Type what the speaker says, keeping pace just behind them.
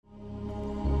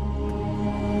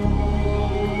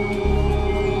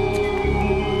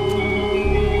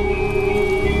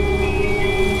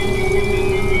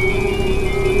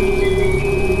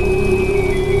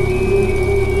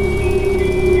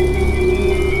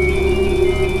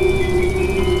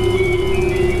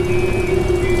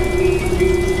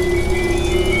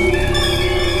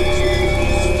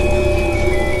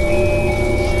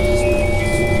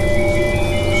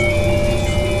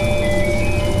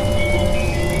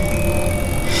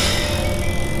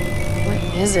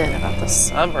is it about the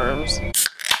suburbs?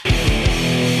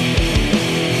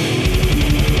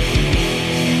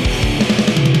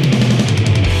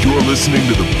 You're listening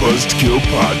to the Buzzkill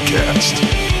Podcast.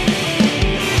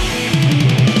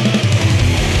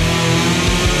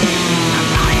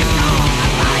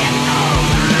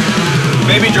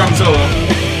 Baby drum solo. I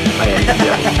am the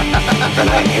devil, and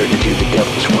I am here to do the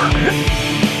devil's work.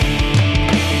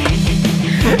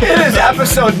 It is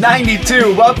episode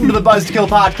 92. Welcome to the Buzzkill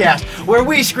Podcast, where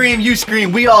we scream, you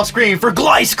scream, we all scream for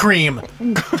Glice Cream.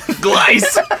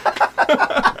 Glice.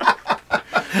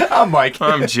 I'm Mike.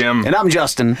 I'm Jim. And I'm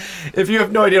Justin. If you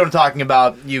have no idea what I'm talking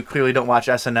about, you clearly don't watch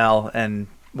SNL and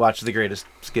watch the greatest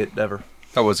skit ever.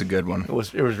 That was a good one. It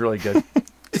was really good.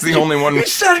 It's the only one. He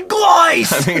said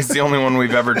Glice! I think it's the only one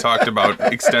we've ever talked about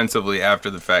extensively after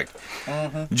the fact.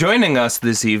 Joining us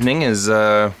this evening is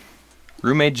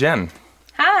roommate Jen.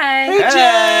 Hi. Hey,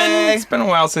 Jen! It's been a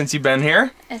while since you've been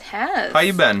here. It has. How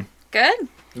you been? Good.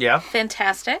 Yeah.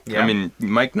 Fantastic. Yeah. I mean,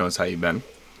 Mike knows how you've been.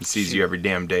 He sees you every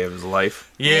damn day of his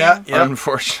life. Yeah. Yep.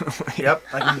 Unfortunately. Yep.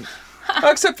 I can...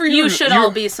 Except for you. You should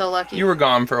all be so lucky. You were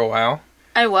gone for a while.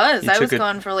 I was. You I was took a-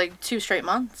 gone for like 2 straight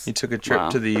months. You took a trip Wow.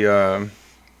 to the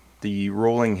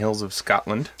rolling hills of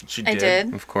Scotland, She I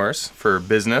did. of course, for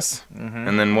business.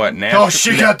 And then what? Nashville? Oh,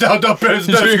 she got down to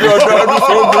business. She got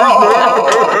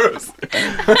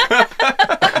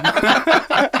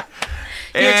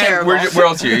You're terrible. Where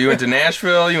else are you? You went to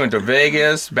Nashville, you went to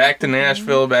Vegas, back to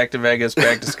Nashville, back to Vegas,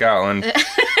 back to Scotland.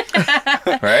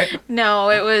 Right? No,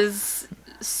 it was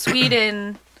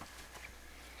Sweden,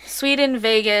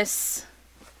 Vegas,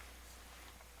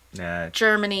 Nah.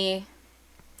 Germany,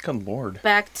 Good Lord.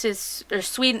 back to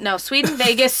Sweden. No, Sweden,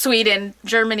 Vegas, Sweden,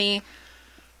 Germany,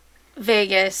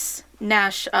 Vegas,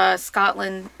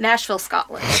 Scotland, Nashville,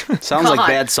 Scotland. Sounds like God.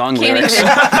 bad song Can't lyrics. even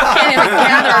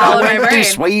gather it all in my Went to brain.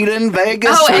 Sweden,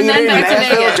 Vegas, Oh, and Sweden, then back to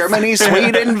Nashville, Vegas. Germany,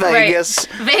 Sweden, Vegas.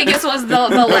 Vegas was the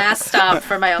last stop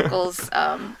for my uncle's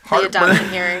the adoption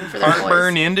hearing for their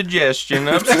Heartburn, boys. indigestion,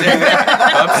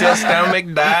 upset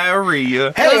stomach,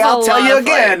 diarrhea. Hey, was I'll a tell lot you of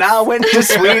again. flights. I went to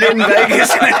Sweden, Vegas,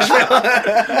 Nashville.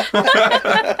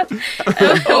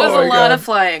 It was my a lot God. of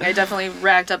flying. I definitely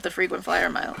racked up the frequent flyer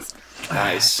miles.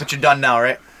 Nice. But you're done now,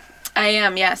 right? I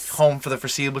am, yes. Home for the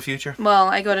foreseeable future? Well,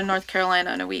 I go to North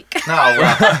Carolina in a week. No,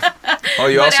 well. Oh,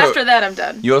 you But also after that, I'm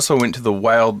done. you also went to the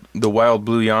wild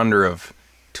blue yonder of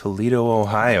Toledo,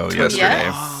 Ohio yesterday.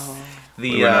 Yes.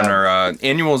 We went on our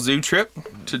annual zoo trip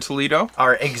to Toledo.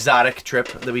 our exotic trip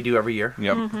that we do every year.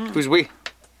 Yep. Mm-hmm. Who's we?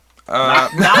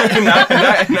 Not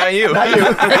you.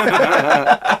 Never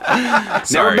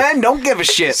Sorry. been. Don't give a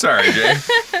shit. Sorry, Jay.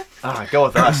 Go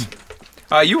with us.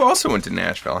 You also went to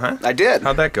Nashville, huh? I did.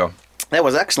 How'd that go? That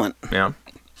was excellent. Yeah.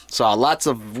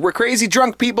 We're crazy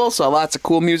drunk people, saw lots of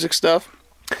cool music stuff.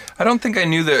 I don't think I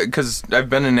knew that because I've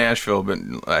been in Nashville, but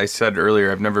I said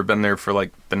earlier I've never been there for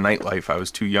like the nightlife. I was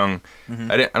too young.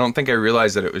 I don't think I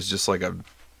realized that it was just like a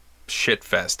shit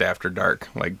fest after dark,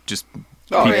 like just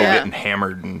people yeah. getting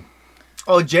hammered and.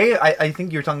 Oh, Jay, I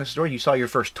think you were telling a story. You saw your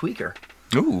first tweaker.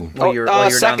 Ooh. While you're down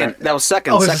second. there. That was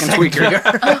second. Oh, it was second the second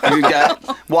tweaker. You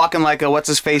got walking like a what's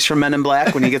his face from Men in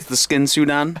Black when he gets the skin suit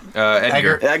on.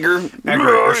 Edgar. Edgar.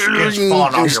 your skin's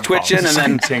falling off He's your twitching bones. and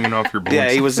then It's hanging off your bones. yeah,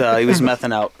 he was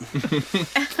mething out.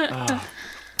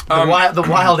 The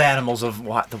wild animals of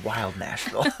the wild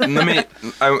Nashville.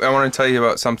 I want to tell you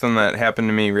about something that happened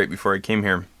to me right before I came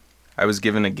here. I was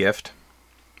given a gift,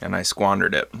 and I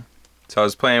squandered it. So I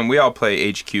was playing. We all play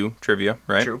HQ trivia,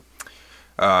 right? True.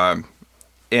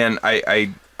 And I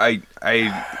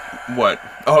what?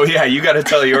 Oh yeah, you got to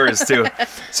tell yours too.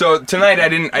 So tonight I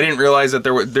didn't realize that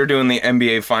they're doing the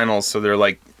NBA finals, so they're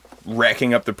like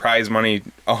racking up the prize money,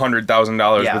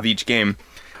 $100,000 with each game.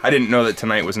 I didn't know that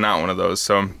tonight was not one of those,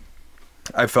 so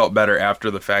I felt better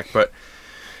after the fact. But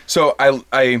so I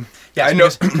know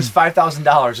because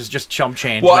 $5,000 is just chump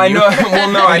change. Well, when I you- know.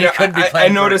 Well, no, when you could be I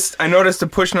playing for- noticed a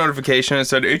push notification that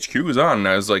said HQ is on. And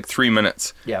I was like 3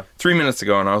 minutes. Yeah. 3 minutes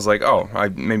ago, and I was like, oh,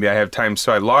 maybe I have time.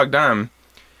 So I logged on,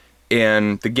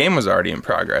 and the game was already in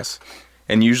progress.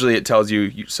 And usually it tells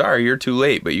you, sorry, you're too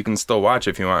late, but you can still watch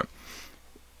if you want.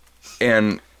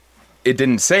 And it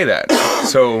didn't say that.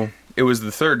 So it was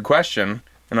the third question,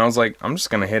 and I was like, I'm just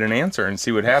gonna hit an answer and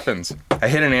see what happens. I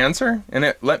hit an answer, and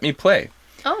it let me play.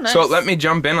 Oh, nice. So it let me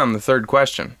jump in on the third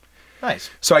question. Nice.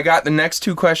 So I got the next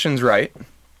 2 questions right,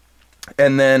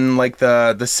 and then like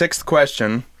the 6th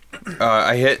question,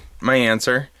 I hit my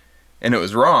answer, and it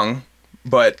was wrong,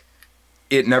 but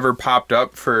it never popped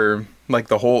up for like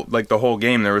the whole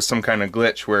game. There was some kind of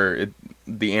glitch where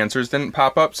the answers didn't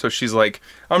pop up. So she's like,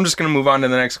 I'm just gonna move on to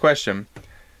the next question.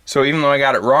 So even though I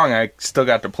got it wrong, I still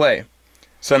got to play.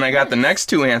 So then I got the next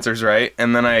 2 answers right,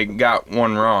 and then I got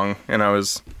one wrong,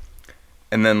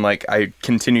 and then like I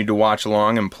continued to watch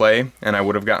along and play, and I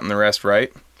would have gotten the rest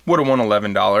right. Would have won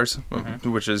 $11,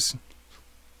 which is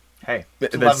Hey,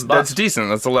 it's that's $11. decent.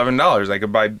 That's $11. I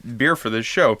could buy beer for this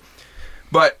show.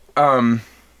 But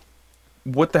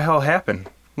what the hell happened?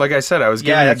 Like I said, I was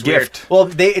given a that's gift weird. Well,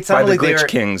 it by sounded the like they Glitch were.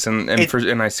 Kings,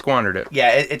 and I squandered it. Yeah,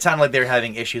 it sounded like they were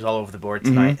having issues all over the board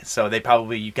tonight. So they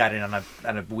probably got in on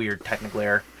a weird technical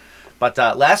error. But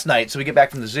last night, so we get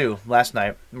back from the zoo. Last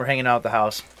night, we're hanging out at the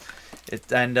house,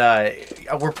 and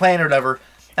we're playing or whatever.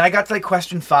 And I got to like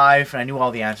question 5, and I knew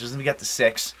all the answers. And we got to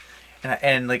 6,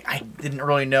 and like I didn't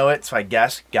really know it, so I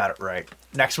guessed, got it right.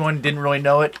 Next one, didn't really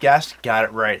know it, guessed, got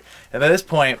it right. And by this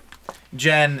point,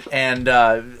 Jen and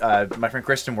my friend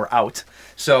Kristen were out,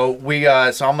 so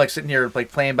so I'm like sitting here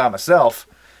like playing by myself,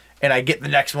 and I get the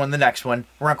next one.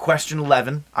 We're on question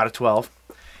 11 out of 12,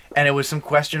 and it was some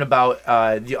question about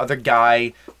the other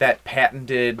guy that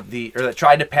that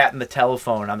tried to patent the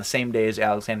telephone on the same day as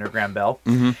Alexander Graham Bell,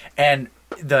 and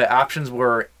the options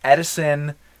were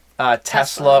Edison,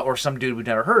 Tesla, or some dude we'd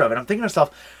never heard of. And I'm thinking to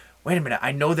myself, wait a minute,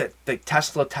 I know that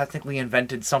Tesla technically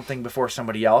invented something before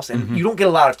somebody else, and you don't get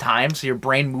a lot of time, so your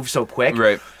brain moves so quick.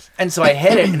 Right. And so I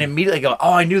hit it and immediately go,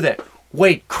 oh, I knew that.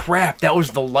 Wait, crap, that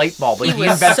was the light bulb. Like, He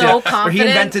was so confident. He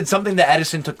invented something that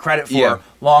Edison took credit for Yeah.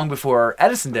 long before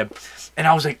Edison did. And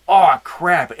I was like, oh,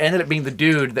 crap. It ended up being the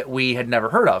dude that we had never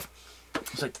heard of. I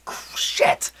was like,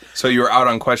 shit. So you were out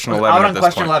on question 11 Out at on this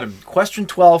question point. 11. Question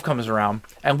 12 comes around,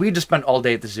 and we just spent all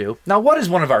day at the zoo. Now, what is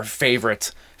one of our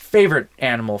favorite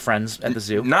animal friends at the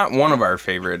zoo? Not one of our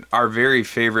favorite. Our very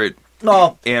favorite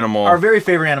No, animal. our very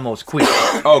favorite animal is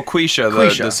Quisha. Oh, Quisha,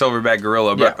 Quisha. the silverback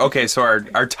gorilla. But Yeah. okay, so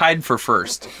our tied for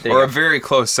first, There you or go. a very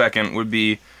close second, would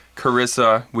be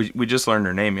Carissa. We just learned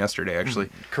her name yesterday, actually.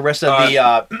 Carissa,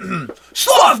 the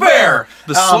sloth bear.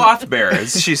 The sloth bear.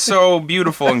 She's so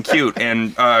beautiful and cute,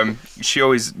 and she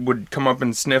always would come up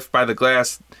and sniff by the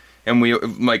glass, and we,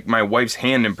 like my wife's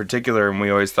hand in particular, and we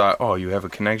always thought, oh, you have a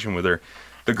connection with her.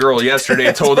 The girl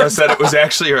yesterday told us that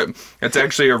it's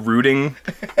actually a rooting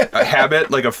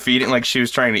habit, like a feeding, like she was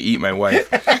trying to eat my wife.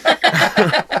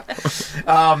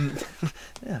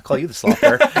 Yeah, I'll call you the sloth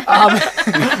bear.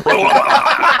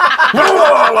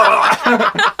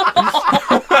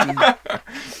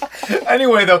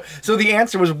 Anyway, though, so the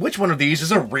answer was, which one of these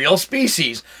is a real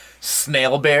species?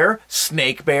 Snail bear,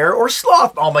 snake bear, or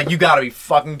sloth? Oh, I'm like, you gotta be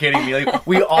fucking kidding me. Like,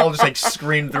 we all just like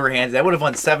screamed through our hands. That would have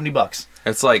won $70.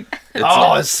 It's like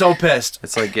I was so pissed.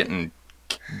 it's like getting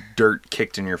dirt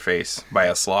kicked in your face by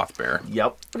a sloth bear.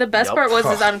 Yep. The best Yep. part was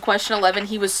is on question 11,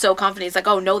 he was so confident. He's like,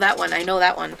 oh, know that one. I know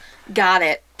that one. Got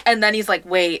it. And then he's like,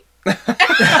 wait. Like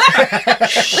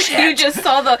you just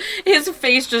saw his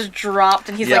face just dropped,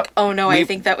 and he's Yep. like, oh no, I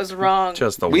think that was wrong.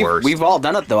 Just the worst. We've all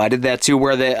done it, though. I did that, too,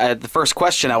 where the first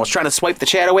question, I was trying to swipe the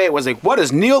chat away. It was like, what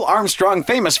is Neil Armstrong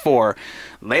famous for?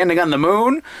 Landing on the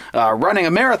moon, running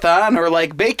a marathon, or,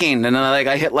 like, baking? And then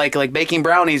I hit, like baking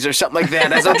brownies or something like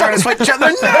that as I'm trying to swipe the chat. No!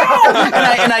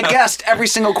 And I guessed every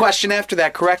single question after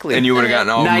that correctly. and you would have gotten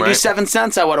all of them right. 97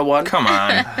 cents I would have won. Come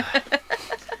on.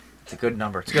 It's a good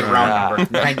number. It's a good round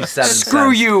number. 97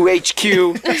 Screw cents.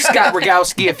 you, HQ. Scott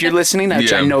Rogowski, if you're listening,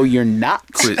 which Yeah. I know you're not.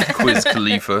 Quiz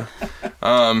Khalifa.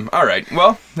 All right.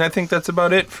 Well, I think that's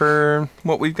about it for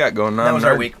what we've got going on. That was in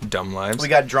our week. Dumb lives. We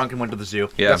got drunk and went to the zoo.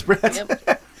 Yeah.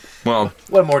 Yep. well,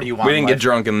 What more do you want? we didn't in get life?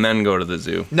 drunk and then go to the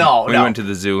zoo. No, we no. went to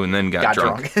the zoo and then got Got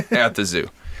drunk at the zoo.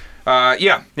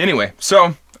 Yeah. Anyway,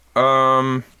 so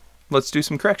let's do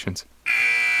some corrections.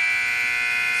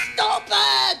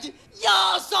 Stupid!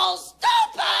 You're so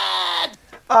stupid!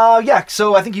 Yeah,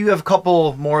 so I think you have a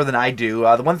couple more than I do.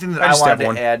 The one thing that I I just wanted have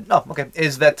one. to add, okay,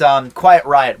 is that Quiet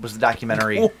Riot was the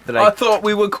documentary that I thought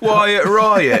we were Quiet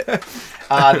Riot.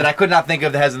 that I could not think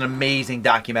of, that has an amazing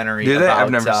documentary Did it? about,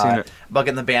 I've never seen it. about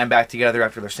getting the band back together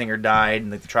after their singer died,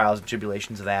 and like the trials and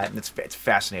tribulations of that, and it's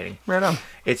fascinating. Right on.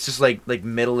 It's just like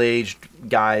middle-aged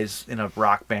guys in a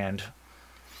rock band,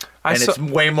 I and saw, it's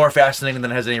way more fascinating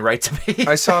than it has any right to be.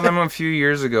 I saw them a few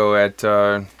years ago at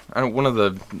one of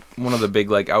the big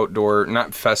like outdoor,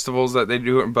 not festivals that they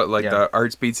do, but like Yeah. the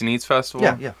Arts Beats and Eats festival.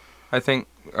 yeah. I think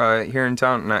here in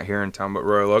town, not here in town, but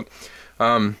Royal Oak.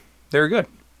 They were good.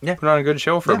 Yeah. Put on a good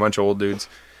show for a Yeah. bunch of old dudes.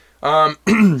 Come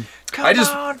I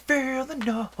just- on, feel the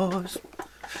noise.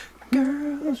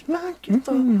 Girls like you.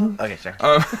 Okay, sorry.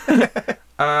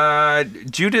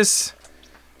 Judas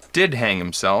did hang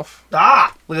himself.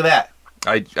 Look at that.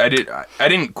 I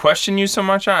didn't question you so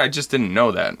much. I just didn't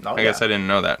know that. Oh, I guess yeah. I didn't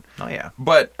know that. Oh yeah.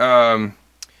 But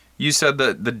you said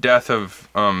that the death of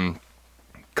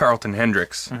Carlton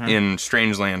Hendricks Mm-hmm. in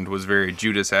Strangeland was very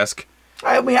Judas-esque.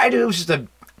 I mean, it was just a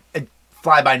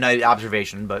fly-by-night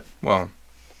observation, but Well,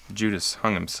 Judas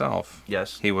hung himself.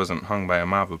 yes. He wasn't hung by a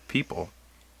mob of people.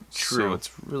 True. So it's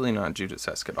really not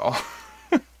Judas-esque at all.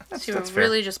 So you that's fair.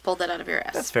 really just pulled that out of your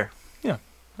ass. That's fair. Yeah.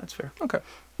 That's fair. Okay.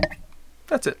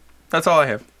 That's it. That's all I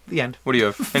have. The end. What do you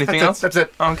have? Anything That's it. else? That's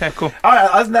it. Oh, okay, cool. All right.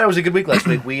 Other than that, it was a good week last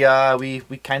week. We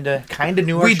kind of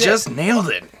knew our We shit. just nailed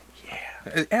it.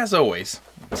 Yeah. As always.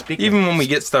 Speaking Even when we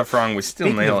get stuff wrong, we still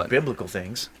speaking nail of it. biblical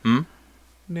things.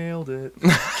 Nailed it.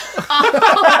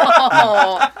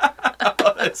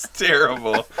 Oh, That's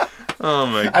terrible. Oh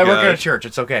my god. I work at a church.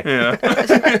 It's okay. Yeah.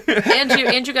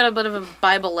 Andrew got a bit of a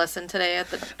Bible lesson today at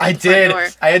the I front did. door.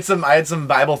 I had some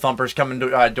Bible thumpers coming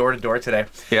door to door today.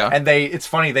 Yeah. And it's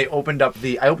funny. I opened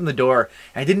the door.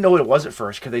 And I didn't know what it was at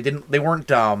first because they weren't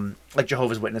like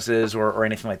Jehovah's Witnesses or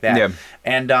anything like that. Yeah.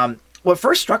 And what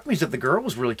first struck me is that the girl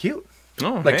was really cute.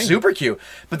 Oh, Like hey. super cute.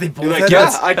 But they both like, had yeah,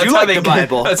 this- I do That's how like they the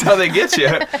Bible. That's how they get you.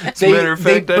 As a matter of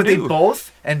fact, I but they do.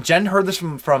 both, and Jen heard this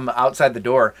from outside the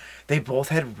door. They both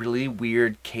had really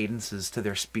weird cadences to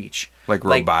their speech, Like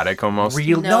robotic almost?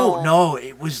 Real? No. No.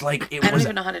 It was like it I don't was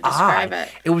even know how to describe odd. it.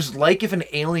 It was like if an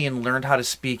alien learned how to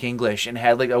speak English and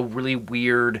had like a really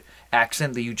weird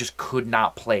accent that you just could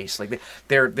not place. Like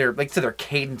their like so their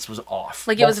cadence was off.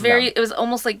 Like Both it was of them. it was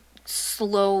almost like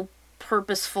slow,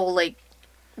 purposeful, like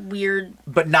weird.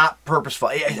 but not purposeful.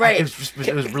 Right.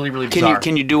 It was really really Can bizarre. you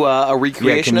can you do a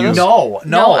recreation can of you- this? No,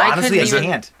 No, I honestly, I couldn't even-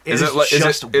 can't. It is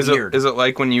just weird. Is it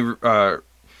like when you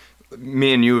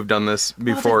me and you have done this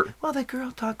before? Well, that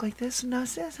girl talked like this, and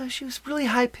she was really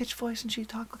high pitched voice, and she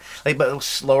talked like, but it was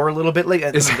slower a little bit. Like,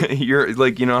 You're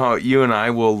like, you know how you and I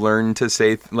will learn to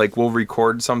say like we'll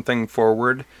record something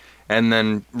forward and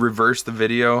then reverse the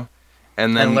video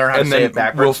and then And learn how to say it we'll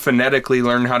backwards? phonetically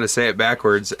learn how to say it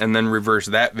backwards and then reverse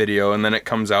that video and then it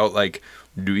comes out like,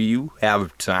 do you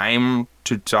have time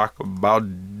to talk about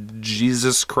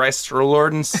Jesus Christ, our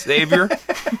Lord and Savior? I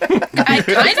kind of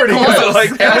pretty close. good.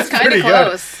 Like, It that's was kind pretty of good.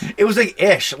 close. it was like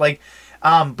ish, like,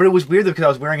 but it was weird though because I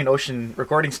was wearing an Ocean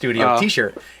Recording Studio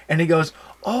T-shirt, and he goes,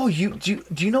 "Oh, do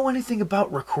you know anything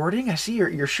about recording? I see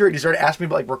your shirt." He started asking me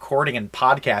about like recording and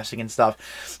podcasting and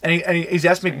stuff, and he's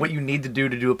asked me what you need to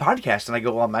do a podcast, and I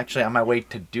go, "Well, I'm actually on my way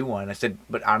to do one." I said,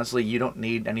 "But honestly, you don't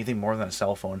need anything more than a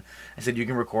cell phone." I said, "You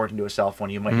can record into a cell phone.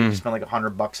 You might need to spend like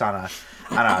 $100 on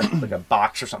a like a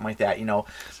box or something like that, you know."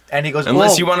 And he goes,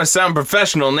 Unless "Well, you want to sound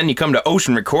professional and then you come to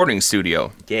Ocean Recording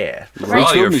Studio. yeah." For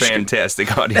all your Right.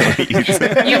 fantastic audio needs.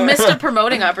 You missed a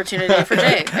promoting opportunity for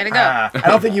Jay. Way to go. I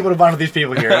don't think you would have wanted these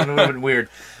people here. It would have been weird.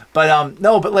 But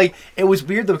no, but like it was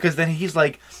weird though because then he's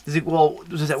like, "Well,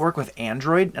 does that work with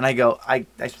Android?" And I go, I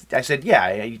said,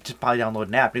 "Yeah, you just probably download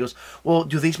an app." And he goes, "Well,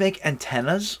 do these make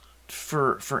antennas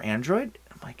for Android?"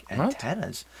 I'm like,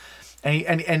 "Antennas?"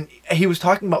 And he was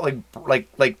talking about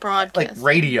like Broadcast. like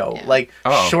radio, Yeah. like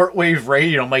Oh. shortwave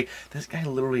radio. I'm like, this guy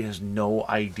literally has no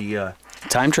idea.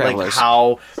 Time Like travelers.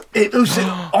 how it was.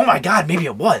 Oh my god, maybe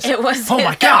it was. It was. Oh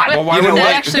my god. Well, why You know would what?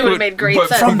 they- actually would have made great but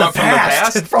sense. From the But from the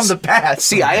past. past? From the past.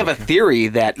 See, I have a theory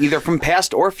that either from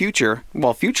past or future,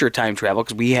 well, future time travel,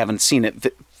 because we haven't seen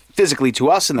it physically to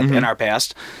us in our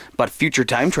past, but future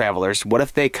time travelers, what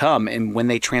if they come and when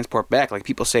they transport back, like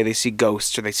people say they see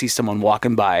ghosts or they see someone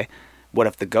walking by, what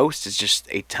if the ghost is just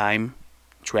a time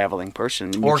traveling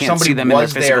person? You or can't somebody see them in their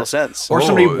was physical there, sense. or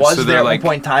somebody Oh, was so there they're at like-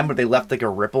 one point in time, but they left like a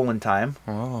ripple in time.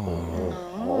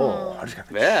 Oh, I just got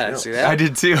the Yeah, chills. see that? I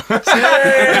did too. Which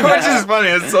is funny.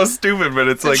 It's so stupid, but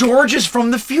it's like, George is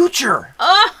from the future.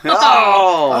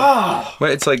 Oh,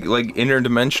 but it's like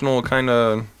interdimensional kind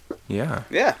of, yeah,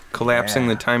 yeah. collapsing Yeah.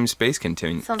 the time-space Sounds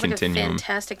like a continuum.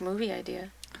 fantastic movie idea.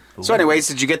 So, anyways,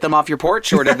 did you get them off your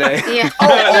porch or did they? Yeah.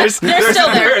 they're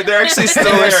still there. They're actually still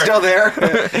They're there. still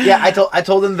there. Yeah, I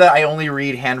told them that I only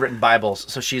read handwritten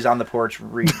Bibles, so she's on the porch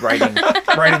writing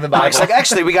the Bible. It's like,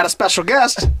 actually, we got a special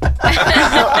guest.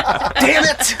 Damn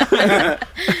it!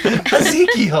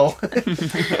 Ezekiel. But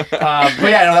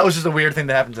yeah, no, that was just a weird thing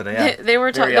that happened today. Yeah. They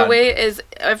were Very the odd. way is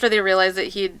after they realized that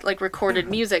he'd like recorded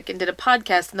music and did a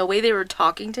podcast, and the way they were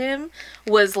talking to him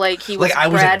was like he was Like I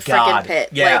was Brad a god. freaking Pitt.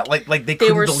 Yeah, like they they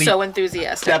couldn't were believe so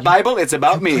enthusiastic. That Bible, it's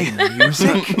about me.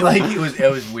 music. Like it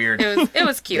was weird. It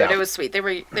was cute. Yeah. It was sweet. They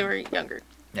were younger,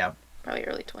 Yeah. probably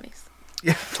early 20s.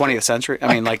 20th century.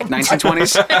 I mean, like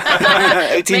 1920s,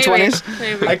 1820s.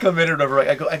 Maybe. I come in and over.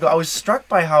 I go. I was struck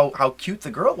by how cute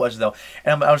the girl was though,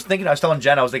 and I was telling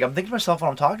Jen, I was like, I'm thinking to myself when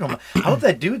I'm talking to him, how would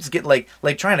that dudes get like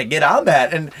trying to get on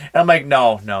that? And I'm like,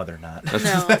 no, they're not. No.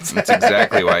 That's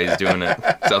exactly why he's doing it.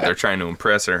 He's out there trying to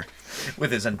impress her.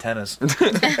 With his antennas.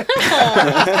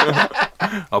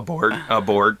 Abort. All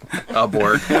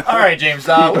right, James.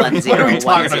 What are we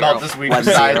talking about this week?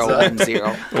 1010.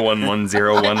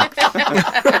 1101.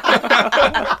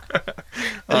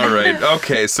 All right.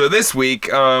 Okay. So this week,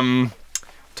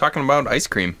 talking about ice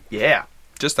cream. Yeah.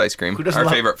 Just ice cream. Who doesn't Our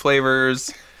love- favorite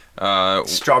flavors.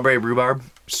 Strawberry rhubarb.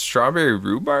 Strawberry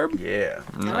rhubarb. Yeah.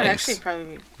 That would Nice. actually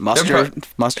probably be. Mustard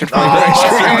flavor.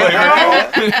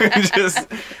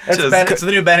 It's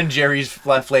the new Ben and Jerry's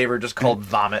flavor, just called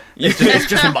vomit. It's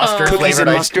just mustard Cookies flavored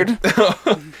and ice cream.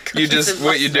 mustard. You just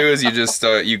what you do is you just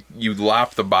you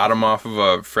lop the bottom off of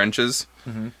a French's,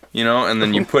 you know, and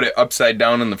then you put it upside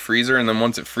down in the freezer, and then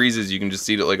once it freezes, you can just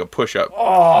eat it like a push-up.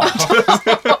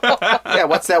 Yeah,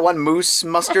 what's that one? Moose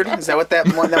mustard? Is that what that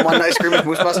one ice cream is?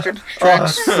 Moose mustard? Oh,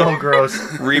 so gross.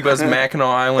 Reba's Mackinac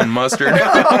Island mustard.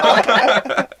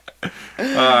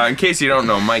 In case you don't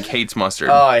know, Mike hates mustard.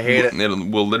 Oh, I hate it. It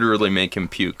will literally make him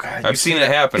puke. I've seen it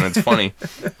happen. It's funny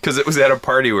because it was at a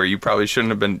party where you probably shouldn't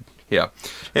have been. Yeah.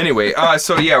 Anyway,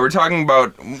 so yeah, we're talking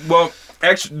about. Well,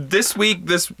 actually, this week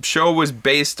this show was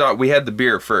based on. We had the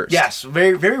beer first. Yes,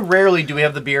 very very rarely do we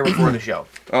have the beer before the show.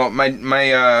 Oh,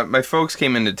 my folks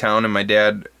came into town, and my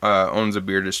dad owns a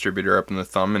beer distributor up in the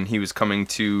Thumb, and he was coming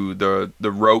to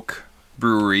the Roke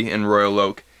Brewery in Royal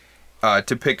Oak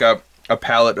to pick up a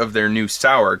pallet of their new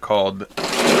sour called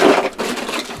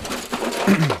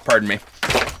pardon me,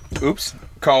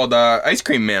 called Ice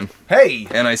Cream Man. Hey,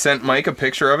 And I sent Mike a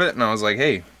picture of it, and I was like,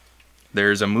 hey,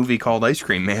 there's a movie called Ice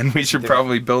Cream Man. We should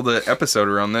probably build an episode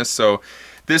around this. So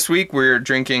this week we're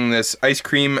drinking this Ice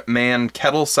Cream Man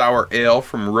Kettle Sour Ale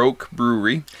from Roke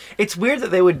Brewery. it's weird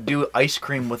that they would do ice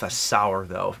cream with a sour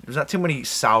though. There's not too many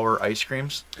sour ice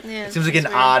creams. Yeah, It seems like an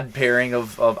it's weird. odd pairing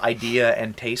of idea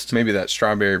and taste. Maybe that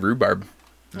strawberry rhubarb.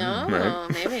 Oh, Right.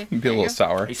 maybe. Be a little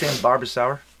sour. Are you saying Barb is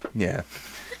sour? Yeah.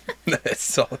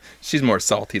 She's more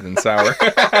salty than sour.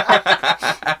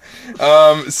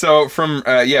 So from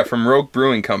Roke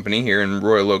Brewing Company here in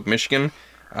Royal Oak, Michigan,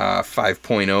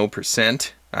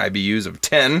 5.0% IBUs of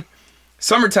 10.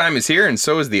 Summertime is here, and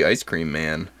so is the Ice Cream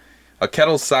Man. A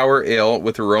kettle sour ale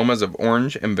with aromas of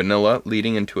orange and vanilla,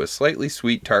 leading into a slightly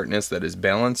sweet tartness that is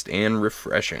balanced and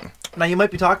refreshing. Now you might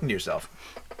be talking to yourself,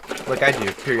 like I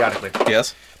do periodically.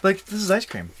 Yes? Like, this is ice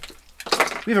cream.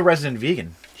 We have a resident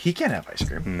vegan. He can't have ice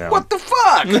cream. No. What the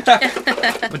fuck?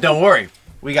 But don't worry,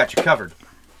 we got you covered.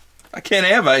 I can't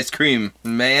have ice cream,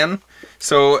 man.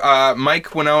 So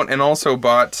Mike went out and also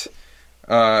bought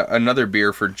another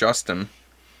beer for Justin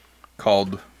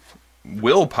called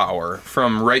Willpower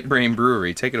from Right Brain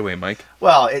Brewery. Take it away, Mike.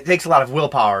 Well, it takes a lot of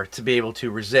willpower to be able to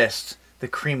resist the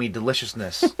creamy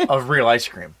deliciousness of real ice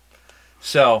cream.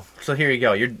 So here you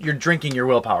go. You're drinking your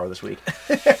willpower this week.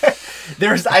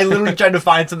 I literally tried to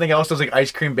find something else that was like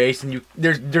ice cream based, and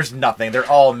there's nothing. They're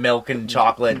all milk and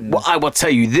chocolate. And, Well, I will tell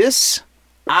you this.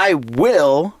 I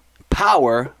will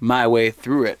power my way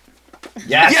through it.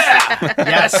 yes,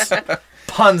 yes.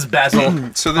 Puns, Basil.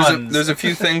 So Puns. there's a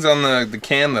few things on the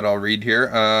can that I'll read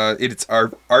here. It's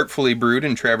artfully brewed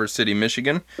in Traverse City,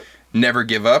 Michigan. Never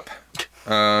give up.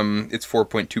 It's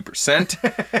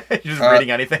 4.2%. You're just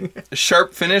reading anything.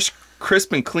 Sharp finish,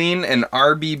 crisp and clean, and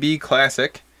RBB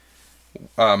classic.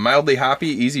 Mildly hoppy,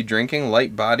 easy drinking,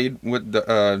 light bodied.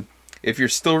 If you're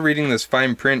still reading this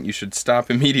fine print, you should stop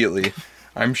immediately.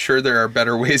 I'm sure there are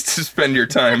better ways to spend your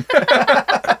time.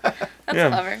 That's Yeah.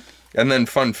 clever. And then,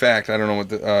 fun fact, I don't know what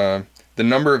the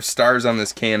number of stars on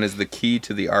this can is the key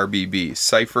to the RBB.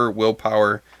 Cipher,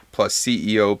 willpower, plus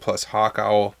CEO, plus Hawk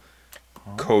Owl,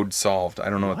 code solved. I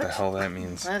don't know what the hell that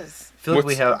means. That is.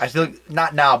 I feel like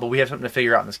not now, but we have something to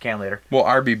figure out in this can later. Well,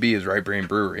 RBB is Right Brain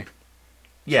Brewery.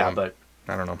 Yeah, So, but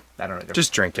I don't know. I don't know.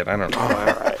 Just drink it. I don't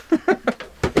know.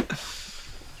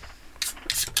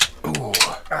 Ooh.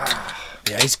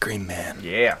 The Ice Cream Man.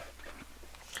 yeah.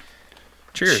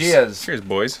 Cheers. Cheers. Cheers,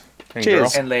 boys. And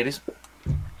Cheers. girl. And ladies.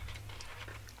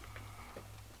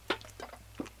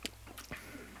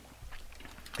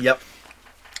 Yep.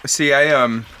 See,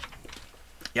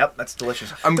 Yep, that's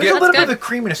delicious. I'm There's getting- a little That's bit of the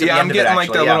creaminess at yeah, the I'm end getting of it, like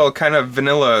actually, the little kind of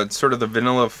vanilla, sort of the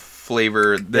vanilla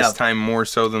flavor this Yeah. time more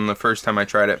so than the first time I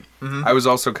tried it. I was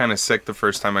also kind of sick the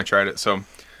first time I tried it, so.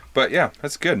 But yeah,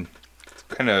 that's good. It's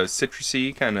kind of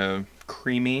citrusy, kind of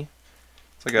creamy.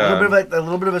 It's like a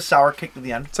little bit of a sour kick at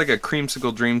the end. it's like a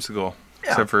creamsicle dreamsicle,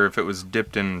 Yeah. except for if it was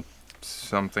dipped in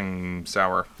something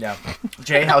sour. Yeah.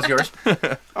 Jay, how's yours?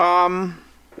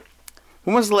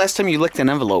 When was the last time you licked an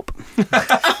envelope?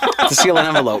 To seal an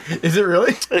envelope. Is it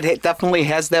really? It definitely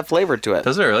has that flavor to it.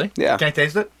 Does it really? Yeah. Can I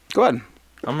taste it? Go ahead.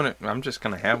 I'm just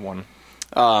gonna have one.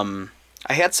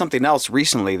 I had something else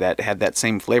recently that had that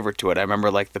same flavor to it. I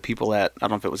remember like the people at, I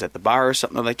don't know if it was at the bar or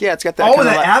something, they're like, yeah, it's got that Oh, kind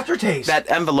that of aftertaste. that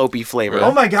envelope-y flavor.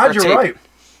 Oh my God, Or you're tape. right.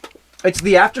 It's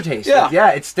the aftertaste. Yeah.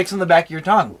 Yeah, it sticks in the back of your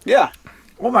tongue. Yeah.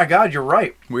 Oh my God, you're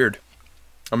right. Weird.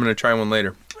 I'm gonna try one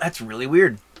later. That's really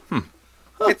weird.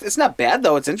 It's not bad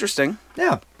though. It's interesting.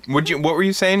 Yeah. What were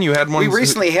you saying? You had one. We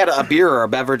recently had a beer or a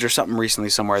beverage or something recently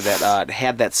somewhere that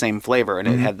had that same flavor, and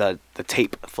it Mm-hmm. had the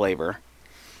tape flavor.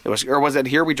 It was, or was it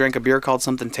here? We drank a beer called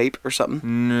something tape or something.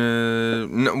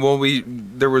 No, well,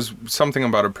 there was something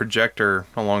about a projector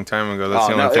a long time ago. That's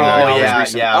the only no, thing that I oh, know. yeah.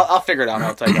 recent. I'll figure it out. And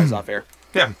I'll tell you guys off air.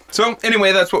 Yeah. So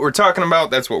anyway, that's what we're talking about.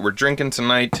 That's what we're drinking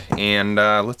tonight, and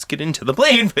let's get into the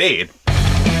Blade Fade.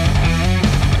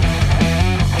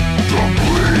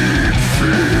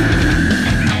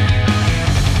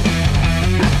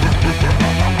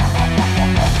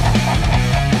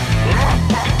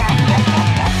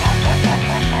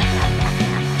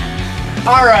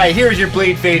 All right, here's your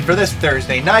Blade Fade for this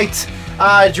Thursday night.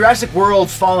 Jurassic World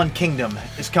Fallen Kingdom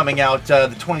is coming out the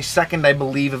 22nd, I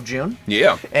believe, of June.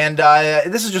 Yeah. And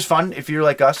this is just fun if you're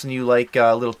like us and you like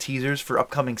little teasers for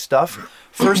upcoming stuff.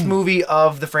 First movie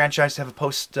of the franchise to have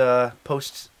a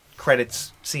post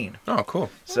credits scene. Oh, cool.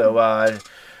 So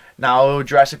now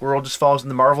Jurassic World just falls in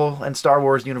the Marvel and Star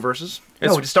Wars universes.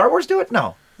 No, did Star Wars do it?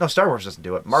 No, Star Wars doesn't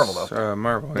do it. Marvel though.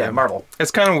 Marvel. Yeah, Marvel.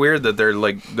 It's kind of weird that they're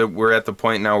like that. We're at the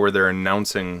point now where they're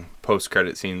announcing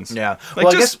post-credit scenes. Yeah. Like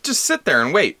Well, I just sit there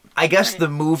and wait. I guess the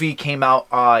movie came out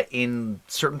in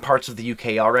certain parts of the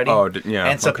UK already. Oh, yeah.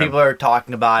 And so okay. people are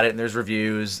talking about it, and there's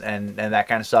reviews and that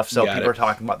kind of stuff. So Got people it. are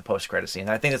talking about the post-credit scene.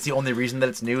 I think that's the only reason that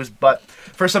it's news. But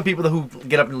for some people who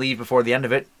get up and leave before the end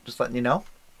of it, just letting you know,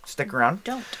 stick around.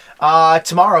 Don't.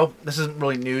 Tomorrow, this isn't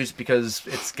really news because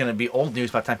it's going to be old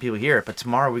news by the time people hear it. But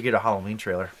tomorrow we get a Halloween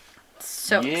trailer.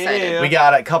 So Yeah. excited. We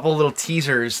got a couple little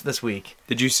teasers this week.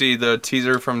 Did you see the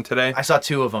teaser from today? I saw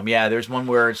two of them. Yeah, there's one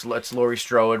where it's Laurie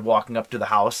Strode walking up to the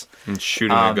house. And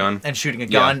shooting a gun. And shooting a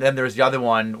Yeah. gun. Then there's the other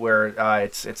one where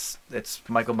it's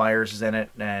Michael Myers is in it,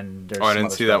 and there's Oh, I some didn't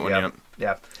other see stuff. that one yet.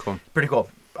 Yeah, Cool. pretty cool.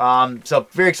 So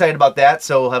very excited about that.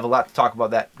 So we'll have a lot to talk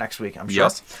about that next week, I'm sure.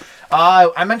 Yes.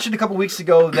 I mentioned a couple weeks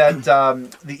ago that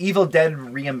the Evil Dead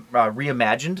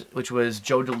reimagined, which was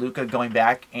Joe DeLuca going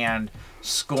back and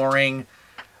scoring.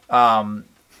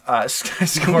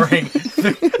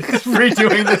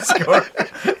 Redoing the score.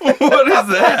 What is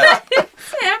that?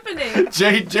 What's happening?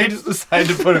 Jay just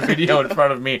decided to put a video in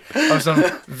front of me of some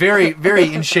very,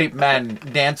 very in shape men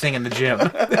dancing in the gym,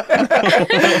 and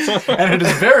it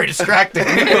is very distracting.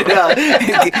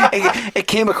 It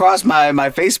came across my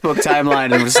Facebook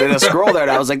timeline and was in a scroll there,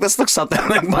 and I was like, this looks something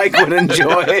like Mike would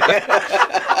enjoy.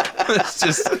 It's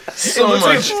just so It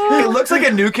much. looks like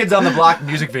a New Kids on the Block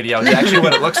music video. Is actually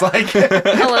what it looks like.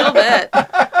 A little bit.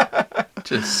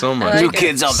 Just so much. like New it.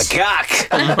 kids on the cock.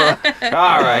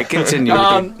 All right, continue.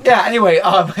 Anyway,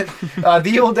 the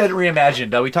Evil Dead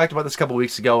reimagined. We talked about this a couple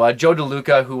weeks ago. Joe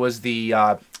DeLuca, who was the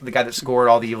guy that scored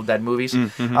all the Evil Dead movies,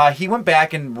 he went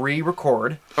back and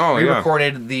re-recorded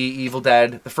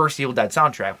the first Evil Dead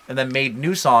soundtrack, and then made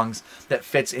new songs that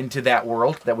fits into that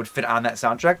world that would fit on that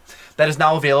soundtrack. That is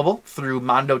now available through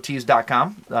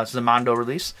MondoTees.com. This is a Mondo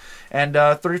release, and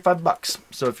 $35.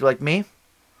 So if you're like me,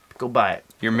 go buy it.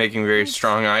 You're making very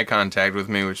strong eye contact with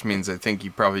me, which means I think you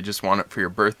probably just want it for your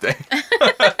birthday.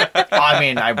 I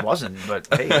mean, I wasn't, but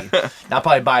hey, I'll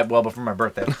probably buy it well before my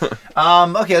birthday.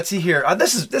 Okay, let's see here.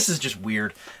 This is just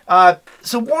weird.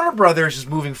 So Warner Brothers is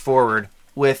moving forward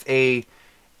with a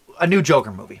new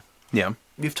Joker movie. Yeah.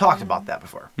 We've talked about that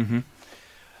before,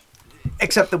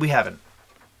 except that we haven't.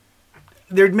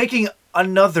 They're making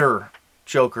another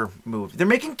Joker movie. They're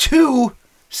making two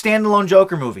standalone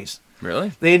Joker movies.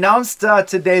 Really? They announced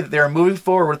today that they are moving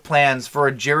forward with plans for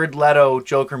a Jared Leto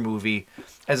Joker movie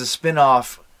as a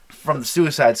spin-off from the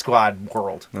Suicide Squad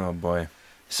world. Oh boy.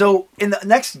 So in the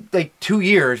next 2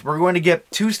 years, we're going to get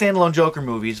two standalone Joker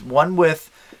movies, one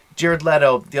with Jared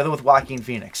Leto, the other with Joaquin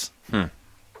Phoenix.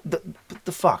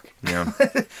 The fuck? Yeah.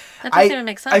 That doesn't even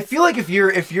make sense. I feel like if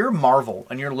you're Marvel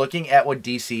and you're looking at what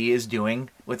DC is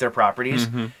doing with their properties,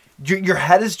 your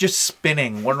head is just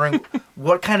spinning, wondering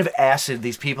what kind of acid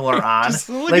these people are on. Just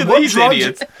look like at what these drugs?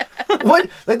 idiots. What?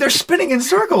 Like they're spinning in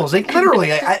circles. Like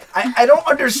literally, I don't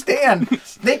understand.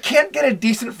 They can't get a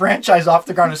decent franchise off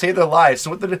the ground to save their lives.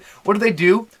 So what do they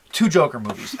do? Two Joker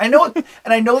movies. I know,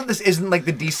 and I know that this isn't like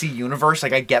the DC universe.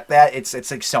 Like I get that it's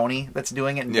like Sony that's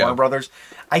doing it and Yeah. Warner Brothers.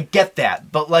 I get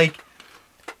that, but like.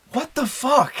 What the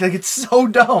fuck? Like, it's so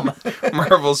dumb.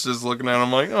 Marvel's just looking at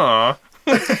him like, aw.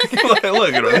 Look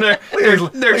at them.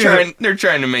 They're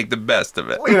trying to make the best of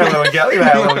it. Look at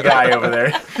that little guy over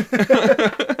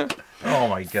there. Oh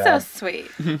my So God. sweet.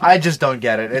 I just don't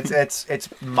get it. It's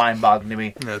mind-boggling to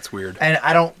me. That's weird. And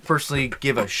I don't personally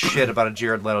give a shit about a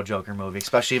Jared Leto Joker movie,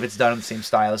 especially if it's done in the same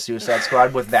style as Suicide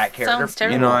Squad with that character. Sounds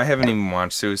terrible. You know, I haven't even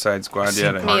watched Suicide Squad I've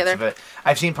yet. seen Me parts either. of it.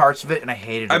 I've seen parts of it and I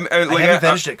hated it. I haven't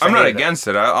finished it 'cause I'm I not hated it. against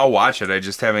it. I'll watch it. I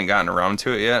just haven't gotten around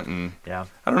to it yet, and Yeah.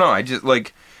 I don't know. I just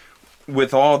like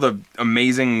with all the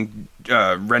amazing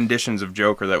renditions of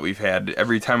Joker that we've had.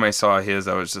 Every time I saw his,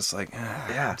 I was just like,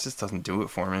 Yeah. it just doesn't do it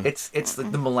for me. It's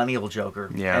like the millennial Joker.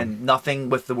 Yeah. And nothing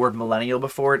with the word millennial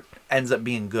before it ends up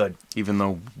being good. Even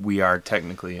though we are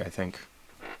technically, I think.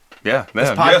 Yeah,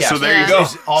 podcast so there you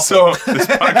is go. awful. So this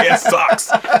podcast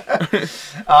sucks.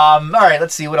 All right,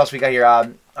 let's see what else we got here.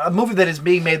 A movie that is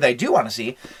being made that I do want to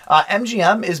see.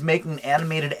 MGM is making an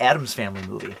animated Addams Family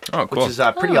movie, Oh, cool. which is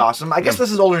pretty awesome. I guess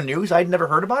this is older news. I'd never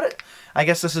heard about it. I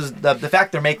guess this is the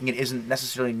fact they're making it isn't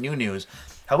necessarily new news.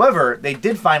 However, they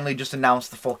did finally just announce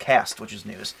the full cast, which is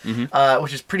news,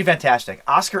 which is pretty fantastic.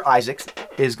 Oscar Isaac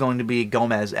is going to be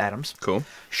Gomez Addams. Cool.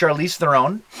 Charlize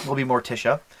Theron will be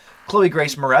Morticia. Chloe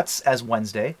Grace Moretz as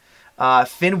Wednesday.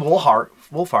 Finn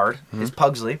Wolfhard is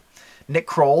Pugsley. Nick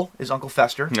Kroll is Uncle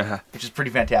Fester, which is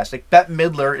pretty fantastic. Bette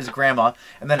Midler is Grandma.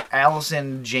 And then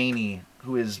Allison Janney,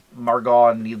 who is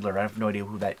Margot Needler. I have no idea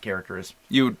who that character is.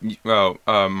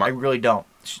 I really don't.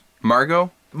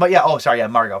 Margot? But yeah,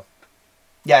 Margot.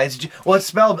 Yeah, it's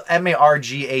spelled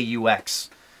Margaux.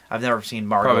 I've never seen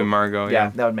Margot. Probably Margot,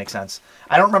 yeah. That would make sense.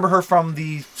 I don't remember her from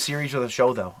the series or the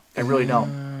show, though. I really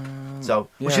don't. So,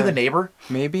 was she yeah. the neighbor?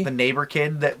 Maybe. The neighbor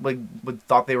kid that would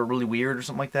thought they were really weird or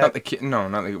something like that? Not the kid. No,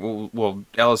 not the. Well,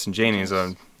 Allison Janney is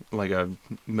a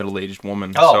middle-aged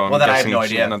woman. Oh, so I'm well, then I have guessing no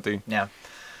she's idea. not the. Yeah.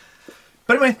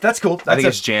 But anyway, that's cool. That's I think a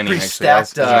it's Janney. pretty Actually,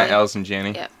 stacked, Isn't it Allison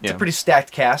Janney. Yeah. It's a pretty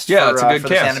stacked cast. Yeah, for, it's a good for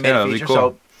cast. This animated Yeah, it'll be feature, cool.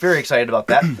 so very excited about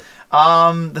that.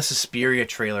 The Suspiria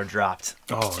trailer dropped,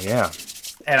 Oh yeah.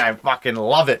 and I fucking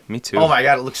love it. Me too. Oh my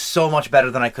god, it looks so much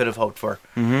better than I could have hoped for.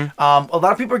 Mm-hmm. A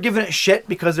lot of people are giving it shit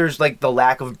because there's like the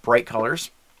lack of bright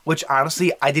colors, which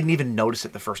honestly I didn't even notice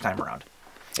it the first time around.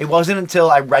 It wasn't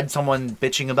until I read someone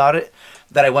bitching about it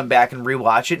that I went back and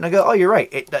rewatched it, and I go, "Oh, you're right.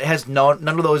 It has none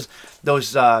of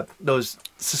those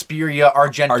Suspiria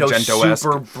Argento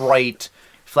super bright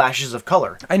flashes of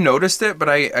color." I noticed it, but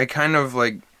I kind of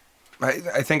like.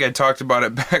 I think I talked about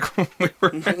it back when we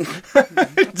were.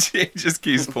 Jay just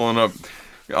keeps pulling up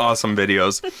awesome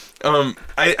videos.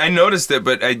 I noticed it,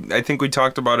 but I think we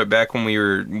talked about it back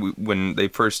when when they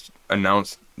first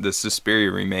announced the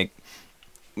Suspiria remake.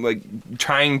 Like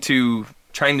trying to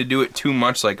do it too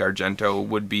much like Argento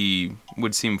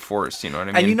would seem forced. You know what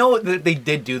I mean? And you know what? They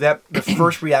did do that. The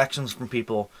first reactions from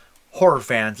people, horror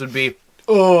fans, would be,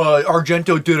 "Oh,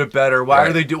 Argento did it better. Why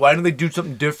Right. why don't they do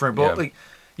something different?" But Yeah. like,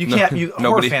 you can't.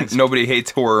 Horror fans. Nobody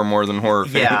hates horror more than horror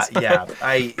Yeah, fans. yeah.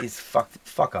 It's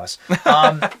fuck us.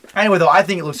 Anyway, though, I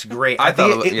think it looks great. I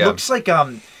think thought it yeah. looks like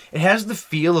it has the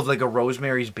feel of like a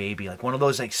Rosemary's Baby, like one of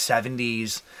those like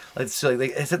 70s, it's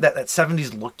that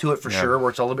 70s look to it for Yeah. sure, where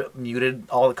it's a little bit muted.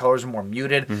 All the colors are more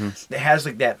muted. Mm-hmm. It has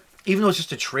like that. Even though it's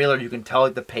just a trailer, you can tell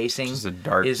like the pacing Just a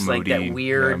dark, is like that moody,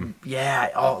 weird. Yeah.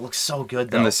 Oh, it looks so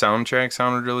good though. And the soundtrack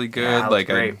sounded really good. Yeah, it looks like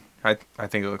great. I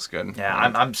think it looks good.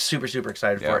 yeah, I'm super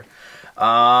excited Yeah. for it.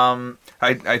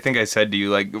 I think I said to you,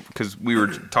 like, because we were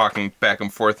talking back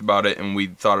and forth about it, and we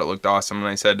thought it looked awesome, and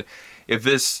I said, if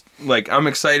this, like, I'm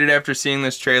excited after seeing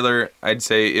this trailer. I'd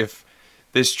say if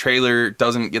this trailer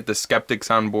doesn't get the skeptics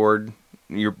on board,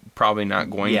 you're probably not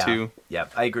going Yeah. to. Yeah,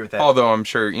 I agree with that. Although I'm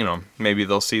sure, maybe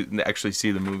they'll actually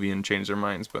see the movie and change their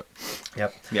minds, but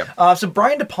Yep. yeah. So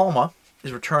Brian De Palma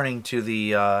is returning to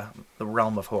the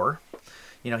realm of horror.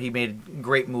 He made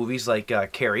great movies like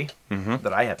Carrie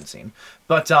that I haven't seen.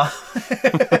 But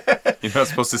You're not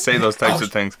supposed to say those types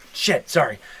of things. shit,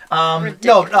 sorry.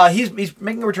 Ridiculous. He's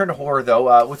making a return to horror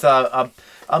though with a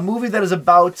movie that is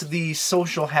about the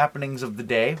social happenings of the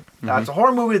day. It's a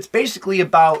horror movie. It's basically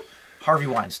about Harvey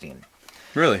Weinstein.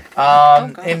 Really?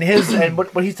 And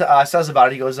what he says about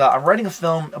it, he goes, "I'm writing a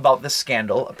film about this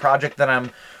scandal, a project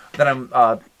I'm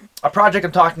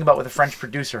talking about with a French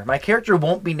producer. My character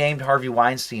won't be named Harvey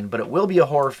Weinstein, but it will be a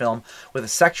horror film with a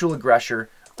sexual aggressor,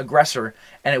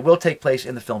 and it will take place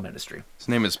in the film industry." His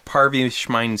name is Parvey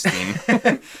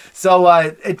Schmeinstein. So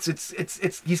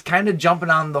it's he's kind of jumping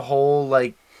on the whole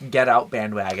like Get Out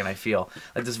bandwagon. I feel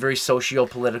like this very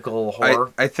socio-political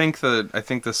horror. I think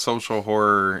the social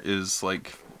horror is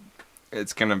like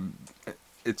it's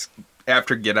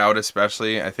after Get Out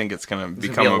especially. I think it's gonna There's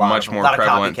become gonna a be lot much of- more lot of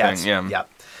prevalent copycats. thing.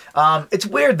 Yeah. It's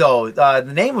weird though. The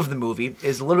name of the movie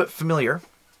is a little bit familiar.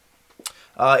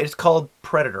 It's called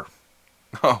Predator.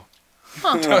 Oh.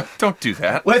 Don't do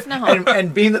that. With No.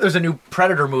 and being that there's a new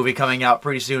Predator movie coming out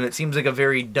pretty soon, it seems like a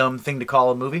very dumb thing to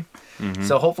call a movie.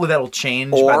 So hopefully that'll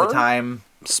change by Or- the time.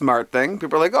 Smart thing.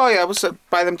 People are like, oh yeah, we'll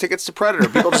buy them tickets to Predator.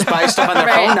 People just buy stuff on their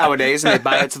Right. phone nowadays, and they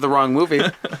buy it to the wrong movie.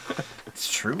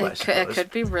 It's true, I It suppose.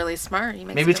 could be really smart. He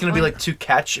makes Maybe a it's good gonna be point. like to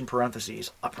catch in parentheses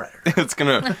a predator.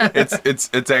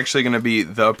 It's actually gonna be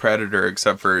the Predator,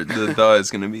 except for the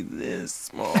is gonna be this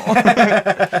small.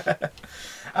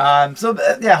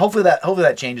 Yeah, hopefully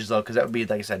that changes though, because that would be,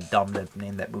 like I said, dumb to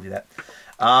name that movie that.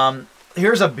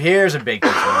 Here's a big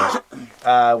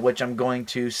one, which I'm going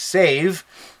to save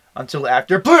until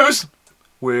after Blues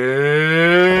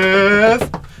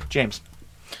with James.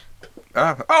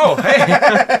 Hey!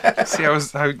 See,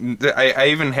 I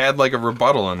even had like a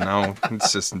rebuttal, and now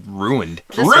it's just ruined.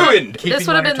 Ruined. Keeping This you would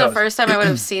on have been your the toes. first time I would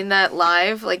have seen that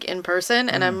live, like in person,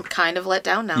 and I'm kind of let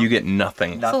down now. You get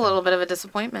nothing. It's a little bit of a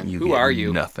disappointment. You Who get are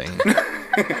you? Nothing.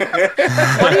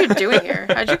 What are you doing here?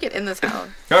 How'd you get in this house?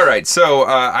 All right, so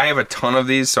I have a ton of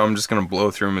these, so I'm just gonna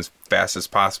blow through them as fast as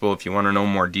possible. If you want to know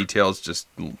more details, just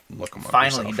look them up.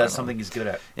 Finally, he yourself. does something he's good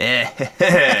at.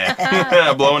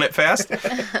 Blowing it fast.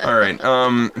 All right.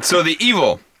 So The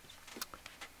Evil,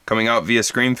 coming out via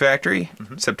Scream Factory,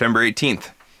 September 18th.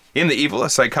 In The Evil, a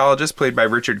psychologist played by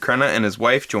Richard Crenna and his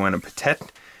wife Joanna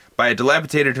Patet by a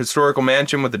dilapidated historical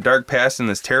mansion with a dark past and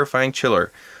this terrifying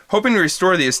chiller. Hoping to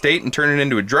restore the estate and turn it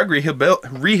into a drug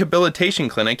rehabilitation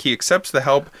clinic, he accepts the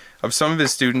help of some of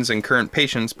his students and current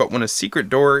patients, but when a secret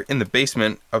door in the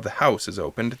basement of the house is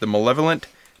opened, the malevolent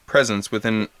presence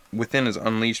within is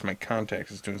unleashed. My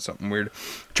contact is doing something weird.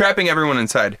 Trapping everyone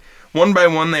inside. One by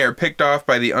one, they are picked off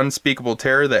by the unspeakable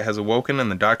terror that has awoken, and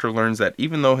the doctor learns that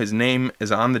even though his name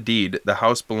is on the deed, the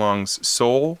house belongs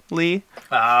solely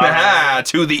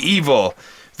to the evil.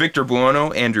 Victor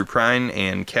Buono, Andrew Prine,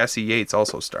 and Cassie Yates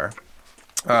also star.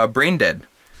 Brain Dead,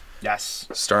 Yes.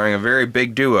 starring a very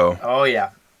big duo, Oh yeah.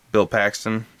 Bill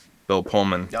Paxton, Bill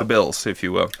Pullman, the Yep. Bills, if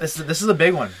you will. This is a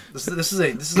big one. This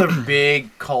is a big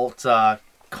cult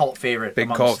favorite. Big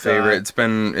amongst, cult favorite. It's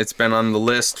been on the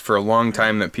list for a long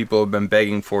time that people have been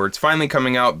begging for. It's finally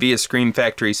coming out via Scream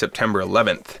Factory September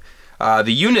 11th.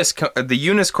 The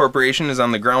Unis Corporation is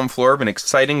on the ground floor of an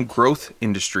exciting growth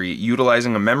industry,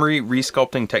 utilizing a memory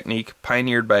resculpting technique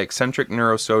pioneered by eccentric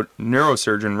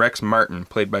neurosurgeon Rex Martin,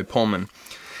 played by Pullman.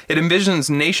 It envisions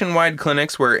nationwide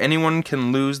clinics where anyone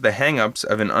can lose the hang-ups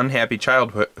of an unhappy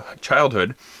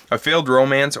childhood, a failed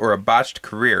romance, or a botched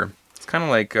career. It's kind of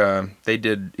like they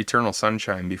did Eternal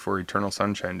Sunshine before Eternal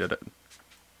Sunshine did it.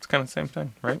 It's kind of the same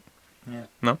thing, right? Yeah.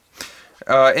 No?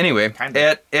 Anyway,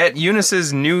 Kinda. at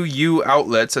Unis's new U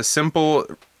outlets, a simple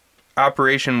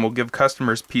operation will give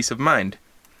customers peace of mind.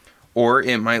 Or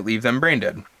it might leave them brain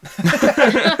dead.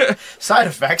 Side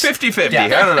effects. 50-50, Yeah. I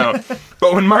don't know.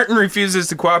 But when Martin refuses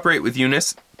to cooperate with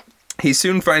Unis, he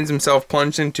soon finds himself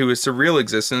plunged into a surreal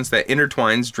existence that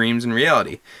intertwines dreams and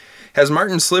reality. Has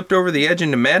Martin slipped over the edge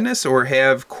into madness, or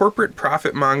have corporate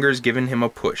profit mongers given him a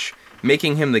push,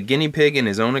 making him the guinea pig in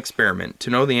his own experiment? To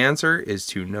know the answer is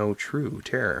to know true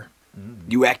terror.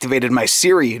 You activated my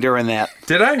Siri during that.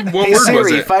 Did I? What Hey word Siri,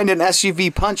 was it? find an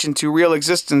SUV punch into real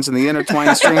existence in the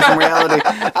intertwined streams from reality.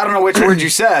 I don't know which word you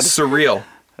said. Surreal.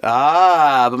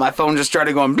 But my phone just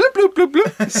started going bloop, bloop, bloop,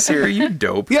 bloop. Siri, you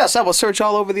dope. Yes, I will search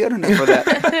all over the internet for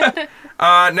that.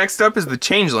 Next up is The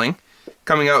Changeling,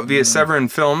 coming out via Severin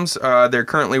Films. They're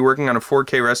currently working on a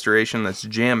 4K restoration that's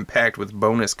jam-packed with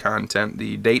bonus content.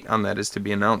 The date on that is to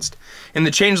be announced. In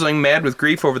The Changeling, mad with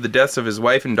grief over the deaths of his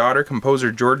wife and daughter,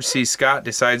 composer George C. Scott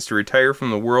decides to retire from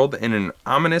the world in an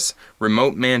ominous,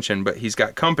 remote mansion, but he's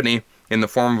got company in the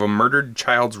form of a murdered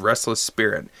child's restless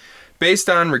spirit. Based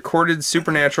on recorded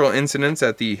supernatural incidents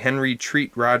at the Henry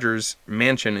Treat Rogers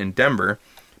Mansion in Denver,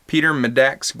 Peter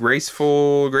Medak's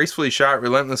gracefully shot,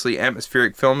 relentlessly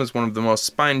atmospheric film is one of the most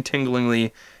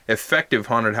spine-tinglingly effective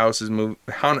haunted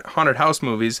house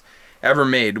movies ever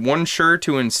made. One sure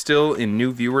to instill in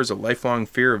new viewers a lifelong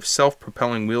fear of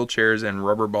self-propelling wheelchairs and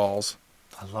rubber balls.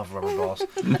 I love rubber balls.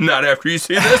 Not after you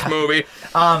see this movie.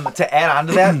 To add on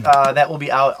to that, that will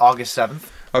be out August 7th.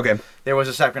 Okay, There was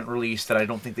a second release that I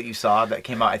don't think that you saw that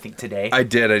came out, I think, today. I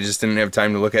did. I just didn't have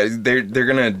time to look at it. They're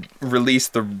gonna release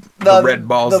the red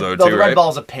balls though too, the right? red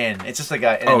ball's a pin. It's just like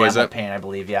an Oh, is enamel it? pin, I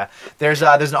believe. Yeah. There's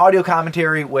an audio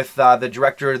commentary with the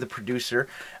director, the producer.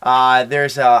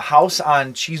 There's a house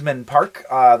on Cheeseman Park,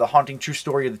 the haunting true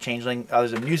story of the Changeling.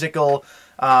 There's a musical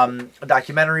A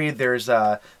documentary. There's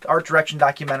the art direction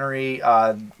documentary.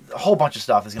 A whole bunch of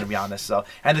stuff is going to be on this. So,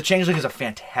 and The Changeling is a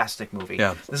fantastic movie.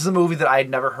 Yeah. This is a movie that I had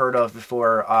never heard of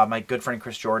before. My good friend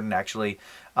Chris Jordan actually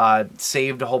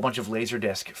saved a whole bunch of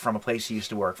Laserdisc from a place he used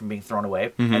to work from being thrown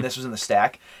away, and this was in the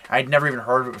stack. I'd never even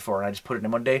heard of it before, and I just put it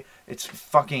in one day. It's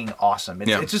fucking awesome.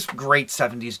 It's just great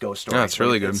 70s ghost story. Yeah, it's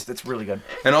really good. It's really good.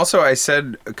 And also, I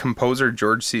said composer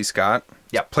George C. Scott.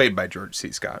 Yep. Played by George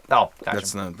C. Scott. Oh, gotcha.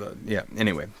 That's not the yeah.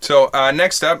 Anyway, so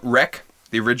next up, Rec,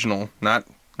 the original, not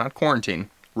Quarantine.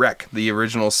 Rec, the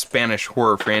original Spanish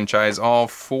horror franchise. All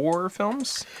 4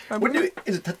 films.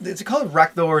 Is it called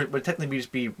Rec though, or would it technically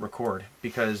just be Record?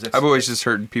 Because it's, I've always just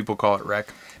heard people call it Rec.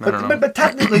 I don't know. But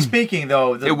technically speaking,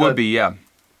 though, It would be, yeah.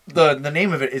 the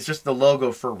name of it is just the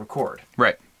logo for Record.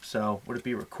 Right. So would it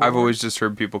be Record? I've always just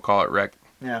heard people call it Rec.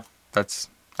 Yeah.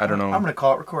 I don't know. I'm gonna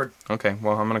call it Record. Okay,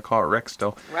 well, I'm going to call it Rec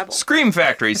still. Rebel. Scream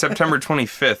Factory, September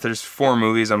 25th. There's 4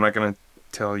 movies. I'm not going to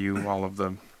tell you all of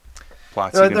the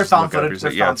plots. They're You can just found look up footage.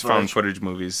 yourself. They're It's found footage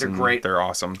movies. They're and great. They're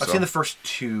awesome. I've so. seen the first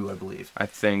 2, I believe. I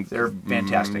think They're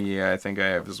fantastic. Yeah, I think I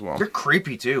have as well. They're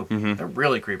creepy too. They're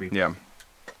really creepy. Yeah,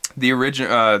 the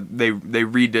original. They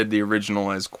redid the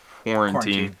original as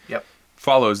Quarantine. Yep.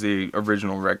 Follows the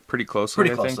original Rec pretty closely.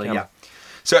 Pretty I think. closely. Yeah.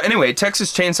 So anyway,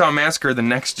 Texas Chainsaw Massacre: The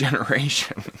Next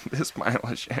Generation. This pile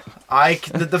of shit.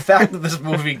 The fact that this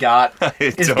movie is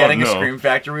don't getting a know. Scream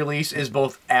Factory release is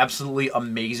both absolutely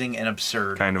amazing and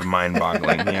absurd. Kind of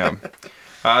mind-boggling. Yeah.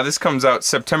 This comes out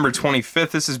September 25th.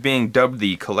 This is being dubbed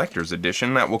the Collector's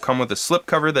Edition. That will come with a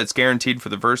slipcover that's guaranteed for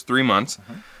the first 3 months.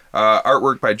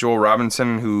 Artwork by Joel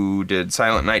Robinson, who did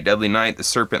Silent Night, Deadly Night, The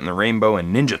Serpent and the Rainbow,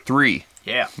 and Ninja 3.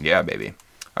 Yeah. Yeah, baby.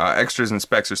 Extras and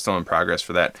specs are still in progress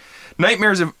for that.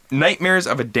 Nightmares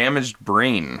of a Damaged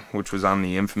Brain, which was on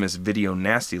the infamous Video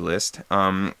Nasty list.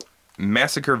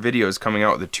 Massacre Video is coming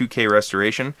out with a 2K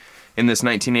restoration. In this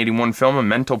 1981 film, a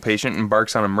mental patient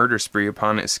embarks on a murder spree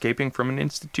upon escaping from an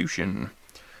institution.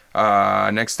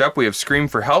 Next up, we have Scream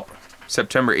for Help,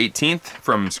 September 18th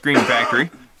from Scream Factory.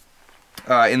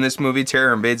 In this movie,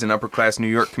 terror invades an upper-class New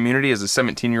York community as a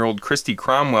 17-year-old Christy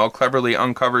Cromwell cleverly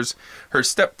uncovers her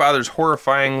stepfather's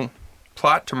horrifying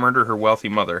plot to murder her wealthy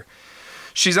mother.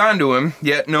 She's onto him,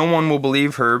 yet no one will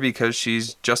believe her because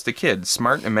she's just a kid.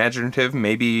 Smart, imaginative,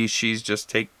 maybe she's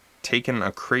just taken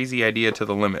a crazy idea to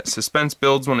the limit. Suspense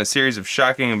builds when a series of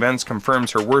shocking events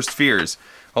confirms her worst fears.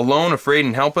 Alone, afraid,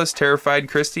 and helpless, terrified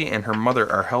Christy and her mother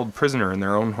are held prisoner in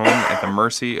their own home at the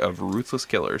mercy of ruthless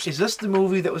killers. Is this the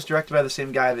movie that was directed by the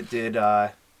same guy that did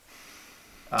Death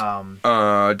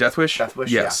Wish? Death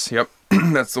Wish, yes, Yep.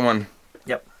 That's the one.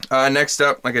 Yep. Next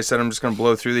up, like I said, I'm just going to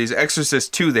blow through these.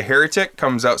 Exorcist 2, The Heretic,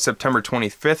 comes out September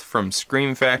 25th from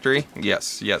Scream Factory.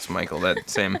 Yes, Michael, that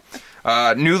same.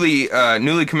 Newly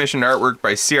commissioned artwork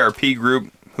by CRP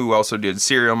Group, who also did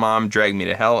Serial Mom, Drag Me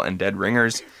to Hell, and Dead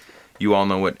Ringers. You all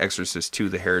know what Exorcist 2,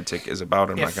 The Heretic is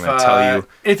about. I'm not going to tell you.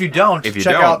 If you don't,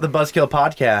 check out the Buzzkill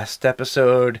Podcast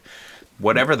episode.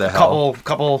 Whatever the hell.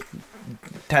 Couple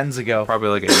tens ago. Probably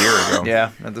like a year ago.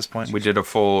 Yeah, at this point. We did a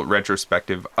full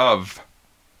retrospective of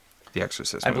The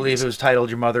Exorcist I believe it was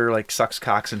titled Your Mother Sucks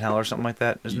Cocks in Hell or something like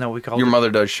that. Isn't that what we called it? Your Mother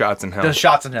Does Shots in Hell. Does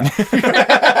Shots in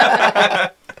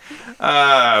Hell.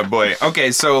 Boy.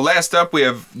 Okay, so last up we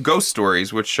have Ghost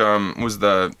Stories, which was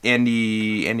the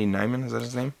Andy Nyman, is that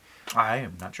his name? I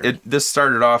am not sure. This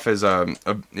started off as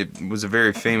it was a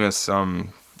very famous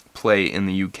play in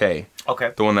the UK.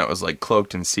 Okay. The one that was like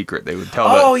cloaked in secret. They would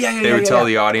tell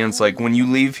the audience, like, when you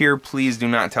leave here, please do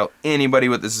not tell anybody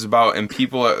what this is about. And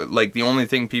people, like, the only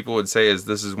thing people would say is,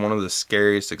 this is one of the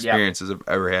scariest experiences I've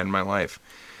ever had in my life.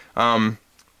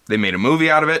 They made a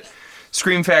movie out of it.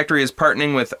 Scream Factory is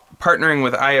partnering with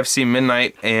IFC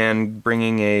Midnight and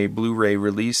bringing a Blu-ray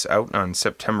release out on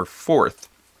September 4th.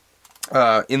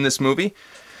 In this movie,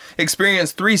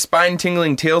 experience 3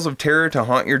 spine-tingling tales of terror to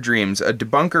haunt your dreams. A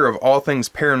debunker of all things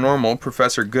paranormal,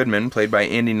 Professor Goodman, played by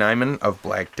Andy Nyman of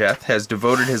Black Death, has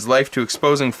devoted his life to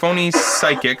exposing phony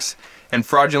psychics and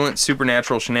fraudulent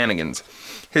supernatural shenanigans.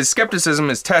 His skepticism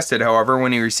is tested, however,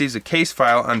 when he receives a case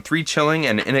file on 3 chilling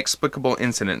and inexplicable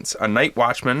incidents. A night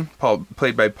watchman,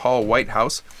 played by Paul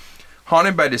Whitehouse,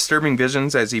 haunted by disturbing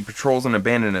visions as he patrols an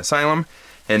abandoned asylum.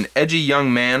 An edgy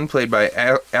young man, played by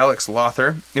Alex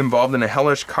Lothar, involved in a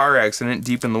hellish car accident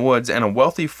deep in the woods, and a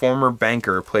wealthy former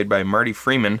banker, played by Marty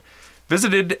Freeman,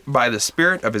 visited by the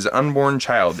spirit of his unborn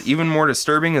child. Even more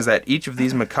disturbing is that each of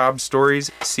these macabre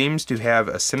stories seems to have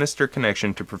a sinister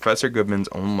connection to Professor Goodman's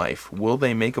own life. Will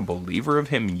they make a believer of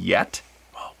him yet?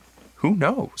 Who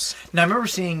knows? Now, I remember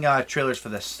seeing trailers for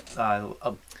this a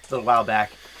little while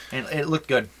back, and it looked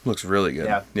good. Looks really good.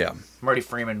 Yeah. Yeah. Marty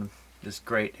Freeman, is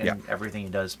great in Yeah. everything he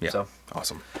does. Yeah. So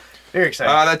Awesome. very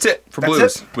exciting. That's it for That's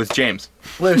Blues it? with James.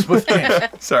 Blues with James.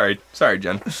 Sorry,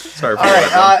 Jen. Sorry for All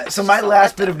that. right. So my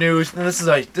last bit of news, and this is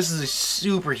a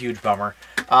super huge bummer.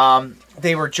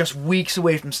 They were just weeks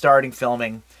away from starting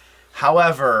filming.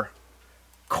 However,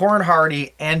 Corin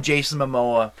Hardy and Jason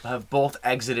Momoa have both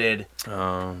exited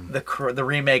the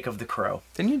remake of The Crow.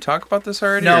 Didn't you talk about this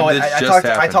already? No, or did this I just talked.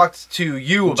 I happen? talked to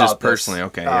you about Just this, personally,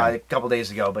 okay, yeah. a couple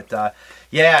days ago. But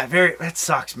yeah, that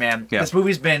sucks, man. Yeah. This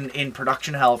movie's been in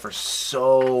production hell for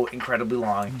so incredibly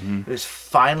long. Mm-hmm. It was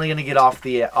finally going to get off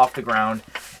the ground.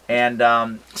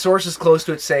 And sources close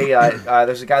to it say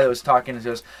there's a guy that was talking and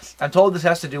says, "I'm told this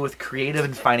has to do with creative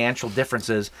and financial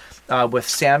differences with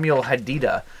Samuel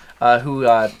Hadida,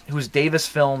 whose Davis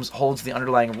Films holds the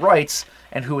underlying rights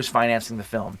and who is financing the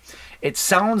film." It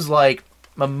sounds like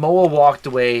Momoa walked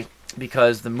away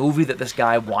because the movie that this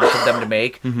guy wanted them to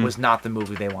make was not the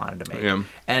movie they wanted to make, Yeah.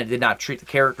 and it did not treat the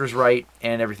characters right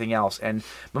and everything else. And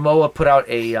Momoa put out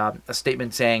a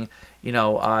statement saying,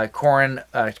 to Corin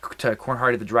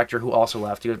Hardy, the director, who also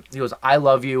left, he goes, "I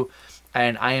love you,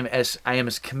 and I am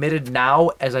as committed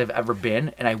now as I've ever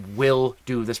been, and I will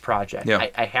do this project. Yeah.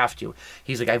 I have to."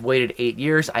 He's like, "I've waited 8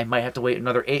 years. I might have to wait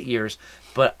another 8 years,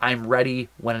 but I'm ready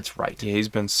when it's right." Yeah, he's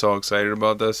been so excited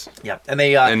about this. Yeah, and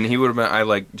they And he would have been. I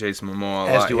like Jason Momoa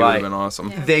a As lot. do He would I. have been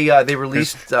awesome. they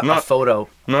released a not- photo.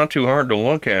 Not too hard to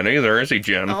look at either, is he,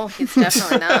 Jen? Oh, he's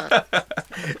definitely not.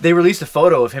 They released a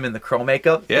photo of him in the Crow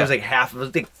makeup. Yeah. It was like it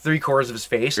was like 3/4 of his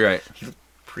face. Right. He looked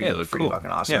pretty, Yeah, it looked pretty cool. fucking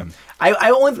awesome. Yeah. I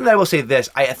only thing that I will say this: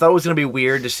 I thought it was gonna be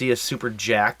weird to see a super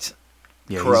jacked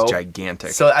Yeah, Crow. he's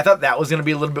gigantic. So I thought that was gonna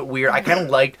be a little bit weird. I kind of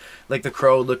liked like the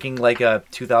Crow looking like a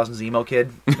 2000s emo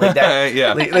kid, like that.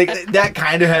 Yeah. like that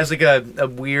kind of has like a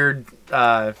weird.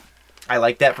 I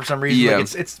like that for some reason. Yeah.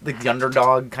 Like it's like the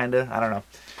underdog kind of. I don't know,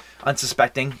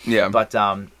 unsuspecting. Yeah. But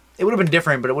it would have been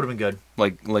different, but it would have been good.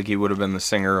 like he would have been the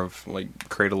singer of like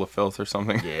Cradle of Filth or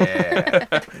something. Yeah.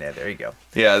 Yeah. There you go.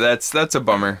 Yeah, that's a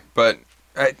bummer. But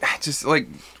I just like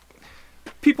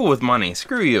people with money.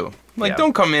 Screw you. Like, Yeah.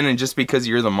 don't come in and just because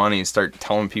you're the money start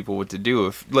telling people what to do.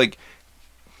 If like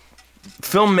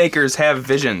filmmakers have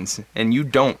visions and you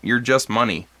don't, you're just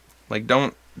money. Like,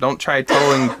 don't try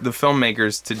telling the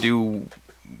filmmakers to do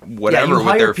whatever you with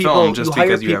their hire people- film just hire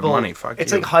because you have people- money. Fuck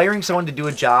It's you. like hiring someone to do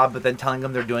a job, but then telling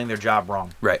them they're doing their job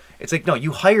wrong. Right. It's like, no,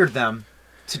 you hired them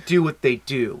to do what they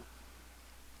do.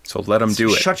 So let them do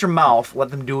it. Shut your mouth. Let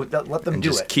them do it. Let them and do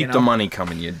just it. keep you know? the money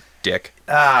coming, you dick.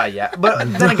 Yeah. But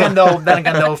then again,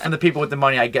 though, from the people with the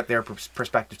money, I get their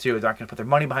perspective too. They're not going to put their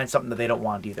money behind something that they don't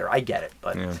want either. I get it.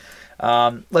 But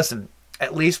Yeah. listen,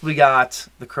 at least we got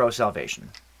The Crow Salvation.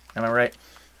 Am I right?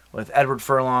 With Edward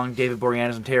Furlong, David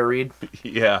Boreanaz, and Tara Reid.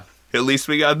 Yeah. At least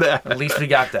we got that. At least we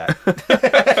got that.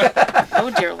 Oh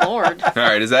dear lord. All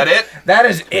right, is that it? That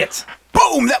is it.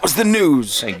 Boom! That was the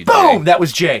news. Thank you, Boom! Jay. That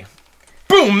was Jay.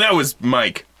 Boom! That was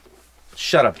Mike.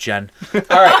 Shut up, Jen. All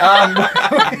right.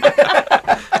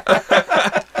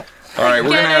 All right,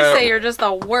 Can I say you're just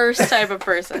the worst type of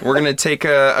person? we're gonna take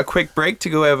a quick break to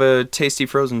go have a tasty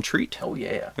frozen treat, Oh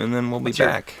yeah. and then we'll be What's your-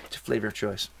 back. what's your flavor of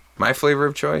choice? My flavor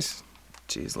of choice?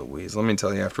 Jeez Louise, let me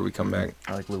tell you after we come back.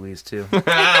 I like Louise too.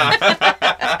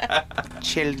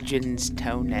 Children's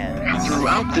toenails.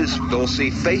 Throughout this film, see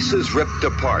faces ripped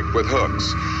apart with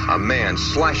hooks, a man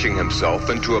slashing himself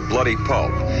into a bloody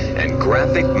pulp, and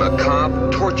graphic,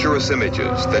 macabre, torturous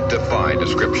images that defy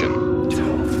description.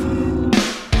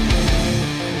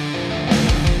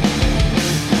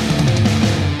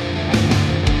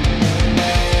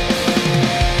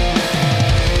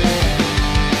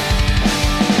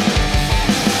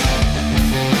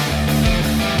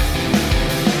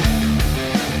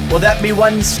 Will that be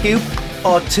one scoop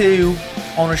or two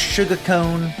on a sugar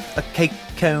cone, a cake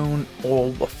cone, or a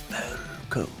waffle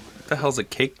cone? What the hell's a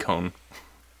cake cone?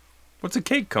 What's a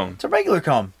cake cone? It's a regular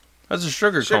cone. That's a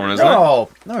sugar cone, isn't it? No,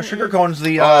 a sugar cone's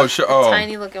the. Oh,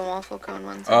 Tiny looking waffle cone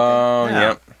ones. Oh, yeah.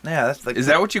 yep. Yeah, that's like. Is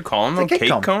that what you call them? It's a Though? cake Cake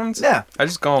cone. cones? Yeah. I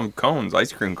just call them cones,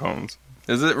 ice cream cones.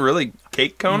 Is it really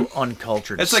cake cone? You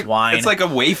uncultured It's like swine. it's like a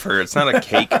wafer. It's not a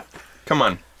cake. Come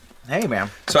on. Hey, man.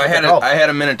 So I had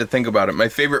a minute to think about it. My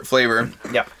favorite flavor.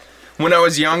 Yeah. When I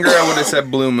was younger, I would have said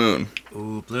Blue Moon.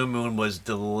 Ooh, Blue Moon was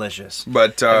delicious.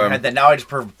 But Never had that. Now I just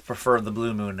prefer the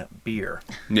Blue Moon beer.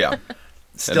 yeah,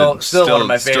 Still And one of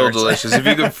my Still favorites. delicious. If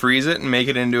you could freeze it and make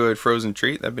it into a frozen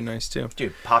treat, that'd be nice too.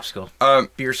 Dude, popsicle,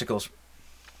 beersicles.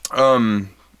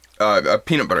 A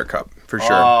peanut butter cup for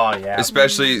sure. Oh yeah.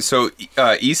 Especially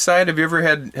East Side. Have you ever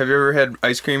had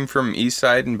ice cream from East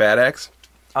Side and Bad Axe?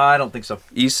 I don't think so.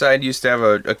 East Side used to have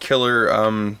a killer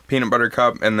peanut butter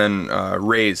cup, and then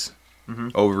Ray's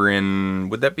over in,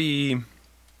 would that be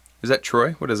Is that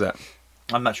Troy? What is that?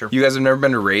 I'm not sure. You guys have never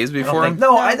been to Ray's I don't before? think-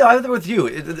 no, I know. I've been with you.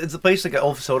 It's a place like an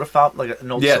old soda fountain, like an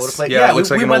old soda Yes. place. Yeah, it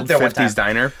looks like we an went old there one 50s time.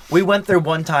 diner. We went there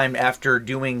one time after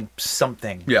doing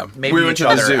something. Yeah, maybe we went each to the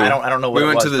other. zoo. I don't know what we it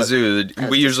went was, to the but- zoo.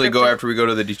 We usually go descriptive. after we go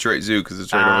to the Detroit Zoo because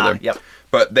it's right over there. Yep.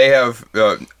 But they have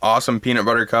awesome peanut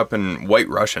butter cup and White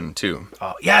Russian too.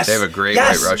 Oh, yes. They have a great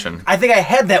yes. White Russian. I think I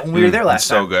had that when we were there last it's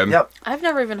so time. good. Yep. I've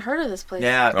never even heard of this place.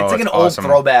 Yeah, it's Oh, like an it's old awesome.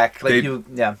 throwback. Like They-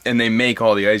 yeah. And they make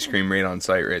all the ice cream right on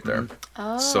site right there.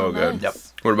 Oh, So good. nice. Yep.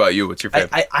 What about you? What's your favorite?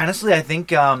 I honestly, I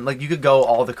think like you could go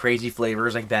all the crazy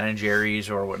flavors like Ben and Jerry's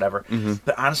or whatever. Mm-hmm.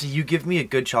 But honestly, you give me a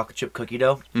good chocolate chip cookie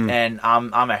dough, and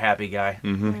I'm a happy guy.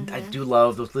 Mm-hmm. I do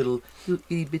love those little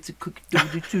itty bits of cookie dough.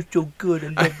 They're so good.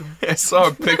 I love them. I saw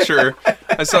a picture.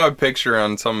 I saw a picture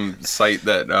on some site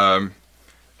that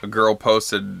a girl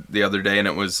posted the other day, and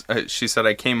it was. She said,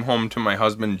 "I came home to my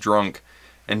husband drunk,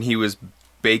 and he was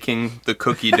baking the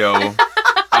cookie dough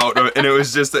out of, and it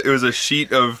was just. It was a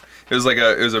sheet of. It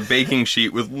was a baking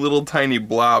sheet with little tiny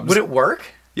blobs. Would it work?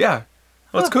 Yeah.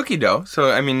 Well, it's cookie dough, so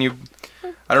I mean,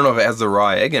 I don't know if it has the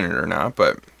raw egg in it or not,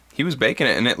 but he was baking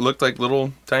it, and it looked like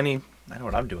little tiny I know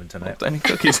what I'm doing tonight.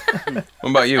 cookies. What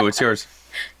about you? What's yours?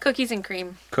 Cookies and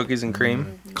cream. Cookies and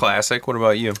cream, classic. What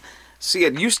about you? See,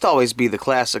 it used to always be the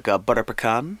classic butter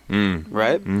pecan,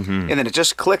 right? Mm-hmm. And then it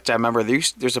just clicked. I remember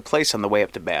there's a place on the way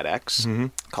up to Bad X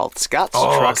called Scott's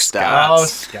Truck Stop. Oh,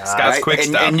 Scott. Scott's Quick and,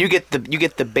 Stop. and you get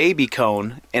the baby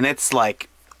cone, and it's like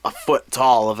a foot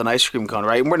tall of an ice cream cone,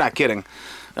 right? And we're not kidding.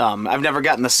 I've never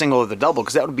gotten the single or the double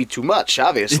because that would be too much,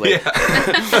 obviously.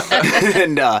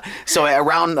 And so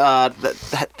around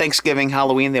Thanksgiving,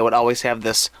 Halloween, they would always have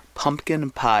this pumpkin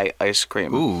pie ice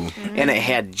cream. Ooh. And it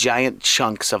had giant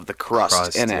chunks of the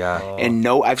crust in it. yeah. And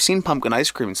I've seen pumpkin ice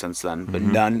cream since then, but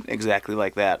none exactly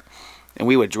like that. And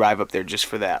we would drive up there just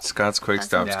for that. Scott's Quick That's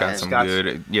Stop's good. got some Scott's-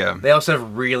 good. Yeah. They also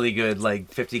have really good like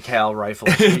 50 cal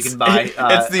rifles you can buy.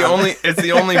 It's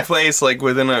the only place like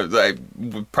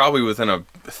probably within a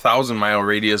 1,000-mile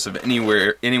radius of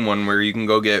anyone where you can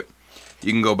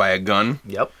go buy a gun,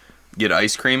 Yep. get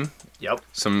ice cream, Yep.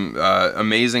 some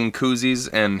amazing koozies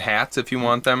and hats if you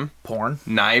want them, Porn.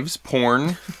 knives,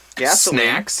 porn, Gasoline.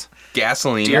 snacks,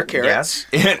 gasoline. Deer carrots.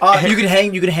 Yes. You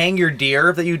can hang your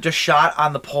deer that you just shot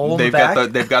on the pole in the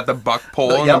back. They've got the buck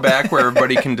pole in the back where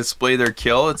everybody can display their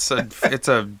kill. It's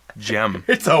a gem.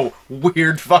 It's a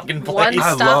weird fucking place.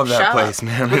 I Stop love that shop. place,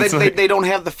 man. But It's they don't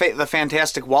have the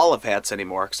fantastic wall of hats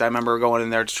anymore. Because I remember going in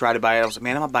there to try to buy it. I was like,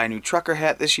 man, I'm going to buy a new trucker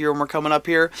hat this year when we're coming up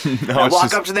here. And I it's walk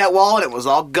just- up to that wall, and it was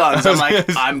all guns. I'm like,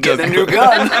 I'm getting a new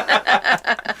gun.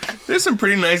 There's some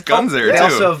pretty nice guns there They too.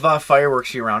 also have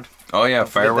fireworks year round. Oh yeah,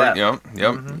 firework. that.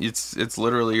 Yep. It's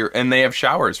literally and they have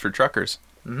showers for truckers.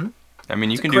 Mm-hmm. I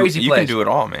mean, you a can crazy place. do it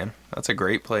all, man. That's a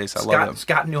great place. I love it.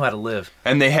 Scott knew how to live.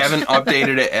 And they haven't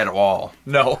updated it at all.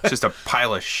 No. It's just a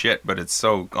pile of shit, but it's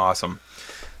so awesome.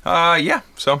 Yeah.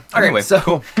 So All anyway, right,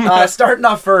 so starting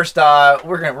off first,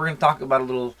 we're gonna talk about a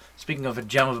little. Speaking of a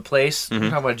gem of a place, we're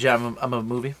talking about a gem of a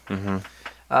movie. Mm-hmm.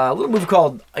 A little movie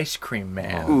called Ice Cream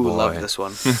Man. Ooh, boy. love this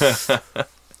one.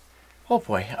 Oh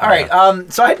boy! All right.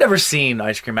 So I'd never seen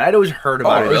Ice Cream Man. I'd always heard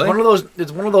about it. really?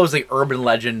 It's one of those like urban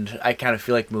legend. I kind of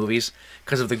feel like movies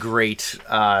because of the great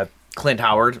Clint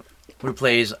Howard, who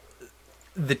plays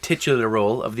the titular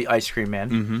role of the Ice Cream Man.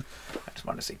 Mm-hmm. I just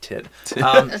wanted to say tit.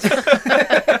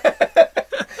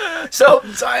 So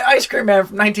Ice Cream Man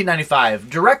from 1995,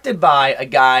 directed by a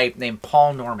guy named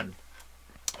Paul Norman.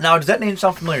 Now, does that name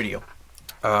sound familiar to you?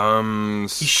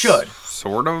 he should.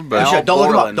 sort of, You but should. Don't look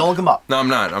him up. Borland. Don't look him up. no, I'm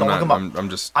not. I'm Don't not. look 'em up. I'm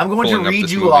just. I'm going to pulling up read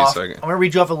this you movie off. so I I'm can- going to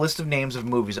read you off a list of names of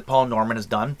movies that Paul Norman has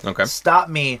done. Okay. Stop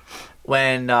me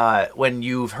when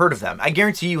you've heard of them. I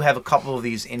guarantee you have a couple of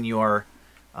these in your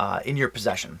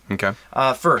possession. Okay.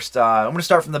 First, I'm going to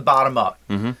start from the bottom up.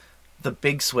 Mm-hmm. The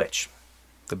Big Switch.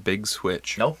 The Big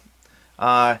Switch. Nope.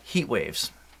 Heat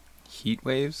Waves. Heat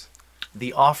waves.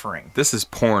 The Offering. This is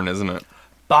porn, isn't it?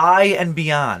 By and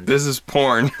Beyond. This is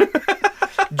porn.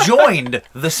 Joined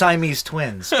the Siamese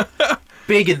Twins.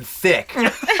 Big and Thick.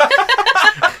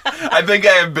 I think I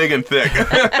have big and thick.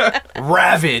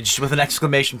 Ravaged with an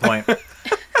exclamation point. This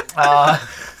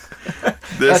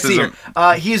Let's is see here.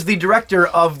 He is the director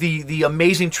of the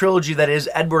amazing trilogy that is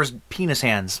Edward's Penis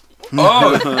Hands.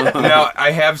 Oh, now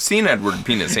I have seen Edward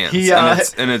Penis Hands,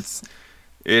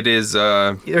 it is.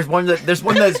 There's one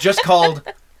that's just called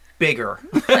Bigger.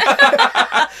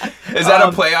 Is that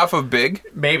a playoff of Big?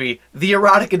 Maybe The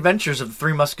Erotic Adventures of the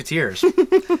Three Musketeers,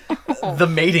 The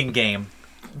Mating Game,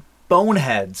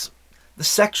 Boneheads, The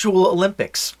Sexual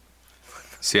Olympics.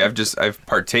 See, I've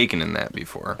partaken in that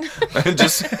before.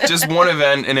 just one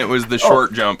event, and it was the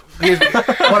short jump. Here's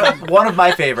one of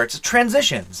my favorites,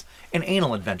 Transitions, an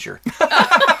anal adventure.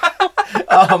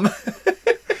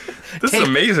 This is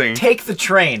amazing. Take the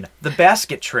train, the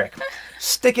basket trick.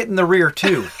 Stick it in the rear,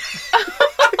 too.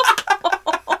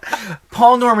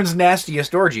 Paul Norman's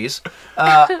Nastiest Orgies.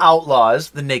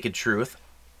 Outlaws, The Naked Truth.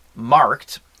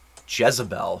 Marked,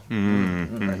 Jezebel.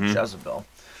 Jezebel.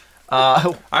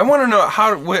 I want to know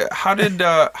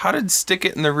how did Stick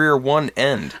It in the Rear 1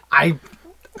 end? I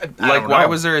Like, why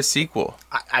was there a sequel?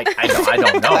 I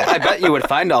don't know. I bet you would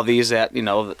find all these at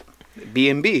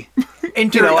B&B. A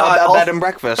bed and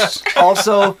breakfast.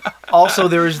 Also,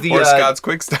 there's the Or Scott's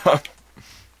Quick Stop.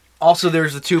 Also,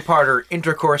 there's the two-parter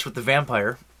Intercourse with the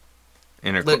Vampire.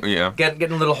 Yeah.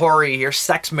 Getting a little hoary here.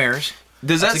 Sex Mares.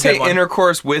 Does That's that a say good one.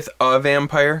 intercourse with a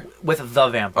vampire? With the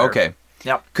vampire. Okay.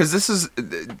 Yep. Because this is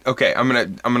okay. I'm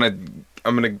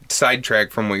gonna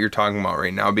sidetrack from what you're talking about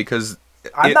right now because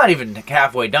I'm not even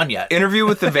halfway done yet. Interview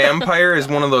with the Vampire is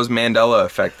one of those Mandela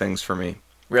effect things for me.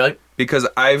 Really? Because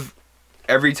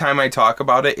every time I talk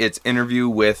about it, it's Interview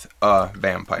with a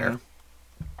Vampire.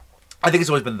 Mm-hmm. I think it's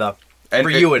always been the. And For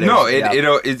you, it is. No, Yeah.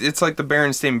 it's like the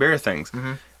Berenstain Bear things.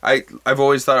 Mm-hmm. I've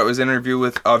always thought it was Interview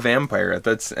with a Vampire.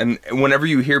 And whenever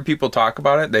you hear people talk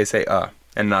about it, they say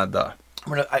and not the.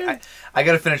 I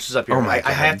gotta finish this up here. Oh my I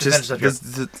God. have to finish this up here.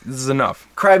 This is enough.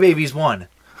 Crybabies 1.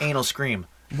 Anal Scream.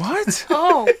 What?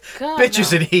 Oh God.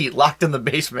 Bitches in Heat, locked in the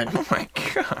basement. Oh my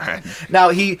God. Now,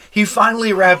 he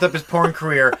finally wrapped up his porn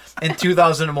career in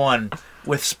 2001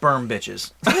 with Sperm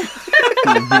Bitches.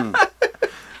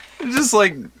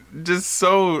 Just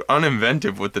so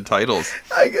uninventive with the titles.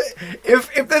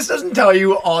 If this doesn't tell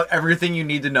you everything you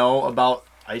need to know about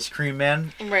Ice Cream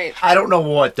Man, Right. I don't know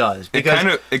what does.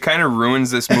 Because It kind of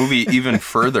ruins this movie even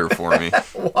further for me.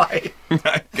 why?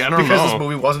 I don't Because know. this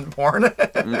movie wasn't porn.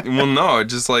 Well, no, it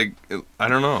just I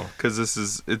don't know, because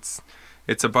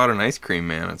it's about an ice cream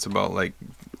man. It's about like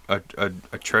a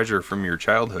treasure from your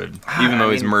childhood, even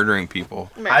though he's murdering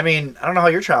people. I mean, I don't know how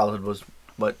your childhood was,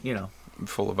 but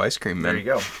Full of ice cream men. there you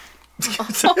go.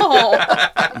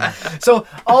 Oh. So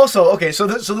also, okay, so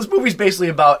this movie's basically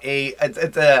about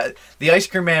the ice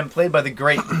cream man played by the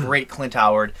great Clint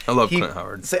Howard. I love Clint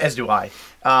Howard. As do I.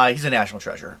 He's a national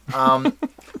treasure.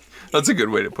 That's a good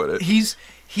way to put it.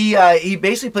 He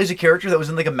basically plays a character that was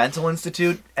in like a mental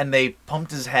institute, and they pumped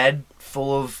his head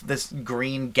full of this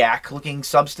green gack looking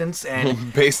substance,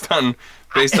 and Based on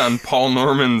Paul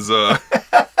Norman's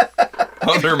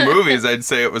other movies, I'd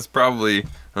say it was probably,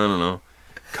 I don't know,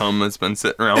 cum that's been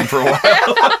sitting around for a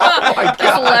while.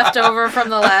 Just left over from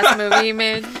the last movie he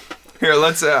made. Here,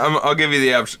 I'll give you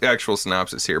the actual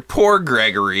synopsis here. Poor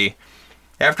Gregory.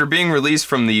 After being released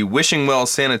from the Wishing Well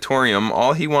Sanatorium,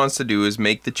 all he wants to do is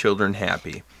make the children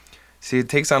happy. See, it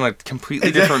takes on a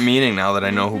completely different meaning now that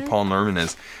I know who Paul Norman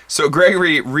is. So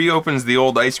Gregory reopens the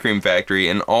old ice cream factory,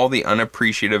 and all the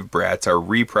unappreciative brats are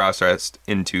reprocessed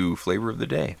into flavor of the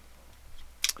day.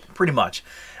 pretty much.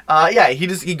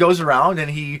 He goes around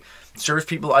and he serves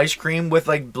people ice cream with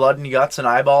like blood and guts and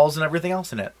eyeballs and everything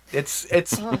else in it. It's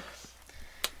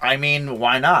I mean,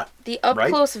 why not? The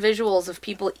up-close visuals of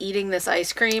people eating this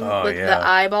ice cream with yeah. the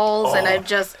eyeballs, and I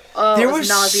just, There it were was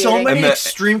so nauseating. many And the-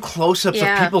 extreme close-ups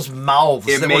Yeah. of people's mouths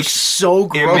that were so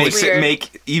gross. It makes Weird. it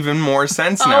make even more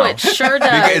sense now. Oh, it sure Because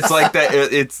does. it's like that.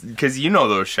 It's because you know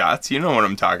those shots. You know what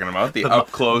I'm talking about. The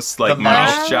up close, like the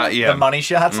mouth money- shot. Yeah. The money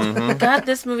shots. God,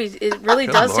 this movie, it really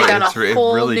Good does Lord, take on a it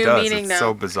whole really new does. meaning It's now.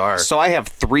 so bizarre. So I have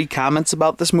 3 comments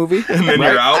about this movie. And then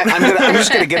you're out. I'm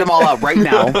just gonna get them all out right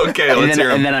now. Okay, and let's then, hear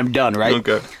 'em. And then I'm done, right?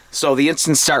 Okay. So the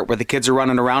instant start where the kids are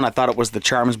running around, I thought it was the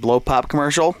Charms Blow Pop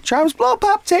commercial. Charms Blow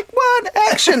Pop, take 1,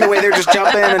 action! The way they're just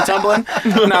jumping and tumbling.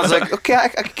 And I was like, okay, I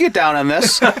can get down on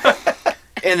this.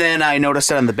 And then I noticed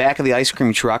that on the back of the ice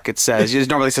cream truck, it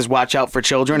normally says watch out for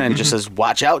children, and it just says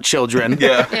watch out children.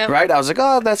 Yeah. Yep. Right? I was like,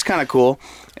 oh, that's kind of cool.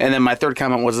 And then my third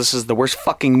comment was, this is the worst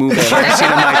fucking movie I've ever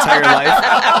seen in my entire life.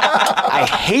 I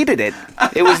hated it.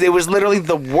 It was literally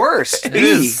the worst. It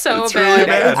is. So It's bad. really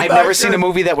bad. I've never seen a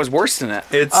movie that was worse than it.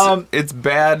 It's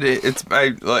bad.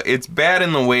 It's bad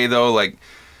in the way though. Like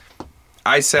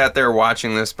I sat there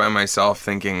watching this by myself,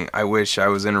 thinking, I wish I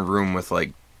was in a room with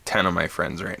like 10 of my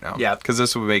friends right now. Yeah. Because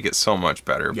this would make it so much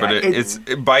better. Yeah, But it's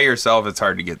by yourself, it's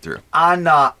hard to get through.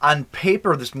 On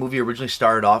paper, this movie originally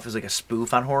started off as like a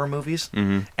spoof on horror movies,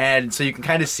 and so you can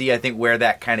kind of see, I think, where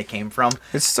that kind of came from.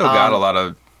 It's still got a lot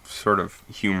of sort of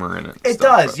humor in it. It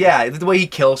does, yeah. The way he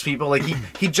kills people, like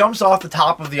he jumps off the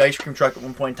top of the ice cream truck at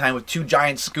one point in time with 2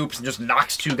 giant scoops and just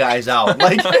knocks 2 guys out,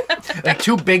 like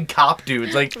 2 big cop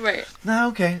dudes. Like, Right. no,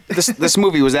 okay. This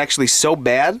movie was actually so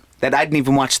bad that I didn't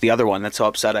even watch the other one. That's how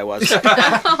upset I was.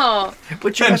 Oh,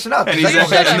 But you're messing up. And, That's he's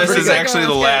actually actually, and this pretty is good. actually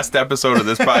the last episode of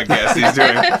this podcast he's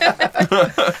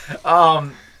doing.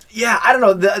 Yeah, I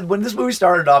don't know. When this movie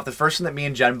started off, the first thing that me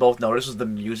and Jen both noticed was the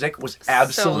music was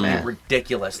absolutely bad.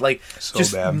 ridiculous. Like, So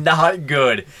just bad. not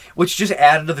good. Which just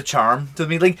added to the charm to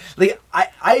me. Like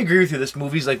I agree with you. This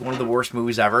movie's like one of the worst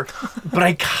movies ever, but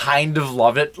I kind of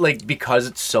love it. Like because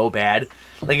it's so bad.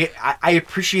 Like I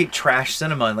appreciate trash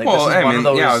cinema. And like Well, this is I one mean, of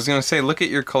those. yeah, I was gonna say, look at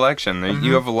your collection.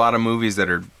 You have a lot of movies that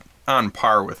are on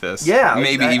par with this. Yeah,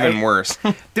 maybe even worse.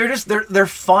 They're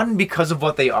fun because of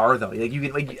what they are though. Like you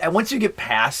can once you get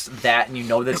past that and you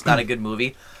know that it's not a good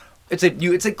movie, it's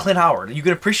like Clint Howard. You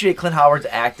can appreciate Clint Howard's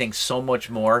acting so much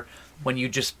more when you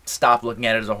just stop looking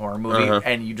at it as a horror movie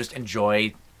and you just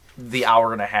enjoy the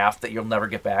hour and a half that you'll never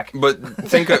get back. But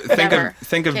think of Never.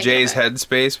 think of Can't Jay's get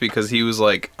headspace, because he was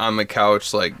like on the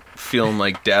couch, like feeling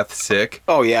like death sick,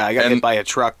 Oh yeah, I got And- hit by a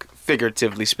truck,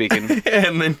 figuratively speaking.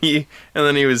 and then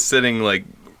he was sitting like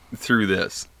through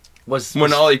this Was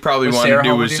when all he probably was wanted Sarah to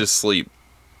do home was with you? just sleep.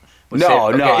 No,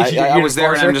 Okay, I you was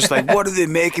there and enforcer? I'm just like, what are they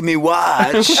making me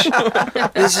watch?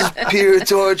 This is pure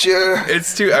torture.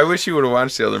 It's too. I wish you would have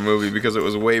watched the other movie because it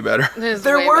was way better. this is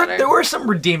There way were better. there were some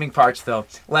redeeming parts though.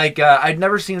 Like I'd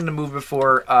never seen in a movie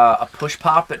before a push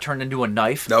pop that turned into a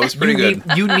knife. That was pretty You good.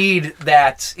 need- you need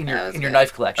that in That was your good.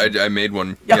 knife collection. I made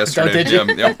one Yeah, yesterday. did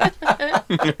you? Yep.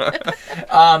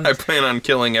 I plan on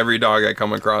killing every dog I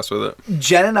come across with it.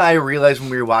 Jen and I realized when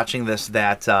we were watching this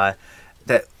that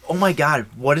oh my god,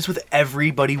 what is with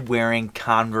everybody wearing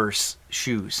Converse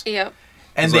shoes? Yep.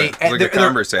 And It's like a they're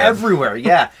Converse ad. everywhere.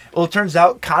 Yeah. Well, it turns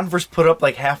out Converse put up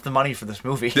like half the money for this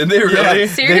movie. Did they really?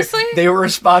 Seriously? They were a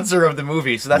sponsor of the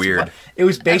movie, so that's Weird. It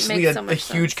was basically makes so a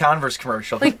much huge sense. Converse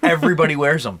commercial. Like everybody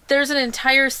wears them. There's an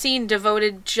entire scene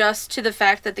devoted just to the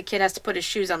fact that the kid has to put his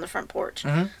shoes on the front porch.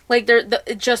 Like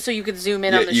just so you could zoom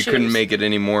in on the You shoes. couldn't make it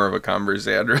any more of a Converse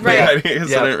ad, really. Right. I didn't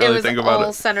Yeah. really It was think about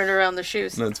all it. centered around the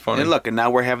shoes. That's funny. And look, and now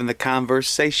we're having the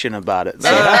conversation about it.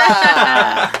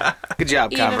 So, good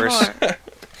job, Even Converse. more.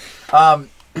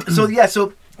 So the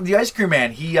ice cream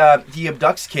man, he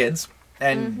abducts kids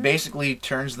and basically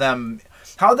turns them.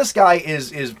 How this guy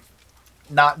is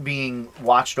not being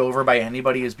watched over by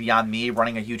anybody is beyond me.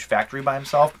 Running a huge factory by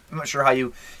himself, I'm not sure how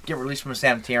you get released from a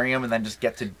sanitarium and then just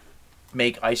get to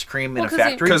make ice cream in Well, a 'cause he-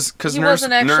 factory. Because He Nurse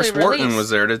wasn't actually Wharton released. was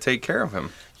there to take care of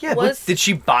him. yeah, was- but did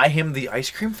she buy him the ice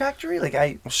cream factory? Like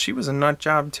Well, she was a nut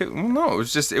job too. Well, no, it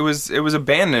was just it was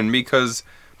abandoned because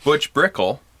Butch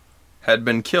Brickle had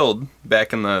been killed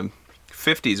back in the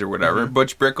 50s or whatever.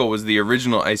 Butch Brickle was the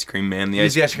original ice cream man, the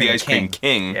He's ice the ice cream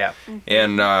king. Yeah.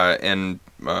 And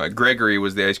Gregory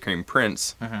was the ice cream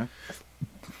prince.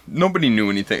 Nobody knew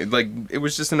anything. Like, it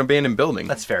was just an abandoned building.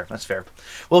 That's fair. That's fair.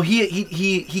 Well,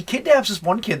 he kidnaps this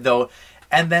one kid though,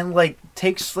 and then like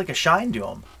takes like a shine to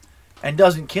him, and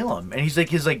doesn't kill him. And he's like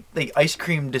his like ice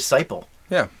cream disciple,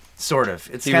 Yeah. sort of.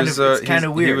 It's He kind was, of it's kind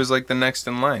of weird. He was like the next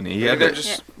in line. He Maybe had they're to,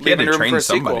 just he had leaving to room for train a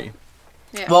sequel. somebody.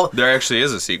 Yeah. well, There actually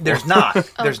is a sequel. there's not.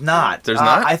 There's not. There's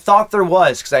not? I thought there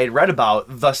was because I had read about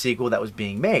the sequel that was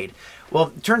being made.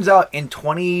 Well, it turns out in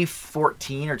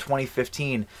 2014 or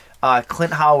 2015,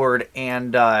 Clint Howard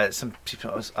and some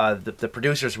the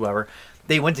producers, whoever,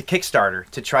 they went to Kickstarter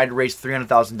to try to raise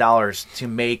 $300,000 to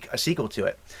make a sequel to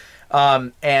it,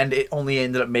 and it only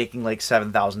ended up making like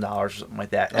 $7,000 or something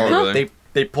like that. And Oh, really?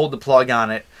 They pulled the plug on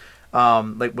it,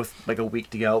 with like a week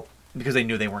to go because they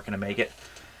knew they weren't going to make it.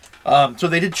 So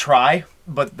they did try,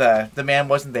 but the man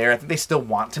wasn't there. I think they still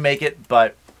want to make it,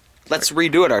 but Let's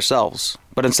redo it ourselves.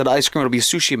 But instead of ice cream, it'll be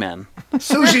Sushi Man.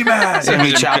 Sushi Man. And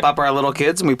we chop up our little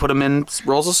kids and we put them in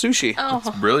rolls of sushi. Oh,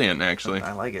 Brilliant, actually.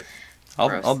 I like it.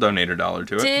 Gross. I'll donate $1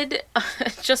 to it. did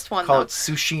just one Call though. it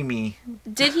sushimi.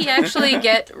 Did he actually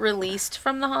get released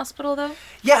from the hospital though?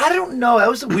 Yeah, I don't know. That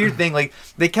was a weird thing. Like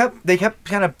they kept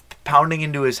kind of pounding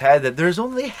into his head that there's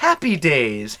only happy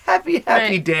days, happy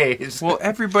Right. days. Well,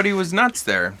 everybody was nuts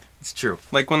there. It's true.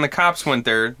 Like, when the cops went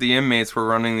there, the inmates were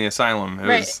running the asylum. It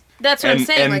Right. was, That's what I'm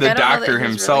saying. And Like, the I don't know that doctor he was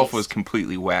himself was released.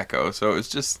 completely wacko. So it was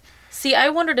just... See, I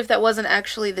wondered if that wasn't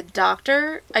actually the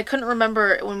doctor. I couldn't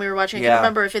remember when we were watching. I Yeah. couldn't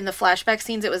remember if in the flashback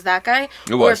scenes it was that guy,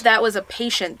 It or was. if that was a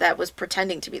patient that was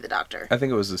pretending to be the doctor, I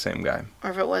think it was the same guy. or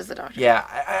if it was the doctor.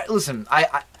 Yeah. Listen,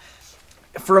 I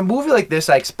for a movie like this,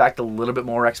 I expect a little bit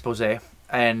more expose,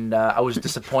 and I was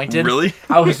disappointed. Really?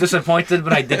 I was disappointed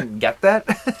when I didn't get that.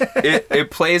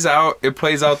 It plays out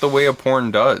the way a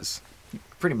porn does.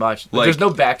 Pretty much. Like- There's no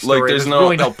backstory. like, there's there's no-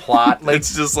 really no plot. Like,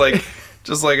 It's just like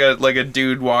a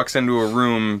dude walks into a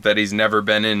room that he's never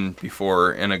been in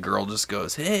before, and a girl just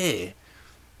goes, "Hey,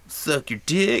 suck your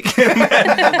dick," and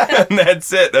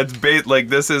that's it. That's like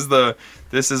this is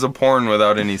a porn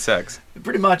without any sex.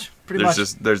 pretty much.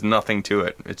 There's nothing to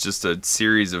it. It's just a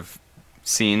series of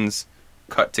scenes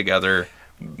cut together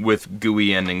with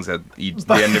gooey endings at the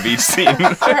end of each scene.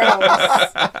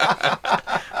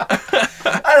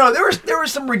 I don't know. There were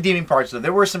some redeeming parts, though.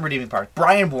 There were some redeeming parts.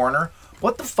 Brian Warner.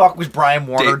 What the fuck was Brian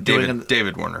Warner doing?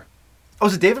 David Warner. Oh,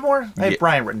 was it David Warner? I Yeah. have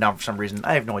Brian written down for some reason.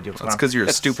 I have no idea what's That's going on. because you're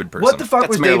a stupid person. What the fuck That's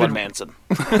was Marilyn David? Manson.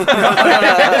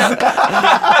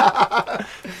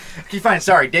 Okay, fine.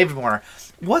 Sorry, David Warner.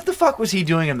 What the fuck was he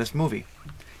doing in this movie?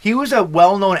 He was a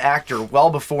well-known actor well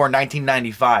before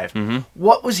 1995. Mm-hmm.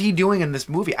 What was he doing in this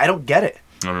movie? I don't get it.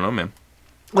 I don't know, man.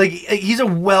 Like, he's a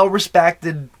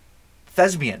well-respected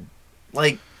thespian.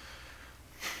 Like,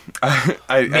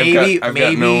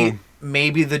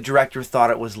 maybe the director thought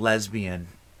it was lesbian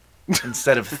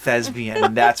instead of thespian,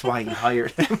 and that's why he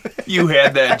hired him. You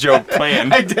had that joke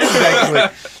planned. I did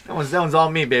actually. That one's all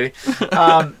me, baby.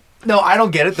 No, I don't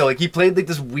get it though. Like, he played like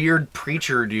this weird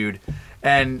preacher dude,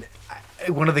 and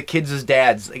one of the kids'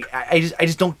 dads. Like, I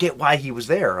just don't get why he was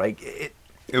there. Like,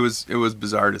 It was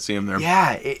bizarre to see him there.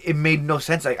 yeah, it made no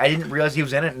sense. Like, I didn't realize he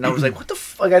was in it, and I was like, what the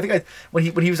fuck? Like, I think when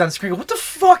he was on screen, what the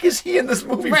fuck is he in this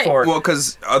movie Right. for? Well,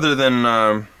 because other than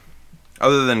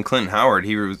Clint Howard,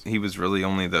 he was really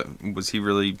only was he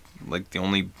really like the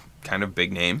only kind of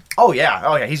big name? Oh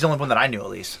yeah. He's the only one that I knew, at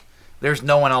least. There's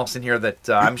no one else in here that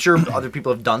I'm sure other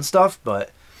people have done stuff, but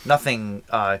nothing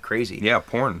crazy. Yeah,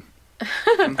 porn.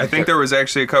 I think there was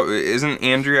actually a couple. Isn't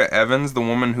Andrea Evans the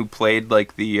woman who played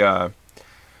like the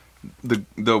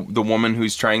woman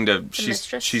who's trying to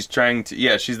mistress? she's trying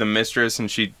to she's the mistress and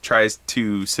she tries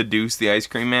to seduce the ice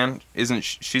cream man? Isn't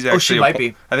she's actually? she might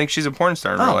be. I think she's a porn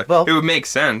star in Oh, real life. well. It would make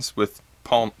sense with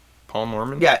Paul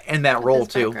Norman. Yeah, in that role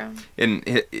His too. background.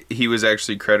 And he was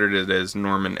actually credited as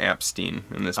Norman Epstein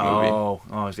in this movie. Oh,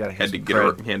 he's got Had to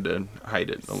he had to hide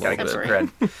it a little Gotta bit. get some Separate.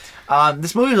 cred.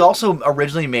 This movie was also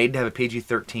originally made to have a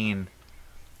PG-13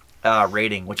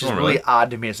 rating, which is Oh, really really? odd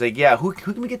to me. It's like, yeah, who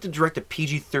can we get to direct a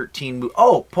PG-13 movie?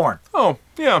 Oh, porn. Oh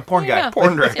yeah, Porn guy. Yeah,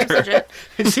 Porn seems director. legit.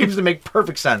 It seems to make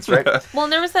perfect sense, right? Well,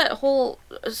 and there was that whole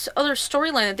other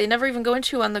storyline that they never even go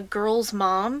into on the girl's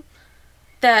mom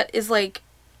that is like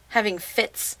having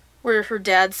fits where her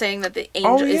dad's saying that the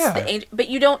angel is yeah. the angel, but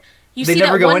you They see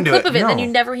never that go one into clip it, of it and then no. you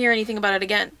never hear anything about it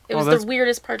again. It Oh, was that's- the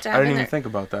weirdest part to I have didn't in even there. think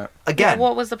about that. Again,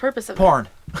 What was the purpose of porn.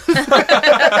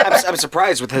 I'm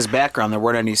surprised with his background. There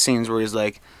weren't any scenes where he's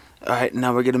like, all right,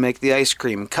 now we're going to make the ice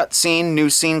cream. Cut scene, new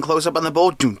scene, close up on the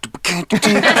bowl.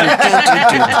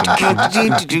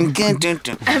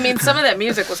 I mean, some of that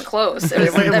music was close.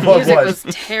 That What music was?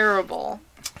 was terrible.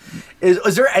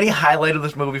 Is there any highlight of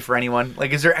this movie for anyone?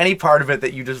 Like, is there any part of it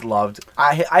that you just loved?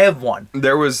 I have one.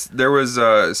 There was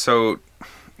so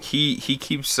he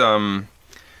keeps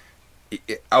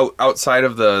outside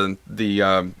of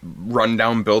the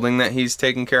rundown building that he's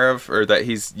taking care of or that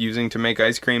he's using to make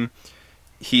ice cream.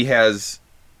 He has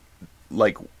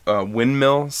like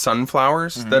windmill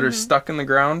sunflowers that are stuck in the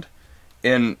ground,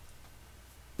 and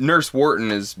Nurse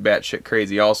Wharton is batshit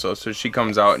crazy also. So she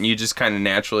comes out, and you just kind of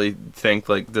naturally think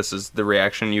like this is the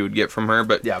reaction you would get from her.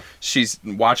 But Yeah. she's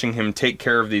watching him take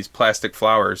care of these plastic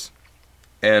flowers,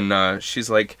 and she's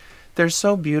like, "They're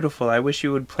so beautiful. I wish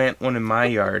you would plant one in my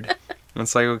yard." And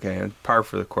it's like, okay, par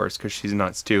for the course because she's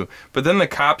nuts too. But then the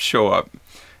cops show up,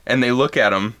 and they look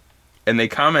at him, and they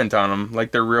comment on them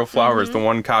like they're real flowers. The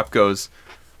one cop goes,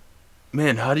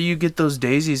 "Man, how do you get those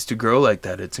daisies to grow like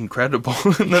that? It's incredible."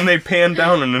 And then they pan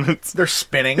down, and then They're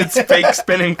spinning. it's fake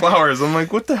spinning flowers. I'm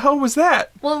like, what the hell was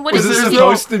that? Well, what Was is it this?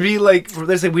 supposed to be like?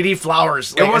 They say we need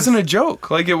flowers. It wasn't a joke.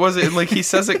 Like it wasn't. Like he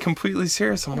says it completely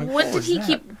serious. I'm like, What did was he that?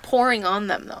 keep pouring on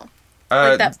them though?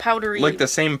 Like that powdery. like the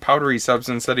same powdery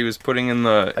substance that he was putting in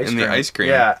the ice cream.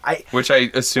 Yeah, which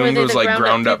I assumed they was the like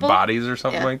ground up people? bodies or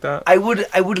something Yeah. like that. I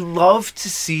would love to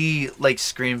see like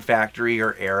Scream Factory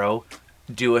or Arrow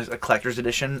do a collector's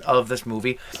edition of this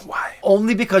movie. Why?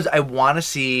 Only because I want to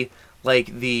see like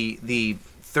the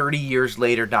 30 years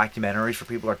later documentaries where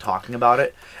people are talking about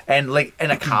it and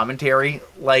a commentary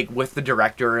like with the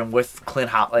director and with Clint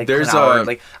Howard.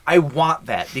 Like I want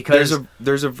that because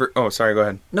oh, sorry, go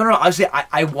ahead. no, I was saying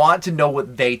I want to know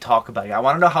what they talk about. I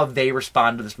want to know how they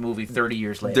respond to this movie 30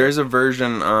 years later. There's a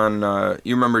version on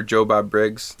you remember Joe Bob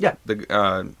Briggs? Yeah.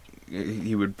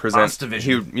 He would present Monstervision.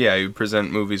 He would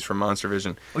present movies from Monster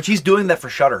Vision. Which he's doing that for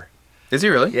Shudder. Is he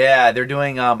really? Yeah, they're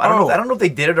doing I Oh. don't know if they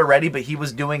did it already, but he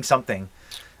was doing something.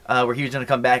 where he was going to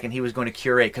come back and he was going to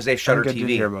curate, because they have Shudder I think I TV.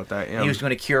 did hear about that, yeah. He was going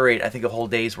to curate, I think, a whole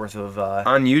day's worth of...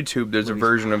 on YouTube, there's a movies.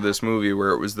 version of this movie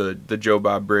where it was the Joe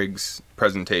Bob Briggs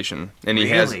presentation, and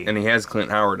he Really? has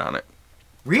Clint Howard on it.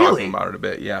 Really? Talking about it a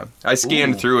bit, yeah. I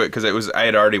scanned Ooh. through it because I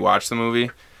had already watched the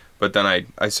movie, but then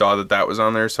I saw that was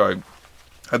on there, so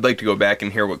I'd like to go back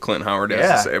and hear what Clint Howard has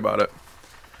Yeah. to say about it.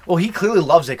 Well, he clearly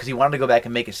loves it because he wanted to go back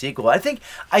and make a sequel. I think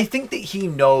that he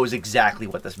knows exactly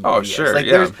what this movie is. sure, Like,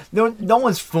 yeah. there's no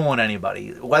one's fooling anybody.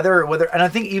 Whether, and I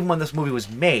think even when this movie was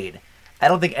made, I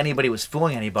don't think anybody was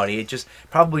fooling anybody. It just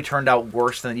probably turned out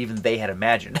worse than even they had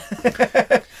imagined.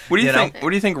 What do you You know? think? What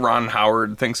do you think Ron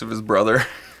Howard thinks of his brother?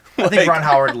 I think Ron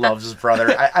Howard loves his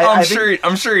brother. I'm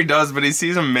think, sure he does, but he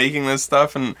sees him making this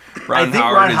stuff, and I Ron think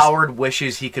Howard Ron is, Howard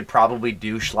wishes he could probably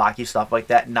do schlocky stuff like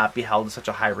that and not be held in such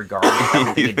a high regard. I don't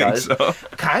think You he think does. so?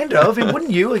 Kind of. And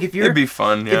wouldn't you? Like if you're It'd be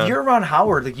fun, yeah. If you're Ron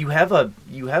Howard, like you have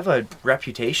a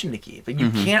reputation to keep, and you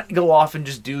Mm-hmm. can't go off and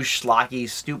just do schlocky,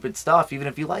 stupid stuff, even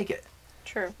if you like it.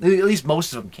 True. At least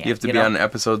most of them can't. You have to be know? on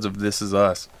episodes of This Is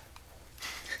Us.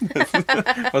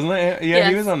 Wasn't it? Yeah,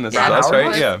 he was on This Yeah, Is Us, Howard right?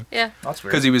 was? Yeah. Yeah. That's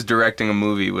weird. Because he was directing a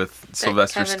movie with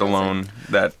Sylvester Kevin was Stallone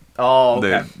that Oh,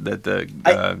 okay.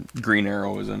 the Green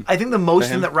Arrow was in. I think the most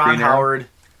him? thing that Ron Green Arrow? Howard...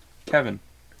 Kevin.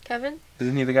 Kevin?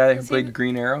 Isn't he the guy who Is he- played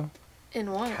Green Arrow?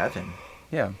 In what? Kevin.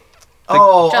 Yeah.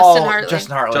 Justin Hartley.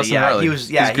 Justin Hartley. Justin yeah, Hartley. he was.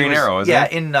 Yeah, He's Green he was, Arrow, isn't yeah,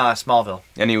 he? in Smallville.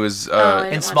 And he was I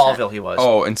In didn't watch Smallville, that. he was.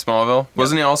 in Smallville.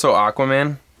 Wasn't he also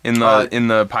Aquaman in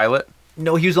the pilot?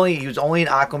 No, he was only in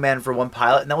Aquaman for one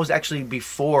pilot, and that was actually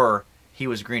before he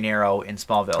was Green Arrow in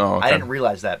Smallville. Oh, okay. I didn't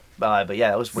realize that, but yeah,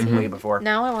 that was way before.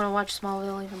 Now I want to watch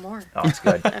Smallville even more. Oh, it's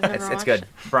good. I've never it's watched good. it.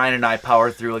 Brian and I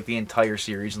powered through like the entire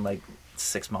series in like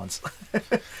 6 months,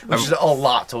 which is a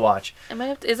lot to watch. I might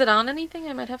have to, is it on anything?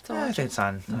 I might have to I watch think it. it's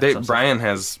on. Brian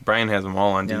has them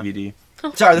all on Yeah. DVD.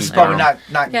 Sorry, this is probably Yeah.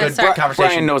 not Yeah, good sorry. conversation.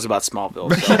 Brian knows about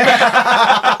Smallville.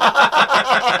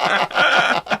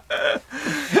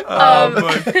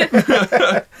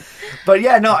 So. But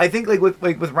yeah, no, I think like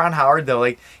with Ron Howard though,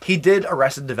 like he did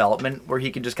Arrested Development, where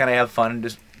he could just kind of have fun and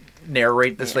just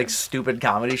narrate this like stupid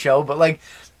comedy show, but like,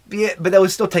 but that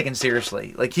was still taken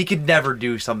seriously. Like he could never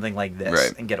do something like this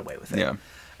Right. and get away with it. Yeah.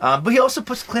 But he also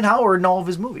puts Clint Howard in all of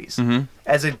his movies Mhm.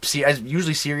 as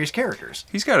usually serious characters.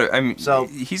 He's got So-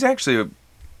 he's actually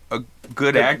a good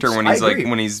Good. actor when I he's like agree.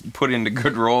 when he's put into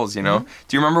good roles, you know.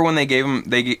 Do you remember when they gave him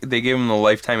they gave him the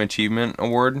Lifetime Achievement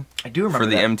Award I do remember for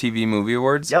the that. MTV Movie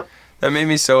Awards? Yep. That made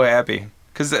me so happy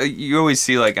cuz you always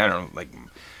see like I don't know like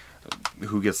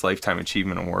who gets Lifetime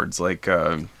Achievement Awards like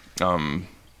Leonard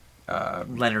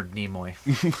Nimoy.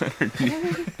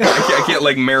 I can't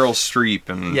like Meryl Streep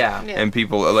and Yeah. Yeah. and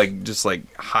people like just like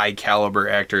high caliber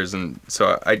actors, and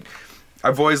so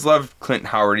I've always loved Clint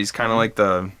Howard. He's kind of like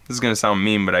this is gonna sound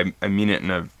mean, but I mean it in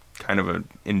a kind of a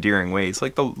endearing way. He's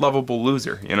like the lovable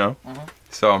loser, you know.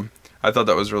 So I thought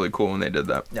that was really cool when they did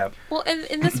that. Yeah. Well,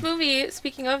 in this movie,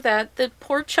 speaking of that, the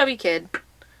poor chubby kid.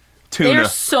 Tuna. They're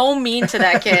so mean to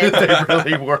that kid. They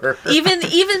really were. Even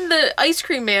the ice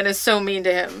cream man is so mean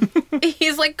to him.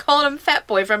 He's like calling him fat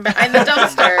boy from behind the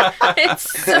dumpster. It's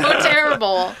so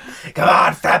terrible. Come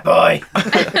on, fat boy.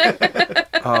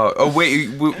 Oh wait,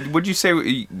 would you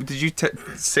say? Did you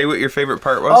say what your favorite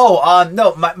part was? Oh,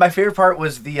 no, my favorite part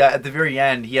was the at the very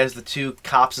end. He has the two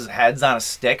cops' heads on a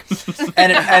stick,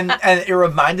 and it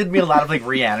reminded me a lot of like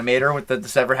Reanimator with the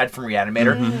severed head from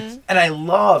Reanimator. And I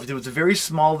loved it was a very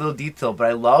small little detail, but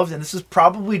I loved, and this is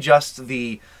probably just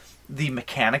the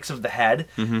mechanics of the head,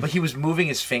 but he was moving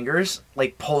his fingers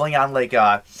like pulling on like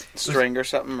String or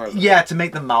something? Or yeah, to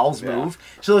make the mouths move.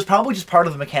 So it was probably just part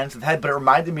of the mechanics of the head, but it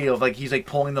reminded me of like he's like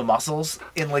pulling the muscles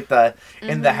in like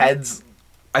in the head's.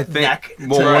 I think neck to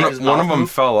well make his one of mouth them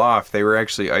move. fell off. They were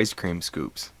actually ice cream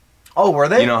scoops. Oh, were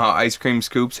they? You know how ice cream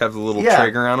scoops have the little Yeah.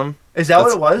 trigger on them? Is that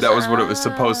what it was? That was what it was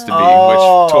supposed to be,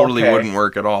 Oh, which totally okay. wouldn't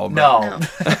work at all. But No.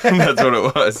 that's what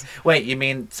it was. Wait, you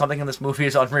mean something in this movie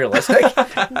is unrealistic?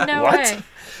 No What? way.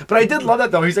 But I did love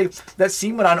that though. He's like that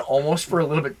scene went on almost for a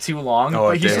little bit too long. Oh,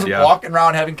 but it he's did, just yeah. walking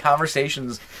around having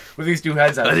conversations with these two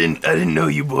heads on. I didn't know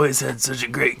you boys had such a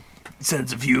great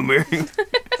sense of humor.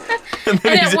 And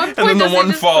at one and point, then the does he one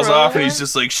just falls throw off, and her? he's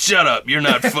just like, "Shut up, you're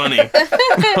not funny."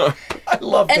 I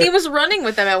loved And it. he was running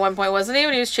with them at one point, wasn't he?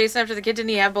 When he was chasing after the kid, didn't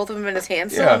he have both of them in his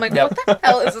hands? So Yeah. I'm like, Yep. what the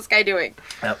hell is this guy doing?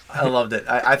 Yep, I loved it.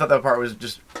 I thought that part was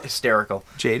just hysterical.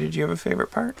 Jay, did you have a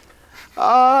favorite part?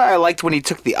 I liked when he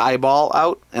took the eyeball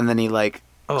out and then he like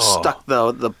stuck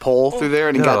the pole through there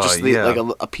and he got Oh, just yeah.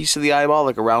 like a piece of the eyeball,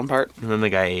 like a round part. And then the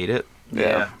guy ate it.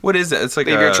 Yeah. What is it? It's like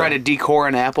Maybe you're trying to decore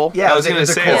an apple. Yeah, I was it gonna was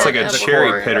a say it's core. like a It's a cherry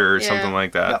core, pitter or yeah. something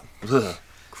like that. Ugh,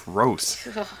 gross.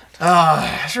 Ugh,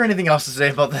 Is there anything else to say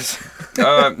about this?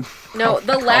 No,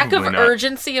 the lack of Probably not.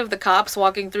 urgency of the cops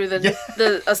walking through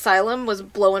the asylum was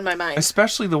blowing my mind.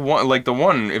 Especially the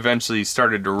one eventually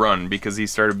started to run because he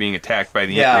started being attacked by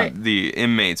the Yeah. the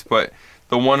inmates. But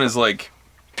the one is like,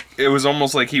 it was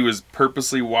almost like he was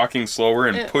purposely walking slower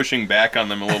and pushing back on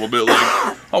them a little bit.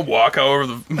 Like, I'll walk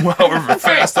however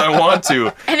fast I want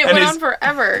to. And it went he's- on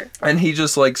forever. And he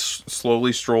just like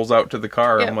slowly strolls out to the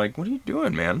car. Yeah. I'm like, what are you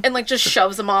doing, man? And like just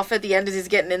shoves him off at the end as he's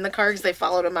getting in the car because they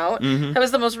followed him out. Mm-hmm. That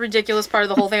was the most ridiculous part of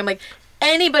the whole thing. I'm like,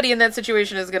 anybody in that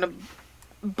situation is gonna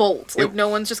bolt. Like no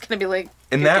one's just gonna be like.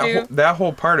 And that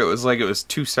whole part, it was like it was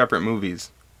two separate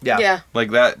movies. Yeah.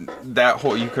 Like that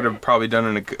whole, you could have probably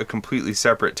done a completely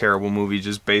separate terrible movie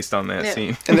just based on that Yeah.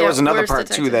 scene. And there Yeah, was another worst part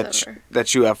too detectives ever.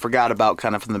 that you forgot about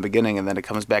kind of from the beginning, and then it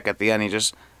comes back at the end. He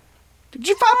just, did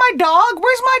you find my dog?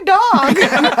 Where's my dog?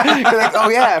 You're like, oh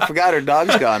yeah, I forgot her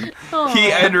dog's gone. I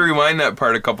had to rewind that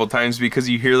part a couple times because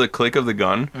you hear the click of the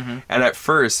gun, and at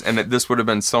first, and this would have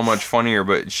been so much funnier,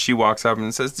 but she walks up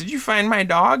and says, "Did you find my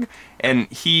dog?"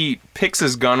 And he picks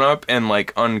his gun up and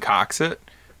like uncocks it.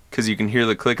 Because you can hear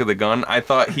the click of the gun. I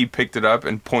thought he picked it up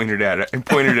and pointed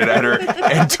it at her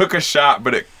and took a shot,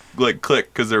 but it like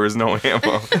clicked because there was no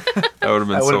ammo. That would have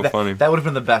been so funny. That would have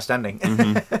been the best ending.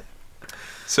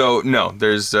 So no,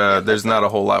 there's not a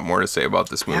whole lot more to say about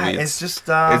this movie. Yeah, it's just it's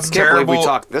I can't believe terrible. we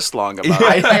talked this long about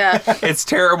it. Yeah. It's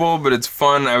terrible, but it's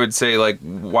fun. I would say like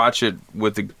watch it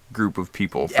with a group of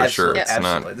people for sure. Absolutely, It's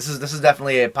absolutely. not. This is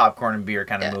definitely a popcorn and beer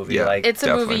kind of movie. Yeah. Like It's a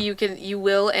Definitely. movie you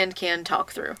will and can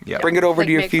talk through. Yeah. Bring it over Like,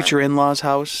 to your make future fun. in-laws'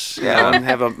 house. Yeah, and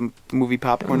have a movie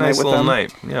popcorn Nice night with little them.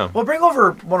 night. Yeah. Well, bring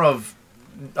over one of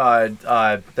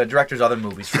the director's other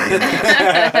movies for me.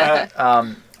 I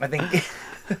think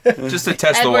Just to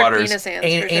test Edward the waters. Penis Hands, for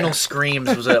sure. Anal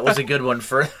Screams was a good one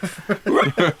for.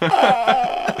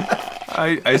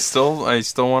 I still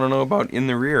want to know about In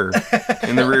the Rear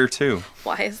too.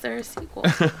 Why is there a sequel?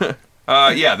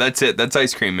 Yeah, that's it. That's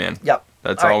Ice Cream Man. Yep.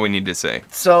 That's All all right. we need to say.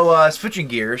 So switching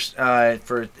gears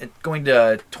for going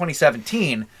to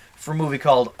 2017 for a movie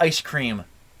called Ice Cream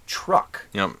Truck.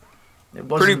 Yep. It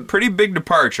wasn't Pretty big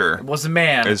departure It was a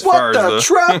man. as far What the as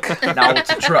truck? Now it's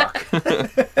a truck.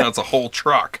 that's a whole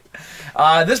truck.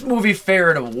 This movie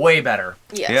fared way better.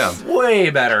 Yes. Yeah. Way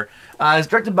better. It's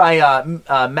directed by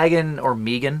Megan or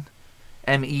Megan.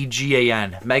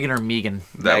 Megan. Megan or Megan.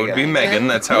 That would be Megan.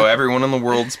 That's how everyone in the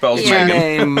world spells Yeah. Megan.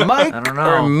 Hey, Mike I don't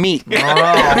know. or Meek?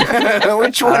 I don't know.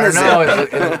 Which one I is don't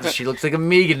it? know. She looks like a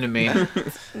Megan to me.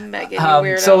 Megan, you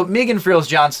weirdo. So Megan Friels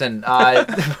Johnson,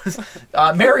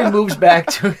 Mary moves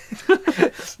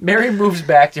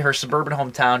back to her suburban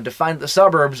hometown to find the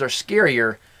suburbs are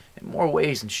scarier in more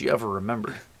ways than she ever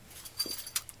remembered.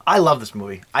 I love this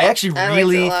movie. I actually I liked it a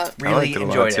really, lot. I really liked it a lot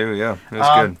enjoyed too. it. Yeah, it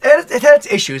was good. It had its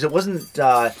issues. It wasn't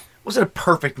a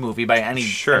perfect movie by any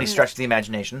stretch of the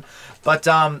imagination, but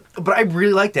I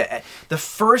really liked it. The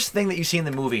first thing that you see in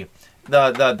the movie,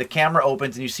 the camera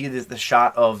opens and you see the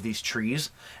shot of these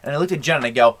trees, and I looked at Jen and I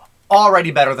go,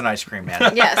 already better than Ice Cream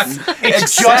Man. Yes. It's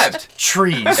Except- just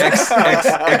trees.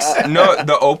 No,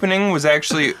 the opening was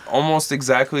actually almost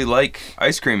exactly like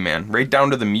Ice Cream Man, right down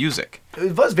to the music.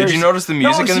 It was very. Did you notice the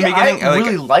music in the beginning? I Like-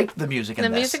 really liked the music in The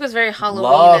this. music was very Halloween.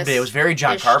 Loved it. It was very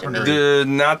John Carpenter.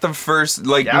 Not the first,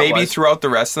 like Yeah, it maybe was. throughout the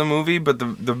rest of the movie, but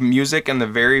the music and the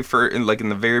very first, like in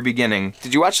the very beginning.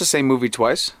 Did you watch the same movie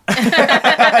twice?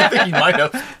 I think you might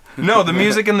have. No, the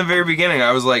music in the very beginning.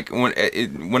 I was like,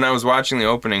 when I was watching the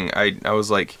opening, I was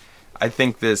like, I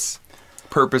think this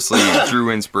purposely drew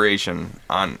inspiration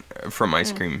from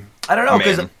Ice Cream. I don't know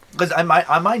Man. because on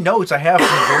my notes I have from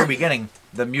the very beginning.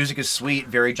 The music is sweet,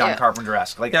 very John Yeah.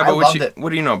 Carpenter-esque. Like Yeah, I but loved it.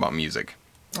 what do you know about music?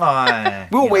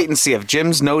 We'll wait and see if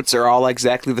Jim's notes are all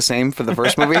exactly the same for the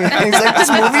first movie. He's like, this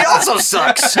movie also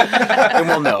sucks. And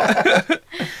we'll know.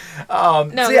 No, So,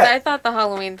 'cause yeah. I thought the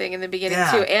Halloween thing in the beginning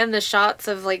Yeah. too, and the shots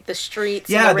of like the streets,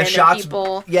 Yeah, and the random shots.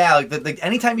 people. Yeah, like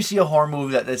anytime you see a horror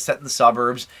movie that's set in the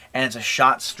suburbs and it's a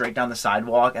shot straight down the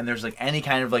sidewalk and there's like any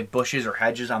kind of like bushes or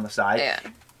hedges on the side, Yeah.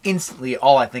 instantly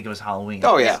all I think of is Halloween.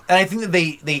 Oh, yeah. And I think that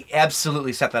they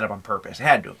absolutely set that up on purpose. It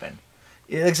had to have been.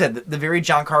 Like I said, the very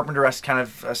John Carpenter-esque kind of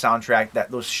soundtrack,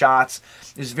 that those shots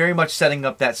is very much setting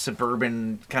up that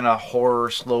suburban kind of horror,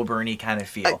 slow burny kind of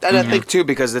feel. And I think, too,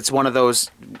 because it's one of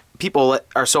those... People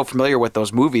are so familiar with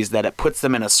those movies that it puts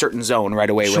them in a certain zone right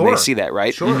away when Sure. they see that,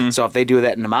 right? Sure. Mhm. So if they do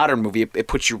that in a modern movie, it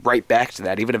puts you right back to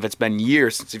that, even if it's been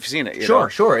years since you've seen it. You know?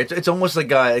 Sure. It's almost like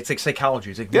it's like psychology.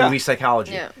 It's like Yeah. movie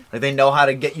psychology. Yeah. Like they know how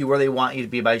to get you where they want you to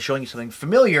be by showing you something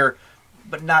familiar,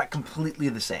 but not completely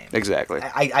the same. Exactly.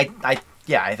 I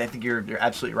think you're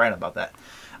absolutely right about that.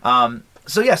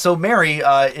 So Mary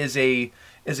is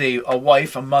is a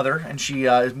wife, a mother, and she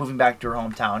is moving back to her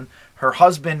hometown. Her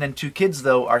husband and 2 kids,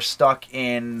 though, are stuck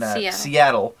in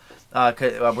Seattle where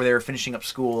they were finishing up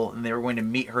school, and they were going to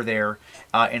meet her there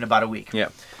in about a week. Yeah.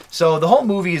 So the whole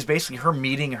movie is basically her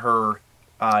meeting her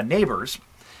neighbors.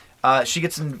 She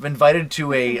gets invited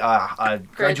to a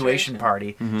graduation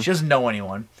party. She doesn't know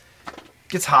anyone.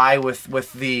 Gets high with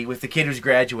the kid who's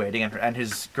graduating and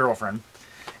his girlfriend.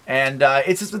 And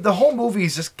it's just, the whole movie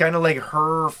is just kind of like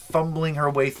her fumbling her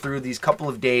way through these couple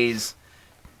of days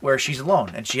where she's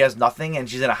alone and she has nothing and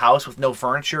she's in a house with no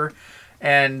furniture.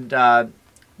 And,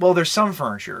 well, there's some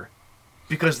furniture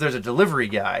because there's a delivery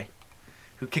guy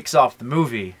who kicks off the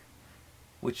movie,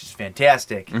 which is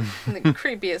fantastic. In the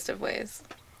creepiest of ways.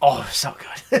 Oh, so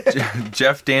good.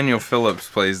 Jeff Daniel Phillips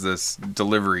plays this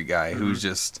delivery guy who's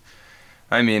just,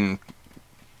 I mean,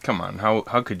 come on, how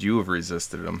could you have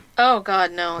resisted him? Oh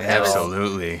God, no. That was-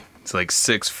 Absolutely. It's like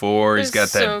 6'4". He's It's got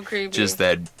so that creepy. just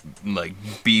that like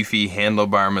beefy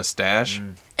handlebar mustache.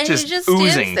 And he Just just stands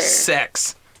oozing there.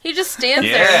 sex. He just stands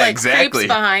Yeah, there, like exactly. creeps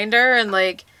behind her, and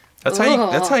like. That's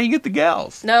ugh. how you get the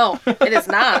gals. No, it is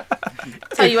not.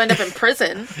 That's how you end up in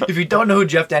prison. If you don't know who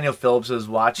Jeff Daniel Phillips is,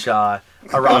 watch a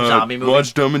Rob Zombie movie.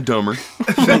 Watch Dumb and Dumber.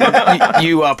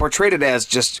 You portrayed it as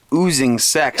just oozing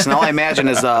sex, and all I imagine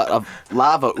is a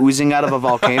lava oozing out of a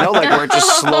volcano, like where it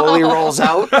just slowly rolls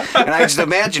out. And I just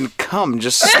imagine cum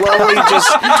just slowly, just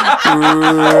for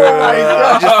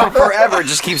forever,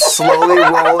 just keeps slowly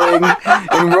rolling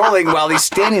and rolling while he's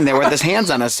standing there with his hands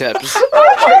on his hips.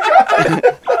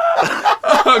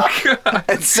 Oh God,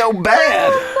 It's so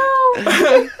bad.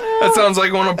 that sounds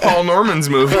like one of Paul Norman's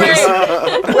movies.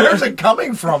 Where's it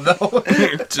coming from, though?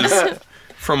 Just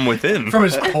from within. From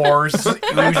his pores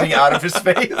oozing out of his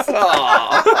face.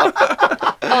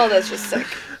 Oh, that's just sick.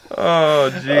 Oh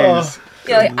jeez.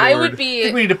 Yeah, like, I would I think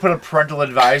be we need to put a parental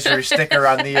advisory sticker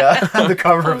on the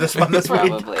cover of this one this week.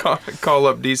 probably. Call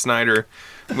up D. Snyder.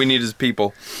 We need his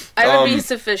people. I would be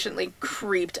sufficiently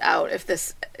creeped out if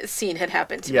this scene had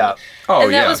happened to Yeah. me. Oh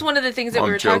And that yeah. was one of the things that Well, we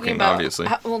I'm were talking joking, about. obviously.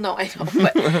 Well, no, I know,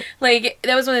 but like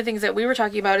that was one of the things that we were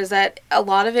talking about is that a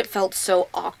lot of it felt so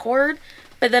awkward.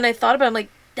 But then I thought about it, I'm like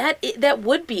that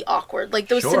would be awkward. Like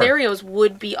those Sure. scenarios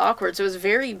would be awkward. So it was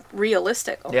very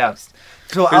realistic. Almost. Yeah.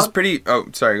 So It was pretty. Oh,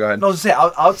 sorry. Go ahead. No, I was gonna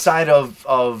say outside of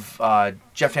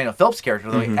Jeff Daniel Phillips' character,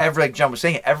 though, like John was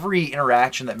saying, every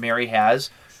interaction that Mary has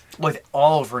with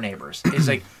all of her neighbors is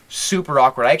like super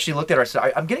awkward. I actually looked at her. I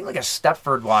said, I'm getting like a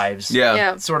Stepford Wives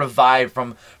Yeah. sort of vibe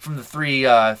from the three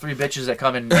bitches that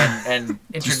come in and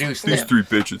introduce These them. 3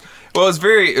 bitches. Well,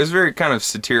 it was very kind of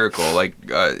satirical, like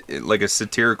a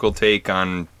satirical take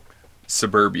on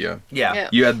suburbia. Yeah. Yeah.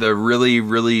 You had the really,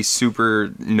 really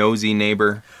super nosy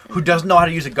neighbor. Who doesn't know how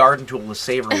to use a garden tool to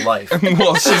save her life.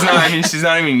 Well, she's not. I mean, she's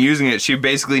not even using it. She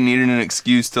basically needed an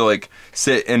excuse to like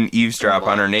sit and eavesdrop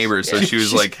on her neighbor. So she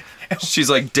was like, she's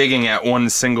like digging at one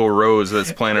single rose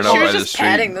that's planted out She was by the just street.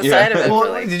 patting the side of it. Well, for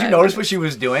like did you 5 notice minutes. what she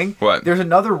was doing? What? There's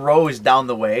another rose down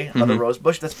the way, another rose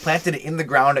bush that's planted in the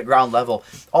ground at ground level.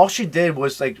 All she did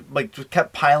was like just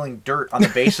kept piling dirt on the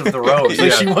base of the rose.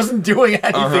 Like Yeah. she wasn't doing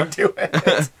anything to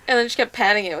it. And then she kept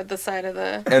patting it with the side of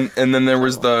the. And then there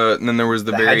was the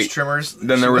The very hedge trimmers.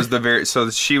 then there was the very so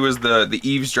she was the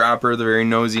eavesdropper, the very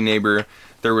nosy neighbor.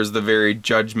 There was the very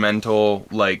judgmental,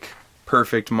 like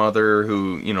perfect mother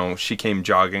who, you know, she came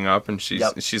jogging up and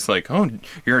she's like, "Oh,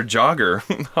 you're a jogger.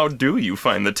 How do you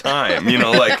find the time?" You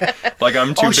know, like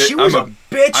I'm too she was a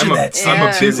bitch in that scene. I'm a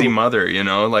Yeah. busy mother, you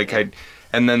know, like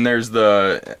and then there was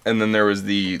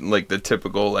the like the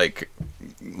typical like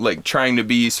trying to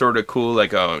be sort of cool,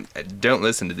 like, "Oh, don't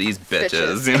listen to these bitches,"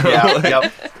 Bitches. you know. Yeah, like-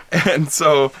 yep. And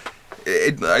so,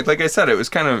 like I said, it was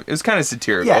kind of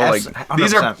satirical. Yeah, like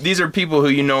 100%. these are people who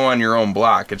you know on your own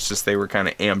block. It's just they were kind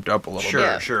of amped up a little Sure, bit.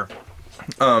 Yeah. sure.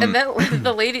 And that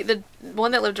the lady, the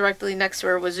one that lived directly next to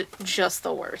her, was just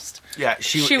the worst. Yeah,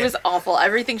 She was awful.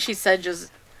 Everything she said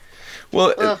just.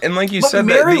 Well, Ugh. and like you But said,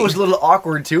 Mary that was a little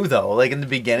awkward too, though. Like in the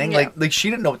beginning, Yeah. like she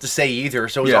didn't know what to say either,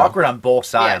 so it was Yeah. awkward on both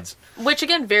sides. Which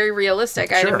again, very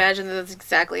realistic. I'd Sure. imagine that that's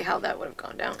exactly how that would have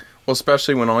gone down. well,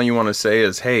 especially when all you want to say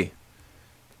is, "Hey,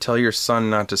 tell your son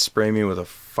not to spray me with a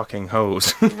fucking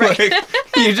hose." Like,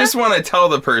 you just want to tell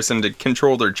the person to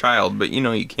control their child, but you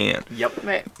know you can't. Yep.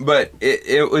 Right. But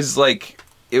it was like,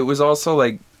 it was also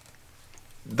like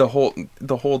the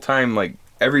whole time, like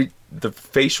the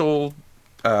facial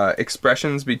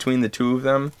expressions between the two of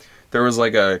them, there was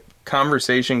like a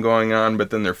conversation going on, but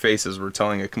then their faces were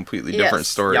telling a completely different Yes.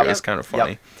 story. Yep. It was kind of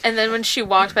funny. Yep. And then when she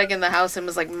walked back in the house and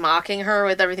was like mocking her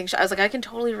with everything, I was like, I can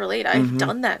totally relate. I've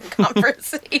done that in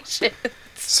conversation.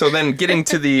 So then getting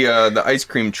to the ice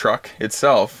cream truck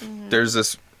itself, there's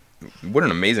this what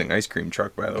an amazing ice cream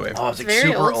truck, by the way. Oh, it's like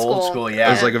Very super old old school. school. It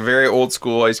Yeah. was like a very old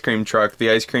school ice cream truck. The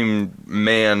ice cream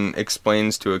man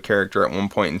explains to a character at one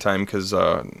point in time, because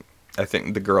I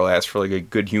think the girl asked for like a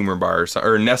Good Humor bar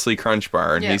or Nestle Crunch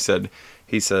bar, and Yeah. he said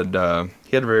he had a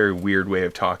very weird way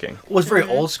of talking. It was very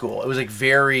old school. It was like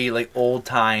very like old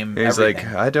time. He's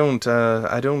everything. like,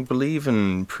 I don't believe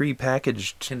in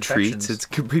prepackaged treats. Confections. It's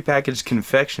prepackaged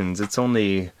confections. It's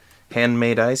only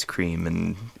handmade ice cream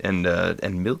and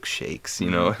milkshakes, you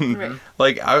know. Right.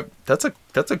 Like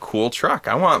that's a cool truck.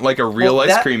 I want like a real Well,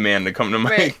 ice that- cream man to come to my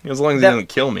Right. as long as That- he doesn't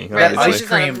kill me. that obviously. ice He's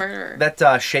not a cream, murderer.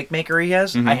 that shake maker he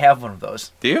has. I have one of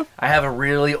those. Do you? I have a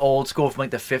really old school from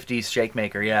like the 50s shake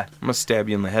maker. Yeah. I'm gonna stab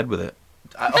you in the head with it.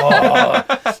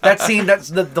 That scene. That's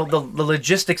the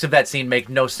logistics of that scene make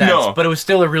no sense. No. But it was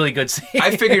still a really good scene.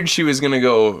 I figured she was gonna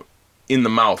go in the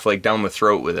mouth, like down the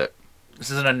throat with it. This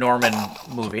isn't a Norman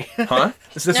movie. Huh?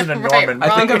 This isn't a Right, Norman. wrong-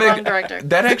 I think wrong director.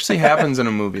 that actually happens in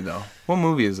a movie though. What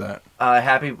movie is that?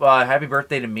 Happy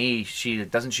Birthday to Me. She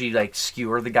like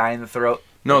skewer the guy in the throat.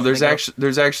 No, Think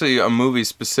there's actually a movie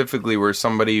specifically where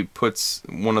somebody puts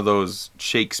one of those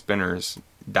shake spinners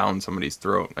down somebody's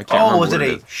throat. I can't remember. Oh, was what it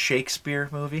it a is. Shakespeare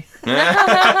movie?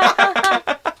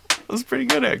 That was pretty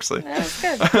good actually. That was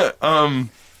good.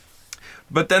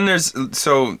 But then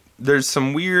there's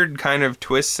some weird kind of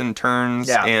twists and turns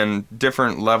Yeah. and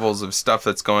different levels of stuff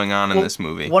that's going on in Well, this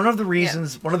movie. One of the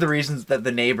reasons that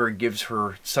the neighbor gives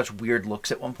her such weird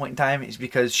looks at one point in time is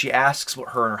because she asks what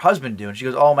her and her husband do, and she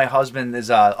goes, "Oh, my husband is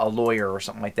a lawyer or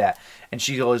something like that," and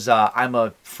she goes, "I'm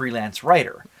a freelance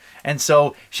writer," and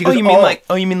so she goes, you mean like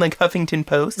Huffington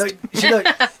Post? No, she goes,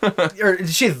 or did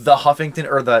she say the Huffington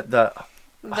or the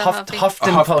Huffington.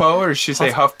 Huffington Huffpo, Post? or did she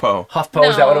say HuffPo? HuffPo,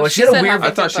 is that what it No, was? she She had a said weird.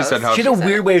 I thought she said Huff. She had a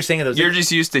weird way of saying it. Those You're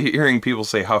just used to hearing people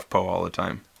say HuffPo all the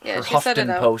time. Yeah, or she said it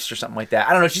Huffington out. Post or something like that.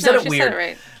 I don't know. She No, said it she weird. said it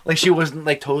right. Like she wasn't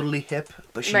like totally hip,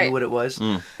 but she Right. knew what it was.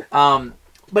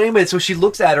 But anyway, so she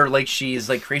looks at her like she's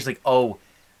like crazy, like, oh,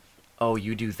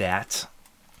 you do that.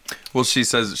 Well, she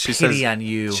says Pity on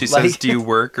you. She Like- says, "Do you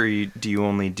work or do you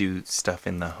only do stuff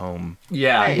in the home?"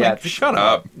 Yeah, Right. yeah. Shut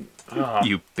up,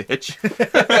 you bitch.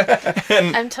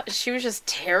 She was just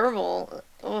terrible.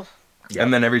 Ugh. Yeah.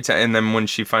 And then and then when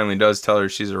she finally does tell her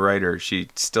she's a writer, she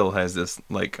still has this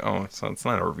like, oh, so it's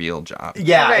not a real job.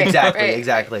 Yeah, Right, exactly, right.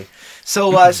 exactly.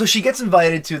 So, so she gets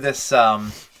invited to this.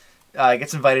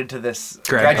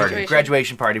 Grad party.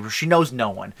 Graduation party where she knows no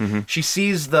one. She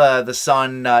sees the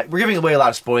son. We're giving away a lot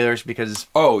of spoilers because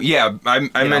Oh yeah, I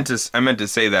You meant to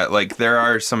say that like there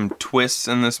are some twists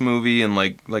in this movie and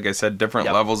like I said, different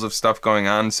Yep. levels of stuff going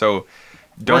on. So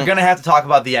we're gonna have to talk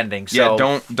about the ending. So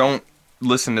don't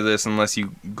listen to this unless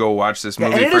you go watch this Yeah,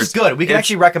 movie and it is first. good. We can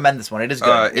actually recommend this one. It is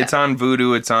good. It's on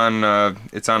Vudu. It's on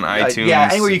iTunes. Yeah,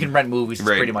 anywhere you can rent movies, it's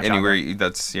right, pretty much on anywhere. there.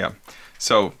 That's yeah.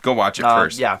 So go watch it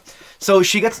first. Yeah. So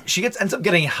she ends up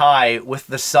getting high with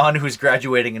the son who's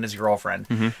graduating and his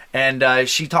girlfriend, and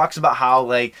she talks about how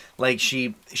like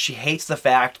she hates the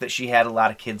fact that she had a lot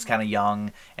of kids kind of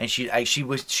young, and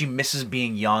she misses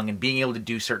being young and being able to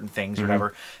do certain things or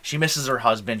whatever. She misses her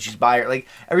husband. She's by her, like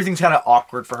everything's kind of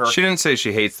awkward for her. She didn't say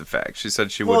she hates the fact. She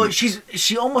said she well, wouldn't.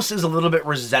 she almost is a little bit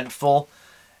resentful.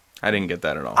 I didn't get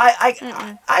that at all.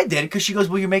 I did because she goes,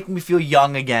 well, you're making me feel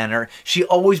young again, or she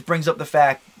always brings up the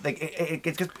fact like it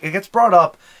gets brought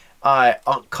up a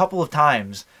couple of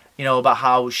times, you know, about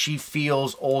how she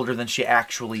feels older than she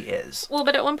actually is. Well,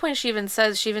 but at one point she even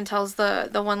tells the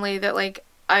one lady that like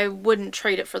I wouldn't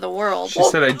trade it for the world. She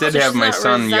said I did So have she's my not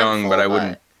son young, but I resentful,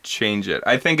 wouldn't change it.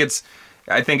 I think it's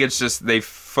just they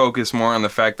focus more on the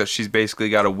fact that she's basically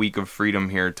got a week of freedom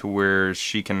here to where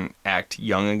she can act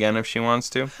young again if she wants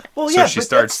to. Well, so yeah, she but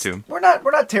starts that's- to. We're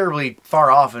not terribly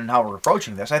far off in how we're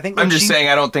approaching this. I think I'm like, just saying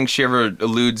I don't think she ever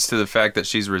alludes to the fact that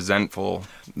she's resentful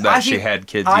that she had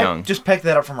kids I young. just picked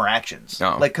that up from her actions.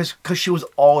 Oh. Like, cause she was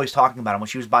always talking about him when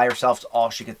she was by herself. It's all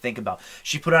she could think about.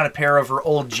 She put on a pair of her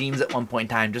old jeans at one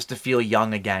point in time just to feel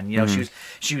young again. You know, Mm-hmm.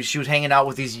 she was hanging out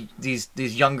with these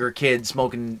younger kids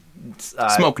smoking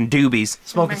Smoking doobies.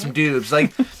 smoking some dubs.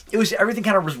 Like it was everything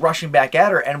kind of was rushing back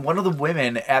at her. And one of the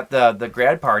women at the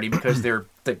grad party, because they're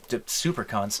the super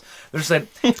cunts, they're just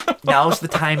like, now's the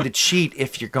time to cheat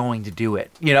if you're going to do it.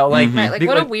 You know, like Right, like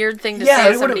what a weird thing to Yeah, say what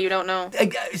to a- somebody you don't know.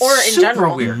 It's Or in super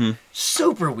general. weird,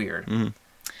 super weird.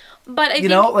 But I You think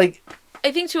know, like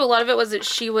I think too a lot of it was that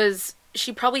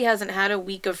she probably hasn't had a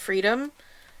week of freedom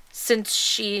since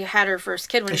she had her first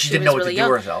kid when And she she didn't was know what to really do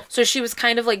young. herself. So she was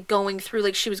kind of like going through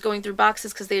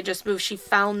boxes because they had just moved. She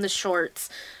found the shorts.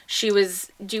 She was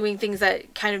doing things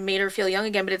that kind of made her feel young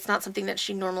again, but it's not something that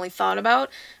she normally thought about.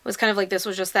 It was kind of like this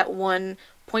was just that one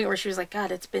point where she was like,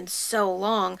 God, it's been so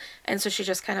long. And so she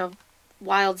just kind of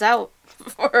wilds out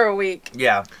for a week.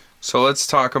 Yeah. So let's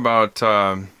talk about.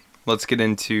 Let's get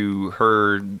into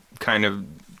her kind of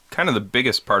the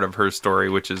biggest part of her story,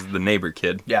 which is the neighbor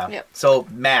kid. Yeah. Yep. So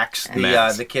Max,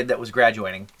 Max. the kid that was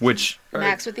graduating. Which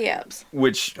Max with the abs.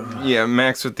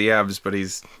 Max with the abs, but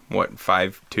he's what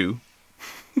 5'2".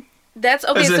 That's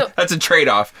okay. That's a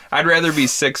trade-off. I'd rather be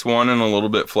 6'1" and a little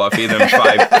bit fluffy than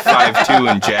 5'2"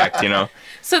 and jacked. You know.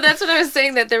 So that's what I was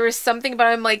saying. That there was something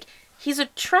about him like. He's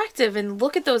attractive, and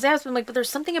look at those abs. But I'm like, but there's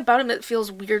something about him that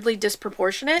feels weirdly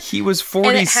disproportionate. He was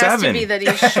 47. And it has to be that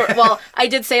he's short. Well, I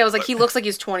did say I was like, he looks like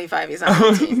he's 25. He's not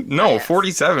 18. No,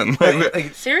 47.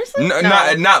 Seriously? No,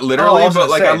 not literally, I was but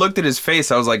gonna like say. I looked at his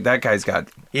face, I was like, that guy's got.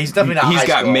 He's definitely not. He's high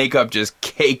got school. makeup just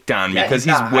caked on Yeah, because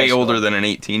he's he's not high way school. older than an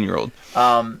 18-year-old.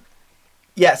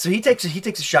 Yeah. So he takes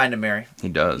a shine to Mary. He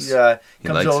does. He comes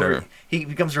likes over. her. He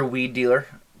becomes her weed dealer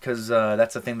because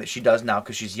that's the thing that she does now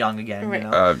because she's young again. Right. You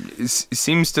know?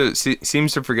 Seems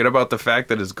to forget about the fact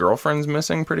that his girlfriend's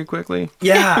missing pretty quickly.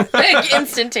 Yeah. Like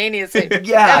instantaneously.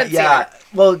 Yeah. Haven't seen Yeah. it.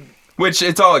 Well. Which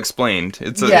it's all explained.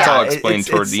 It's Yeah, all explained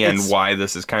toward the end it's- why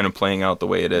this is kind of playing out the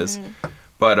way it is.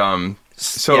 But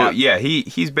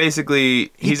he's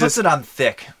basically He puts it on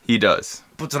thick. he does.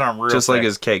 Puts it on real Just like thick.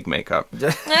 his cake makeup.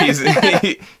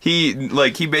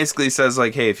 he basically says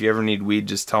like, hey, if you ever need weed,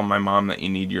 just tell my mom that you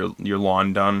need your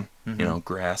lawn done,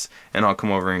 grass, and I'll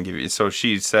come over and give you. So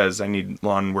she says, I need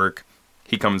lawn work.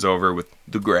 He comes over with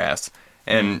the grass,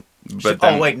 and but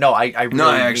then, oh wait, no, I really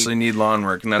I actually need lawn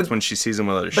work, and that's when she sees him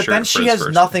with a But shirt. then for she his has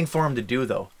first- nothing for him to do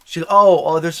though. She's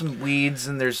there's some weeds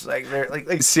and there's like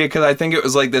See, because I think it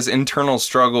was like this internal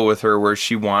struggle with her where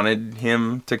she wanted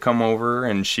him to come over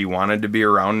and she wanted to be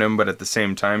around him, but at the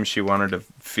same time she wanted to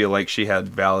feel like she had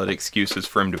valid excuses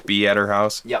for him to be at her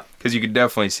house. Yep. Because you could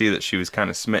definitely see that she was kind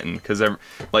of smitten. Because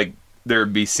like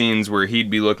there'd be scenes where he'd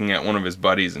be looking at one of his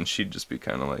buddies and she'd just be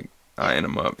kind of like eyeing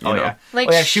him up. You know? yeah.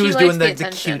 Like, she she was likes doing the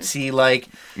attention. cutesy like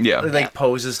Yeah.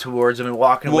 poses towards him and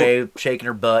walking Well- away, shaking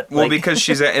her butt. Well, like, because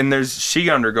she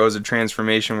undergoes a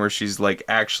transformation where she's like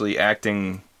actually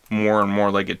acting more and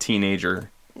more like a teenager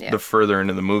Yeah. the further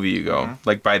into the movie you go. Mm-hmm.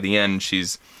 Like by the end,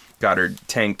 she's got her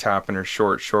tank top and her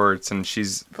short shorts, and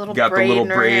she's Little got the braid little in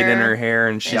her braid in hair. her hair,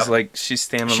 and she's Yep. like she's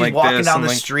standing she's like walking this. down and the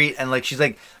like, street and like she's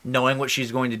like knowing what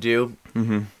she's going to do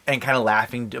and kind of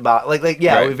laughing about Right.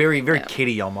 very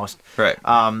kiddie almost. Right.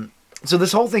 So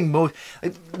this whole thing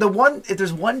if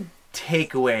there's one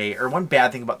takeaway or one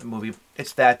bad thing about the movie,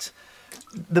 it's that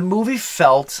the movie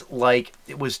felt like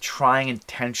it was trying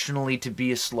intentionally to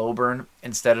be a slow burn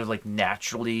instead of like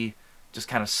naturally just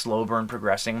kind of slow burn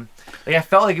progressing. Like I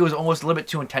felt like it was almost a little bit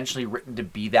too intentionally written to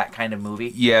be that kind of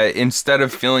movie. Yeah, instead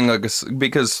of feeling like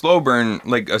because slow burn,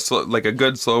 like a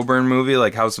good slow burn movie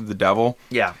like House of the Devil,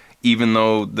 Yeah. even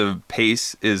though the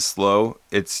pace is slow,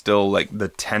 it's still like the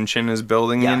tension is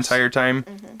building the Yes. entire time.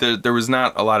 There was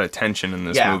not a lot of tension in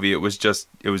this Yeah. movie. It was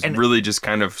And- really just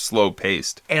kind of slow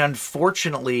paced. And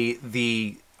unfortunately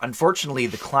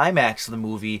the climax of the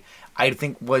movie I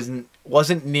think wasn't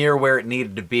near where it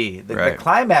needed to be. The Right.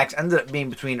 climax ended up being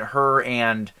between her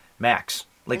and Max.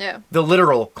 Like Yeah. the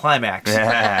literal climax.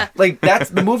 Like that's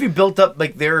the movie built up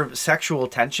like their sexual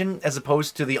tension as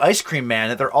opposed to the ice cream man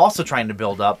that they're also trying to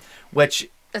build up, which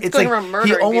That's it's going like around he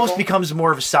murdering almost people. becomes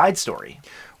more of a side story.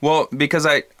 Well, because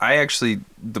I actually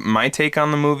my take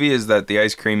on the movie is that the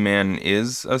Ice Cream Man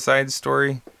is a side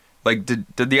story. Like, did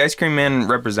the Ice Cream Man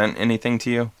represent anything to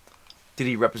you? Did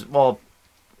he represent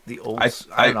the old? I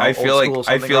feel old like school I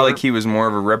something feel or like other? he was more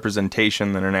of a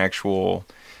representation than an actual.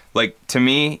 Like to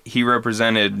me, he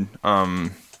represented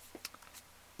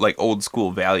like old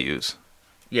school values.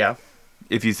 Yeah.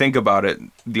 If you think about it,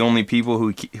 the only people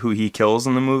who he kills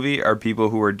in the movie are people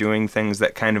who are doing things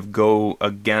that kind of go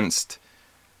against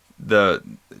the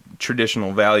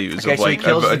traditional values Okay, of so he like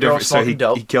kills the girl smoking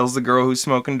dope. He kills the girl who's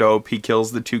smoking dope. He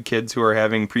kills the two kids who are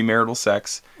having premarital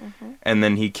sex, and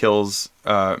then he kills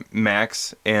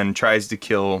Max and tries to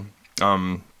kill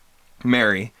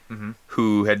Mary,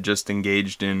 who had just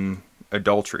engaged in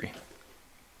adultery.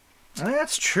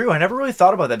 That's true. I never really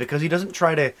thought about that because he doesn't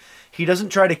try to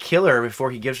kill her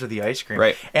before he gives her the ice cream.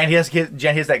 Right. And he has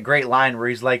that great line where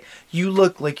he's like, "You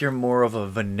look like you're more of a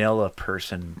vanilla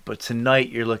person, but tonight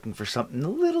you're looking for something a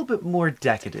little bit more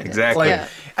decadent." Exactly. Like, Yeah.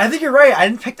 I think you're right.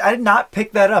 I did not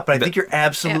pick that up, but I think you're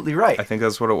absolutely right. I think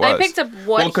that's what it was. I picked up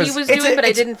what Well, 'cause he was it's doing, a- but I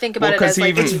it's- didn't think about well, it 'cause as he like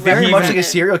even- It's he very much like a represented-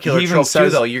 serial killer he even trope too,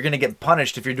 says- though. You're gonna get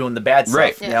punished if you're doing the bad stuff.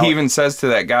 Right. you know? He even says to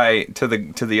that guy, to the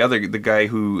guy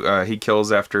who he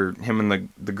kills after him and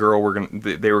the girl were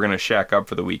gonna shack up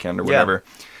for the weekend or Yeah. whatever.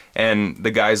 And the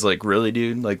guy's like, "Really,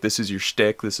 dude? Like, this is your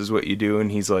shtick. This is what you do."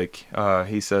 And he's like,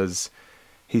 he says,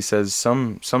 he says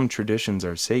some traditions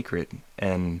are sacred,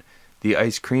 and the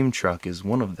ice cream truck is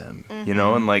one of them. You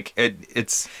know, and like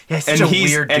it's he's and such a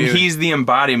he's weird and dude. he's the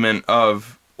embodiment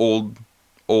of old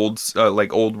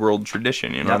world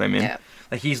tradition. You know what I mean? Yeah.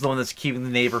 Like he's the one that's keeping the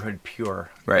neighborhood pure.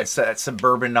 Right. It's that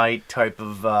suburbanite type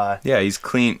of. Yeah, he's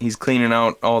cleaning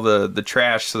out all the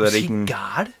trash so that Is he he can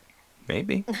God?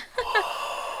 maybe.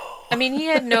 I mean, he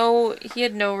had no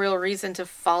real reason to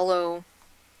follow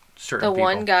Certain the people.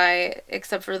 one guy,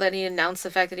 except for that he announced the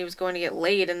fact that he was going to get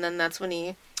laid, and then that's when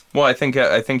he. Well, I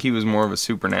think he was more of a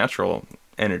supernatural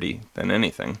entity than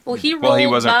anything. Well, he he rolled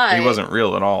wasn't by. he wasn't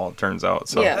real at all. It turns out.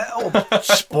 So Yeah. Spoilers.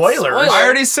 Spoiler. I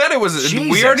already said it was. We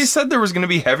Jesus. already said there was going to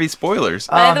be heavy spoilers.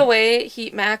 By the way,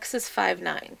 Max is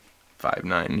 5'9".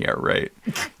 5'9", yeah, right.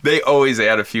 They always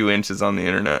add a few inches on the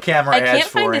internet. Camera I adds can't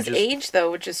 4 find inches. his age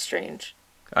though, which is strange.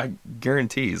 I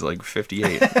guarantee he's like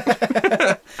 58.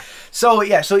 So you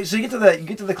get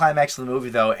to the climax of the movie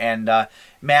though, and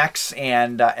Max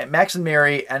and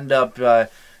Mary end up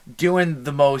doing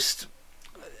the most.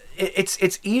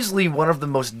 It's easily one of the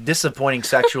most disappointing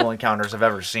sexual encounters I've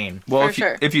ever seen. Well, For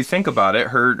sure. if you think about it,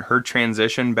 her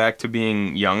transition back to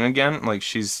being young again, like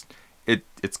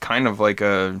it's kind of like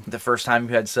The first time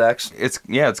you had sex, it's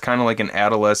kind of like an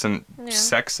adolescent Yeah.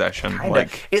 sex session. kinda.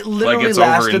 Like It literally it's over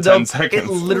lasted in though. 10 seconds.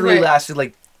 It literally Right. lasted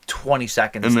like 20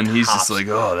 seconds. And then he's tops. just like,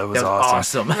 "Oh, that was That was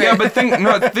awesome. Yeah, but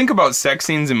think about sex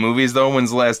scenes in movies though. When's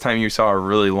the last time you saw a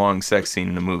really long sex scene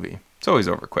in a movie? It's always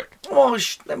over quick. Well,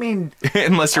 I mean,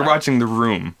 Unless you're watching The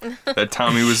Room, that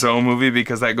Tommy Wiseau movie,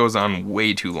 because that goes on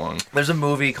way too long. there's a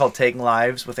movie called Taking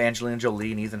Lives with Angelina Jolie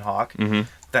and Ethan Hawke Mm-hmm.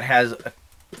 that has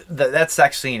that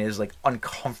sex scene is like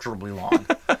uncomfortably long,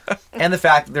 and the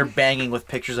fact that they're banging with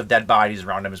pictures of dead bodies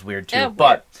around them is weird too. Yeah,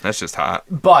 but That's just hot.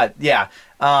 yeah,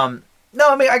 no,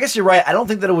 I mean I guess you're right. I don't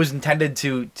think that it was intended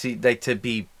to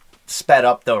be sped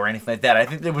up though or anything like that. I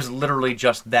think it was literally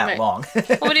just that Right. long.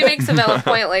 Well, but he makes a valid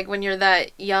point, like when you're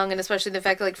that young, and especially the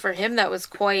fact that, like, for him that was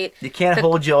quite. You can't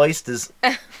hold your oysters.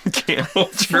 Can't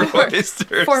hold your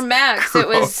oysters. For Max, it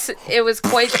was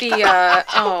quite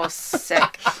the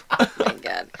sick. Oh my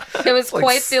god, it was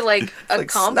quite the Like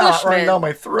accomplishment. snot running down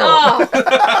my throat.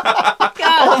 Oh,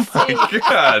 God,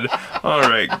 God. All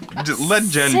right. Just let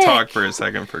Jen Sick. talk for a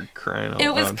second, for crying out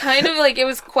it was loud. kind of like it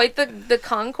was quite the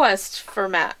conquest for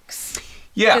Max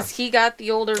Yeah. because he got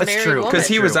the older That's married true, woman. Because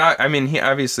he True. was, I mean,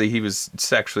 he was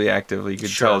sexually active. You could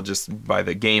Sure. tell just by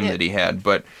the game Yeah. that he had.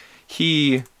 But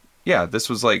this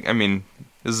was like, I mean,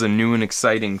 this is a new and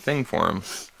exciting thing for him,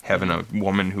 having a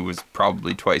woman who was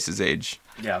probably twice his age,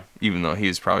 Yeah. even though he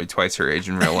was probably twice her age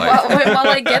in real life. While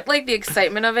I get like the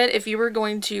excitement of it, if you were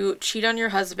going to cheat on your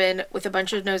husband with a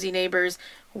bunch of nosy neighbors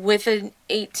with an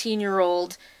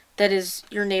 18-year-old that is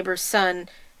your neighbor's son,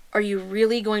 are you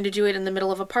really going to do it in the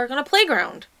middle of a park on a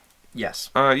playground? Yes.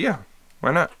 Yeah.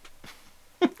 Why not?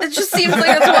 It just seems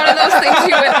like it's one of those things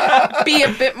you would be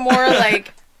a bit more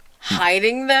like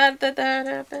hiding that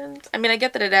happened. I mean, I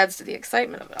get that it adds to the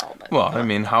excitement of it all, but Well, I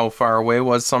mean, how far away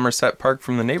was Somerset Park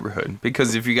from the neighborhood?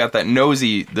 Because if you got that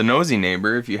nosy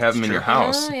neighbor, if you have him in your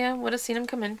house, oh yeah, would have seen him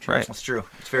come in. right? That's true.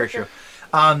 It's very true.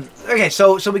 Okay,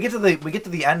 so we get to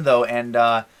the end though,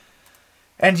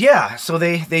 and yeah, so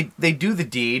they do the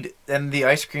deed, and the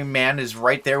ice cream man is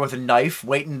right there with a knife,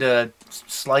 waiting to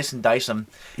slice and dice him.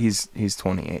 He's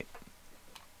 28.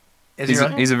 Is he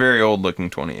really? He's a very old looking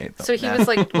 28 though. So he was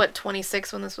like what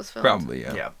 26 when this was filmed. Probably,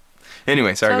 yeah. Yeah.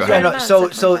 Anyway, sorry, So go I ahead. was Yeah, right. no,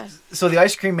 It's so like 25. so the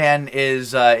ice cream man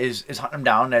is hunting him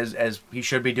down as he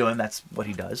should be doing. That's what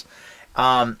he does.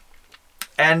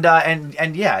 And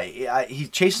yeah, he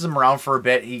chases him around for a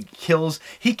bit. He kills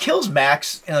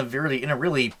Max in a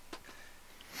really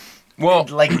Well,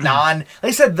 like like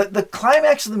I said, the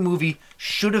climax of the movie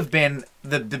should have been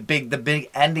the big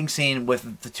ending scene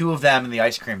with the two of them and the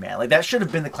ice cream man. Like that should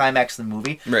have been the climax of the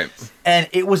movie. right. And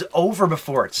it was over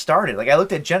before it started. Like I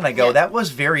looked at Jen and I go, Yeah. that was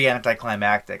very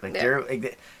anticlimactic. Like Yeah.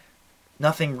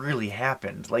 nothing really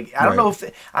happened. Like I don't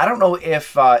know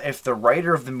if the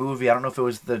writer of the movie, I don't know if it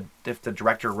was if the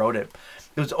director wrote it.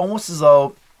 It was almost as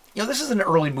though, this is an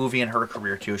early movie in her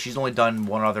career too. She's only done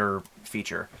one other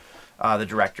feature, the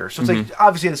director. So it's like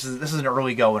obviously this is an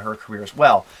early go in her career as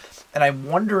well. And I'm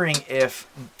wondering if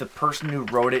the person who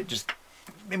wrote it just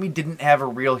maybe didn't have a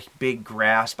real big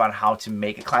grasp on how to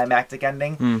make a climactic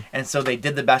ending, and so they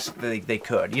did the best that they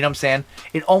could. You know what I'm saying?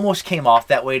 It almost came off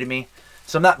that way to me.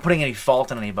 So I'm not putting any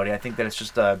fault on anybody. I think that it's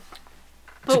just it's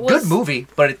a good movie,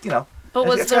 but it's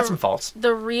got some faults.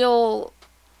 The real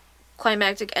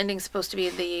climactic ending supposed to be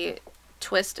the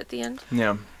twist at the end?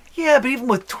 Yeah. Yeah, but even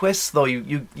with twists, though,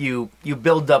 you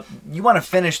build up. You want to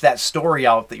finish that story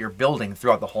out that you're building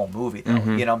throughout the whole movie, though.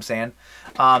 You know what I'm saying?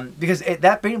 Because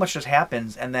that pretty much just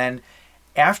happens, and then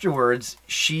afterwards,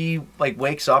 she like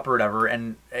wakes up or whatever,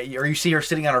 and or you see her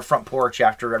sitting on her front porch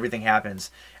after everything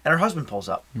happens, and her husband pulls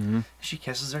up. She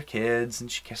kisses her kids,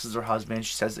 and she kisses her husband.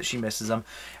 She says that she misses him,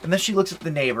 and then she looks at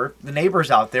the neighbor. The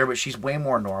neighbor's out there, but she's way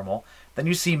more normal. Then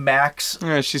you see Max.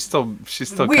 Yeah, she's still Weird.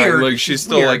 kind of like she's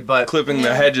still weird, like but- clipping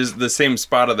the hedges, the same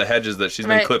spot of the hedges that she's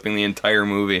been Right. clipping the entire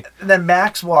movie. And then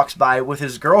Max walks by with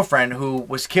his girlfriend, who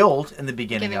was killed in the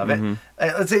beginning of it.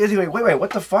 Let's say, wait, what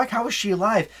the fuck? How is she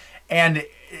alive? And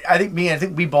I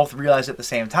think we both realized at the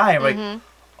same time, like,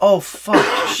 oh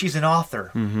fuck, she's an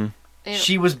author. Yep.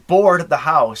 She was bored at the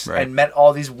house Right. and met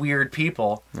all these weird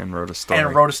people And wrote a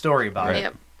story. about it.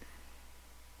 Yep.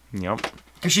 Yep.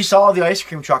 Because she saw the ice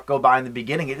cream truck go by in the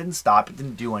beginning. It didn't stop. It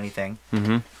didn't do anything.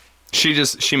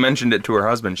 She mentioned it to her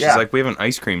husband. She's Yeah. like, we have an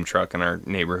ice cream truck in our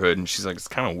neighborhood, and she's like, it's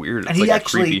kind of weird. It's And he like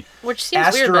actually- creepy. Which seems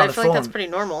Asked weird, her but on I the feel like that's phone. pretty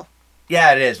normal.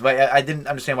 Yeah, it is. But I didn't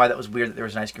understand why that was weird that there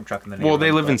was an ice cream truck in the neighborhood. Well,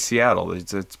 they live in but- Seattle.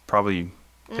 It's probably.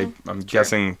 I'm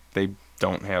guessing they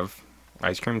don't have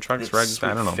ice cream trucks, It's right? sweet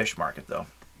I don't know. Fish market, though.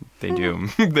 They do.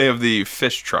 They have the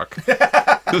fish truck.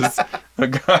 There's a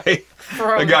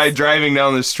guy driving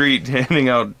down the street handing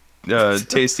out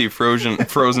tasty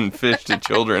frozen fish to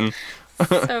children.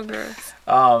 So gross.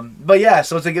 But yeah,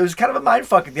 so it's like it was kind of a mind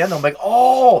fuck at the end. I'm like,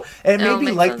 oh, and it Oh, made me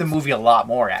makes like the sense. movie a lot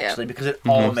more actually because it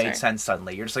all made Sorry. sense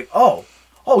suddenly. You're just like, oh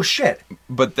shit.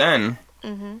 But then,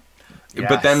 Yes.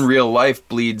 but then real life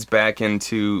bleeds back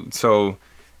into, so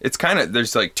it's kind of,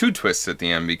 there's like two twists at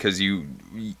the end because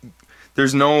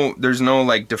there's no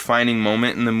like defining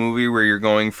moment in the movie where you're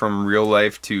going from real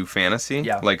life to fantasy,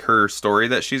 Yeah. like her story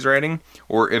that she's writing,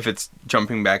 or if it's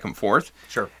jumping back and forth.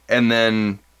 Sure. And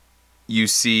then you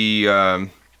see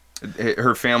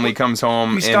her family comes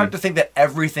home, You start to think that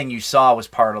everything you saw was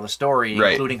part of the story,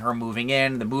 Right. including her moving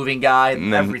in, the moving guy,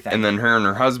 and then everything. and then her and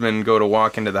her husband go to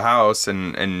walk into the house,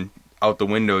 and out the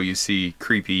window you see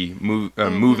creepy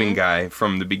moving guy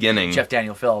from the beginning, Jeff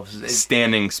Daniel Phillips is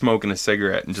standing smoking a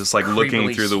cigarette and just like looking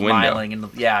creepily through the window. smiling and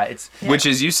it's Which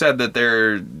is, you said that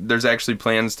there's actually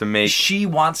plans to make. she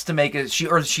wants to make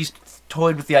she's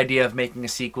toyed with the idea of making a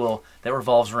sequel that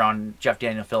revolves around Jeff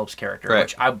Daniel Phillips' character, Right.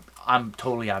 which I'm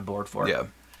totally on board for. Yeah,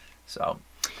 So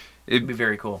it'd be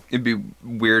very cool. it'd be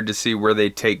weird to see where they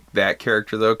take that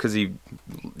character though, because he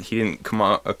didn't come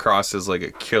across as like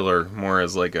a killer, more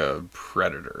as like a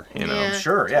predator. You know, Yeah.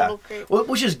 Sure, yeah. Total creep.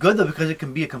 Which is good though because it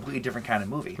can be a completely different kind of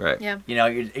movie. right? Yeah. You know,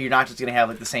 you're not just gonna have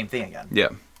like the same thing again. Yeah.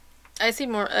 I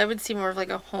would see more of like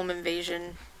a home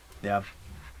invasion Yeah,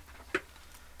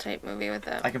 type movie with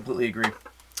that. I completely agree.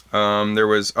 There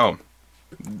was a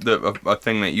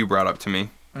thing that you brought up to me.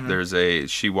 Mm-hmm.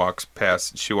 There's she walks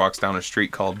down a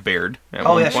street called Baird at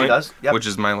Oh, one yeah, she point, does. Yep. which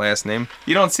is my last name.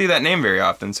 You don't see that name very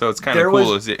often, so it's kind There of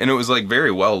cool. was- And it was like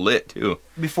very well lit too.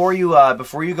 Before you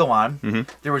go on, Mm-hmm.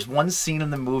 there was one scene in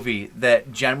the movie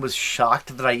that Jen was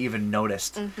shocked that I even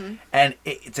noticed, and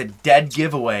it's a dead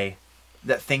giveaway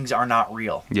that things are not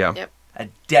real. Yeah. Yep. A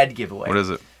dead giveaway. What is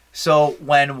it? So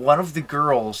when one of the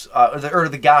girls, or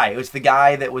the guy, it was the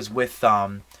guy that was with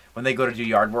when they go to do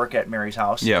yard work at Mary's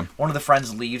house. Yeah. One of the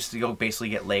friends leaves to go basically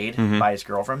get laid by his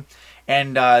girlfriend,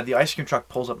 and the ice cream truck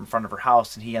pulls up in front of her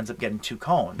house, and he ends up getting 2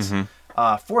 cones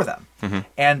for them.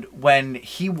 And when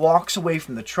he walks away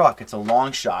from the truck, it's a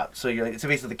long shot. So so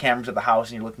basically the camera's at the house,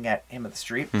 and you're looking at him at the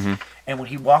street. And when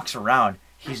he walks around,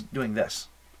 he's doing this.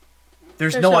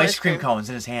 There's no ice cream cones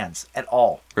in his hands at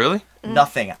all. Really?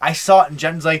 Nothing. I saw it and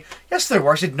Jen's like, yes, there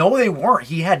were. I said, no, they weren't.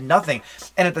 He had nothing.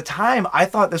 And at the time, I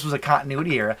thought this was a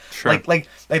continuity error. Sure. Like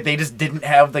they just didn't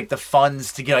have like the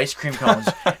funds to get ice cream cones.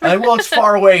 And like, well, it's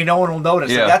far away. No one will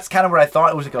notice. Yeah. Like, that's kind of what I thought.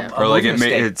 It was like a Or like movie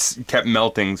mistake. it's kept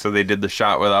melting, so they did the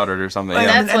shot without it or something. And-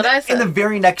 Yeah. That's what I said. In the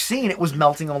very next scene, it was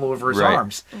melting all over his Right.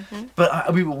 arms.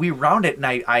 But we round it, and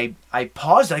I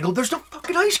paused. And I go, "There's no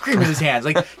fucking ice cream in his hands.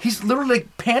 Like he's literally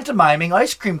like pantomiming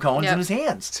ice cream cones Yep. in his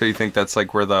hands." So you think that's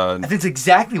like where I think that's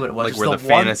exactly what it was. like It's where the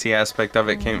one- fantasy aspect of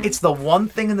it came? It's the one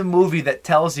thing in the movie that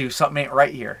tells you something ain't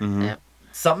right here. Yep.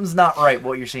 Something's not right.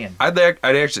 What you're seeing. I'd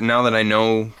actually, now that I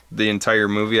know the entire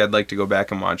movie, I'd like to go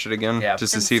back and watch it again, Yeah.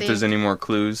 just to And see if there's see. any more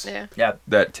clues Yeah. Yeah.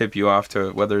 that tip you off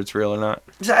to whether it's real or not.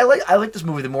 So I like this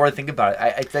movie. The more I think about it,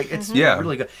 I think it's Yeah,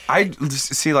 really good. I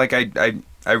see. Like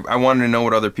I wanted to know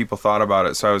what other people thought about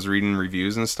it, so I was reading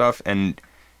reviews and stuff, and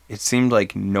it seemed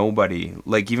like nobody,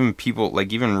 like even people,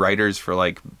 like even writers for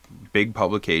like big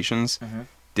publications,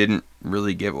 didn't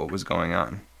really get what was going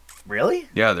on. Really?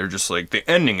 Yeah, they're just like, the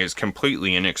ending is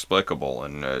completely inexplicable,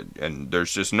 and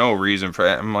there's just no reason for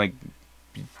that. I'm like,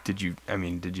 did you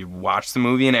watch the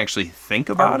movie and actually think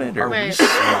about it? Or Are we Right.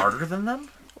 smarter than them?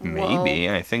 maybe.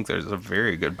 I think there's a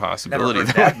very good Never possibility. heard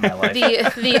that in my life.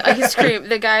 The ice cream,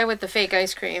 the guy with the fake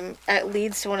ice cream,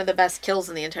 leads to one of the best kills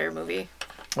in the entire movie,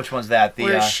 Which one's that? The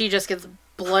where she just gets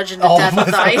bludgeoned to death with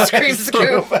the ice cream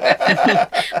scoop.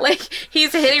 Like,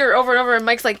 he's hitting her over and over, and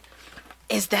Mike's like,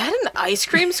 "Is that an ice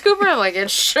cream scooper?" I'm like,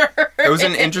 "It's sure." It was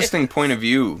an interesting point of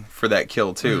view for that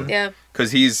kill too. Yeah.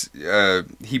 Because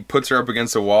he puts her up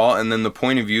against a wall, and then the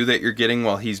point of view that you're getting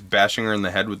while he's bashing her in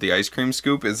the head with the ice cream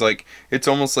scoop is like, it's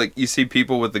almost like you see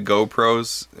people with the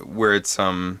GoPros where it's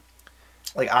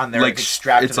like on there, like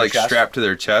strapped it's to their like chest. strapped to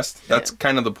their chest. That's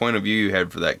kind of the point of view you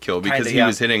had for that kill, because Kinda, he yeah.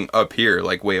 was hitting up here,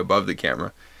 like way above the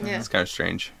camera. Yeah. It's kind of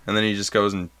strange. And then he just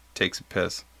goes and takes a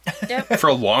piss. Yep. For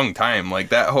a long time, like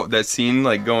that scene,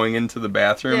 like going into the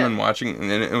bathroom Yeah. and watching, and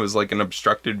then it was like an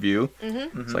obstructed view.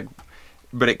 Mm-hmm. It's like,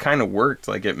 but it kind of worked.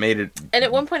 Like it made it. And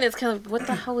at one point, it's kind of, what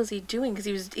the hell was he doing? Because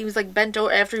he was like bent over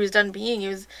after he was done peeing. He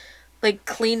was like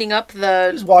cleaning up the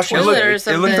He was washing his toilet face. or It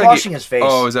something. looked like washing his face.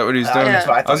 Oh, is that what he was doing? That's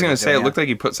what Yeah. thought I was he gonna say doing, it looked like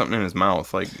he put something in his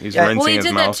mouth, like he's Yeah. rinsing Well, he his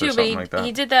did that mouth too, or but something like that.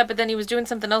 he did that, but then he was doing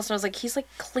something else, and I was like, he's like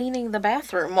cleaning the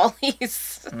bathroom while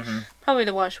he's probably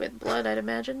to wash with blood, I'd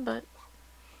imagine, but it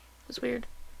was weird.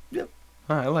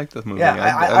 Oh, I like the movie.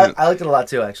 Yeah, I liked it a lot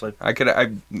too, actually. I could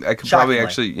probably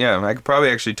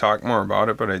actually talk more about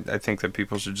it, but I think that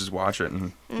people should just watch it.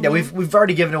 And Yeah, we've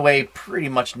already given away pretty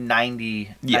much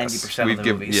 90% of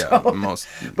the movie. Yeah, so. most.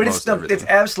 But most it's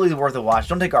absolutely worth a watch.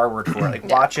 Don't take our word for it. Like,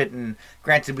 watch it, and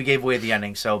granted, we gave away the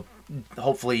ending, so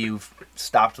hopefully you've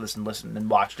stopped this and listened and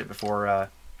watched it before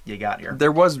you got here.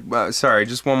 There was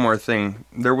just one more thing.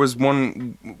 There was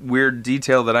one weird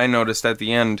detail that I noticed at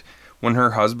the end when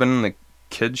her husband and the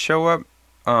kids show up.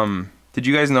 Did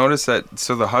you guys notice that?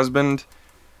 So the husband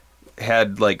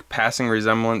had like passing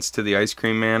resemblance to the ice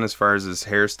cream man as far as his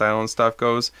hairstyle and stuff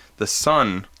goes. The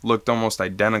son looked almost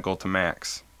identical to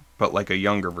Max, but like a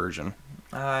younger version.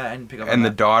 I didn't pick up on And the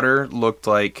that. daughter looked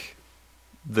like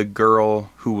the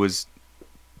girl who was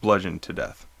bludgeoned to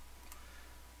death.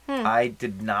 I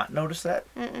did not notice that.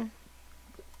 I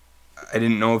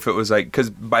didn't know if it was like, because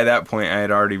by that point I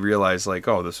had already realized like,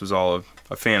 oh, this was all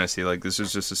a fantasy. Like this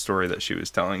was just a story that she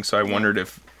was telling. So I wondered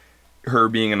if her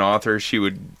being an author, she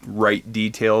would write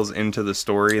details into the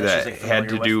story That that she's, like, had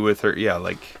to familiar do with her. Yeah,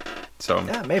 like, so.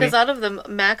 Yeah, maybe. Because out of them,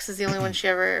 Max is the only one she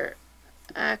ever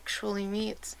actually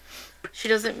meets. She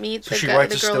doesn't meet So the she guy.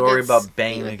 writes the a girl story gets about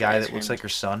banging beat a with guy the ice that looks cream. like her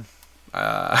son.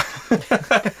 I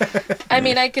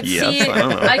mean, I could Yes, see, I don't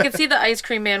know. I could see the ice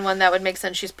cream man one. That would make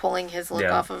sense. She's pulling his look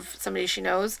Yeah. off of somebody she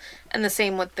knows, and the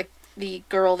same with the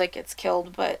girl that gets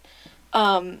killed. But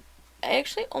I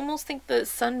actually almost think the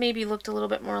son maybe looked a little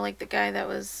bit more like the guy that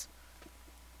was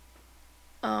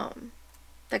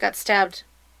that got stabbed,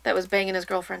 that was banging his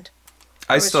girlfriend.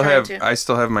 I was still trying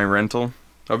have my rental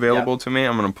available to me.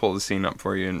 I'm gonna pull the scene up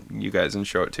for you and you guys and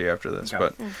show it to you after this. Okay.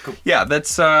 But Cool. yeah,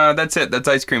 that's it. That's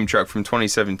Ice Cream Truck from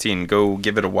 2017. Go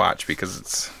give it a watch because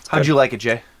it's How'd you like it,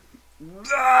 Jay?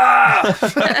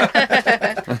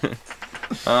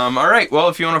 all right. Well,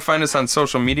 if you want to find us on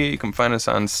social media, you can find us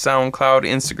on SoundCloud,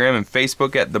 Instagram, and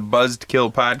Facebook at the Buzzed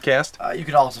Kill Podcast. You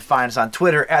can also find us on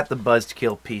Twitter at the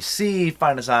BuzzedKillPC.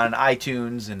 Find us on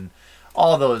iTunes and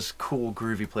all those cool,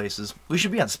 groovy places. We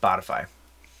should be on Spotify.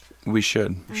 We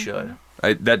should. We should.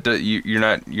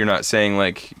 You're not saying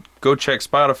like go check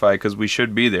Spotify because we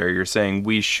should be there. You're saying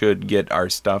we should get our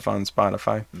stuff on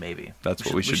Spotify. Maybe. That's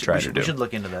what we should try to do. We should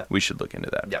look into that. We should look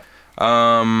into that. Yeah.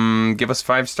 Give us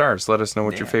 5 stars. Let us know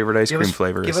what your favorite ice cream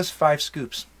flavor is. Give us 5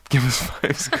 scoops. Give us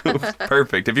 5 scoops.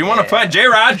 Perfect. If you want to find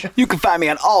J-Raj, You can find me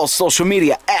on all social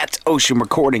media at Ocean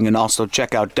Recording, and also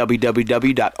check out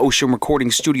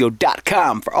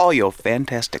www.oceanrecordingstudio.com for all your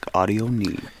fantastic audio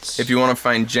needs. if you want to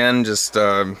find Jen, just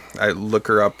I look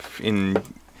her up in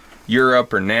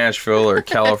Europe or Nashville or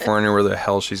California, where the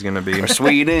hell she's gonna be.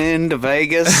 Sweden to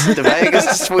Vegas to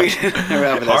Sweden,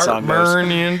 wherever that song goes. Heartburn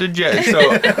into Jen.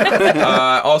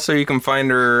 So, also you can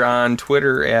find her on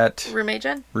Twitter at Roommate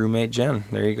Jen. Roommate Jen.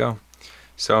 There you go.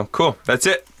 So cool. That's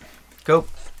it. Go.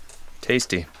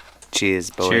 Tasty. Cheers,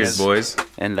 boys. Cheers, boys.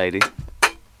 And lady.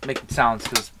 Making sounds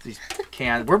because these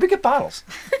cans. Where'd we get bottles?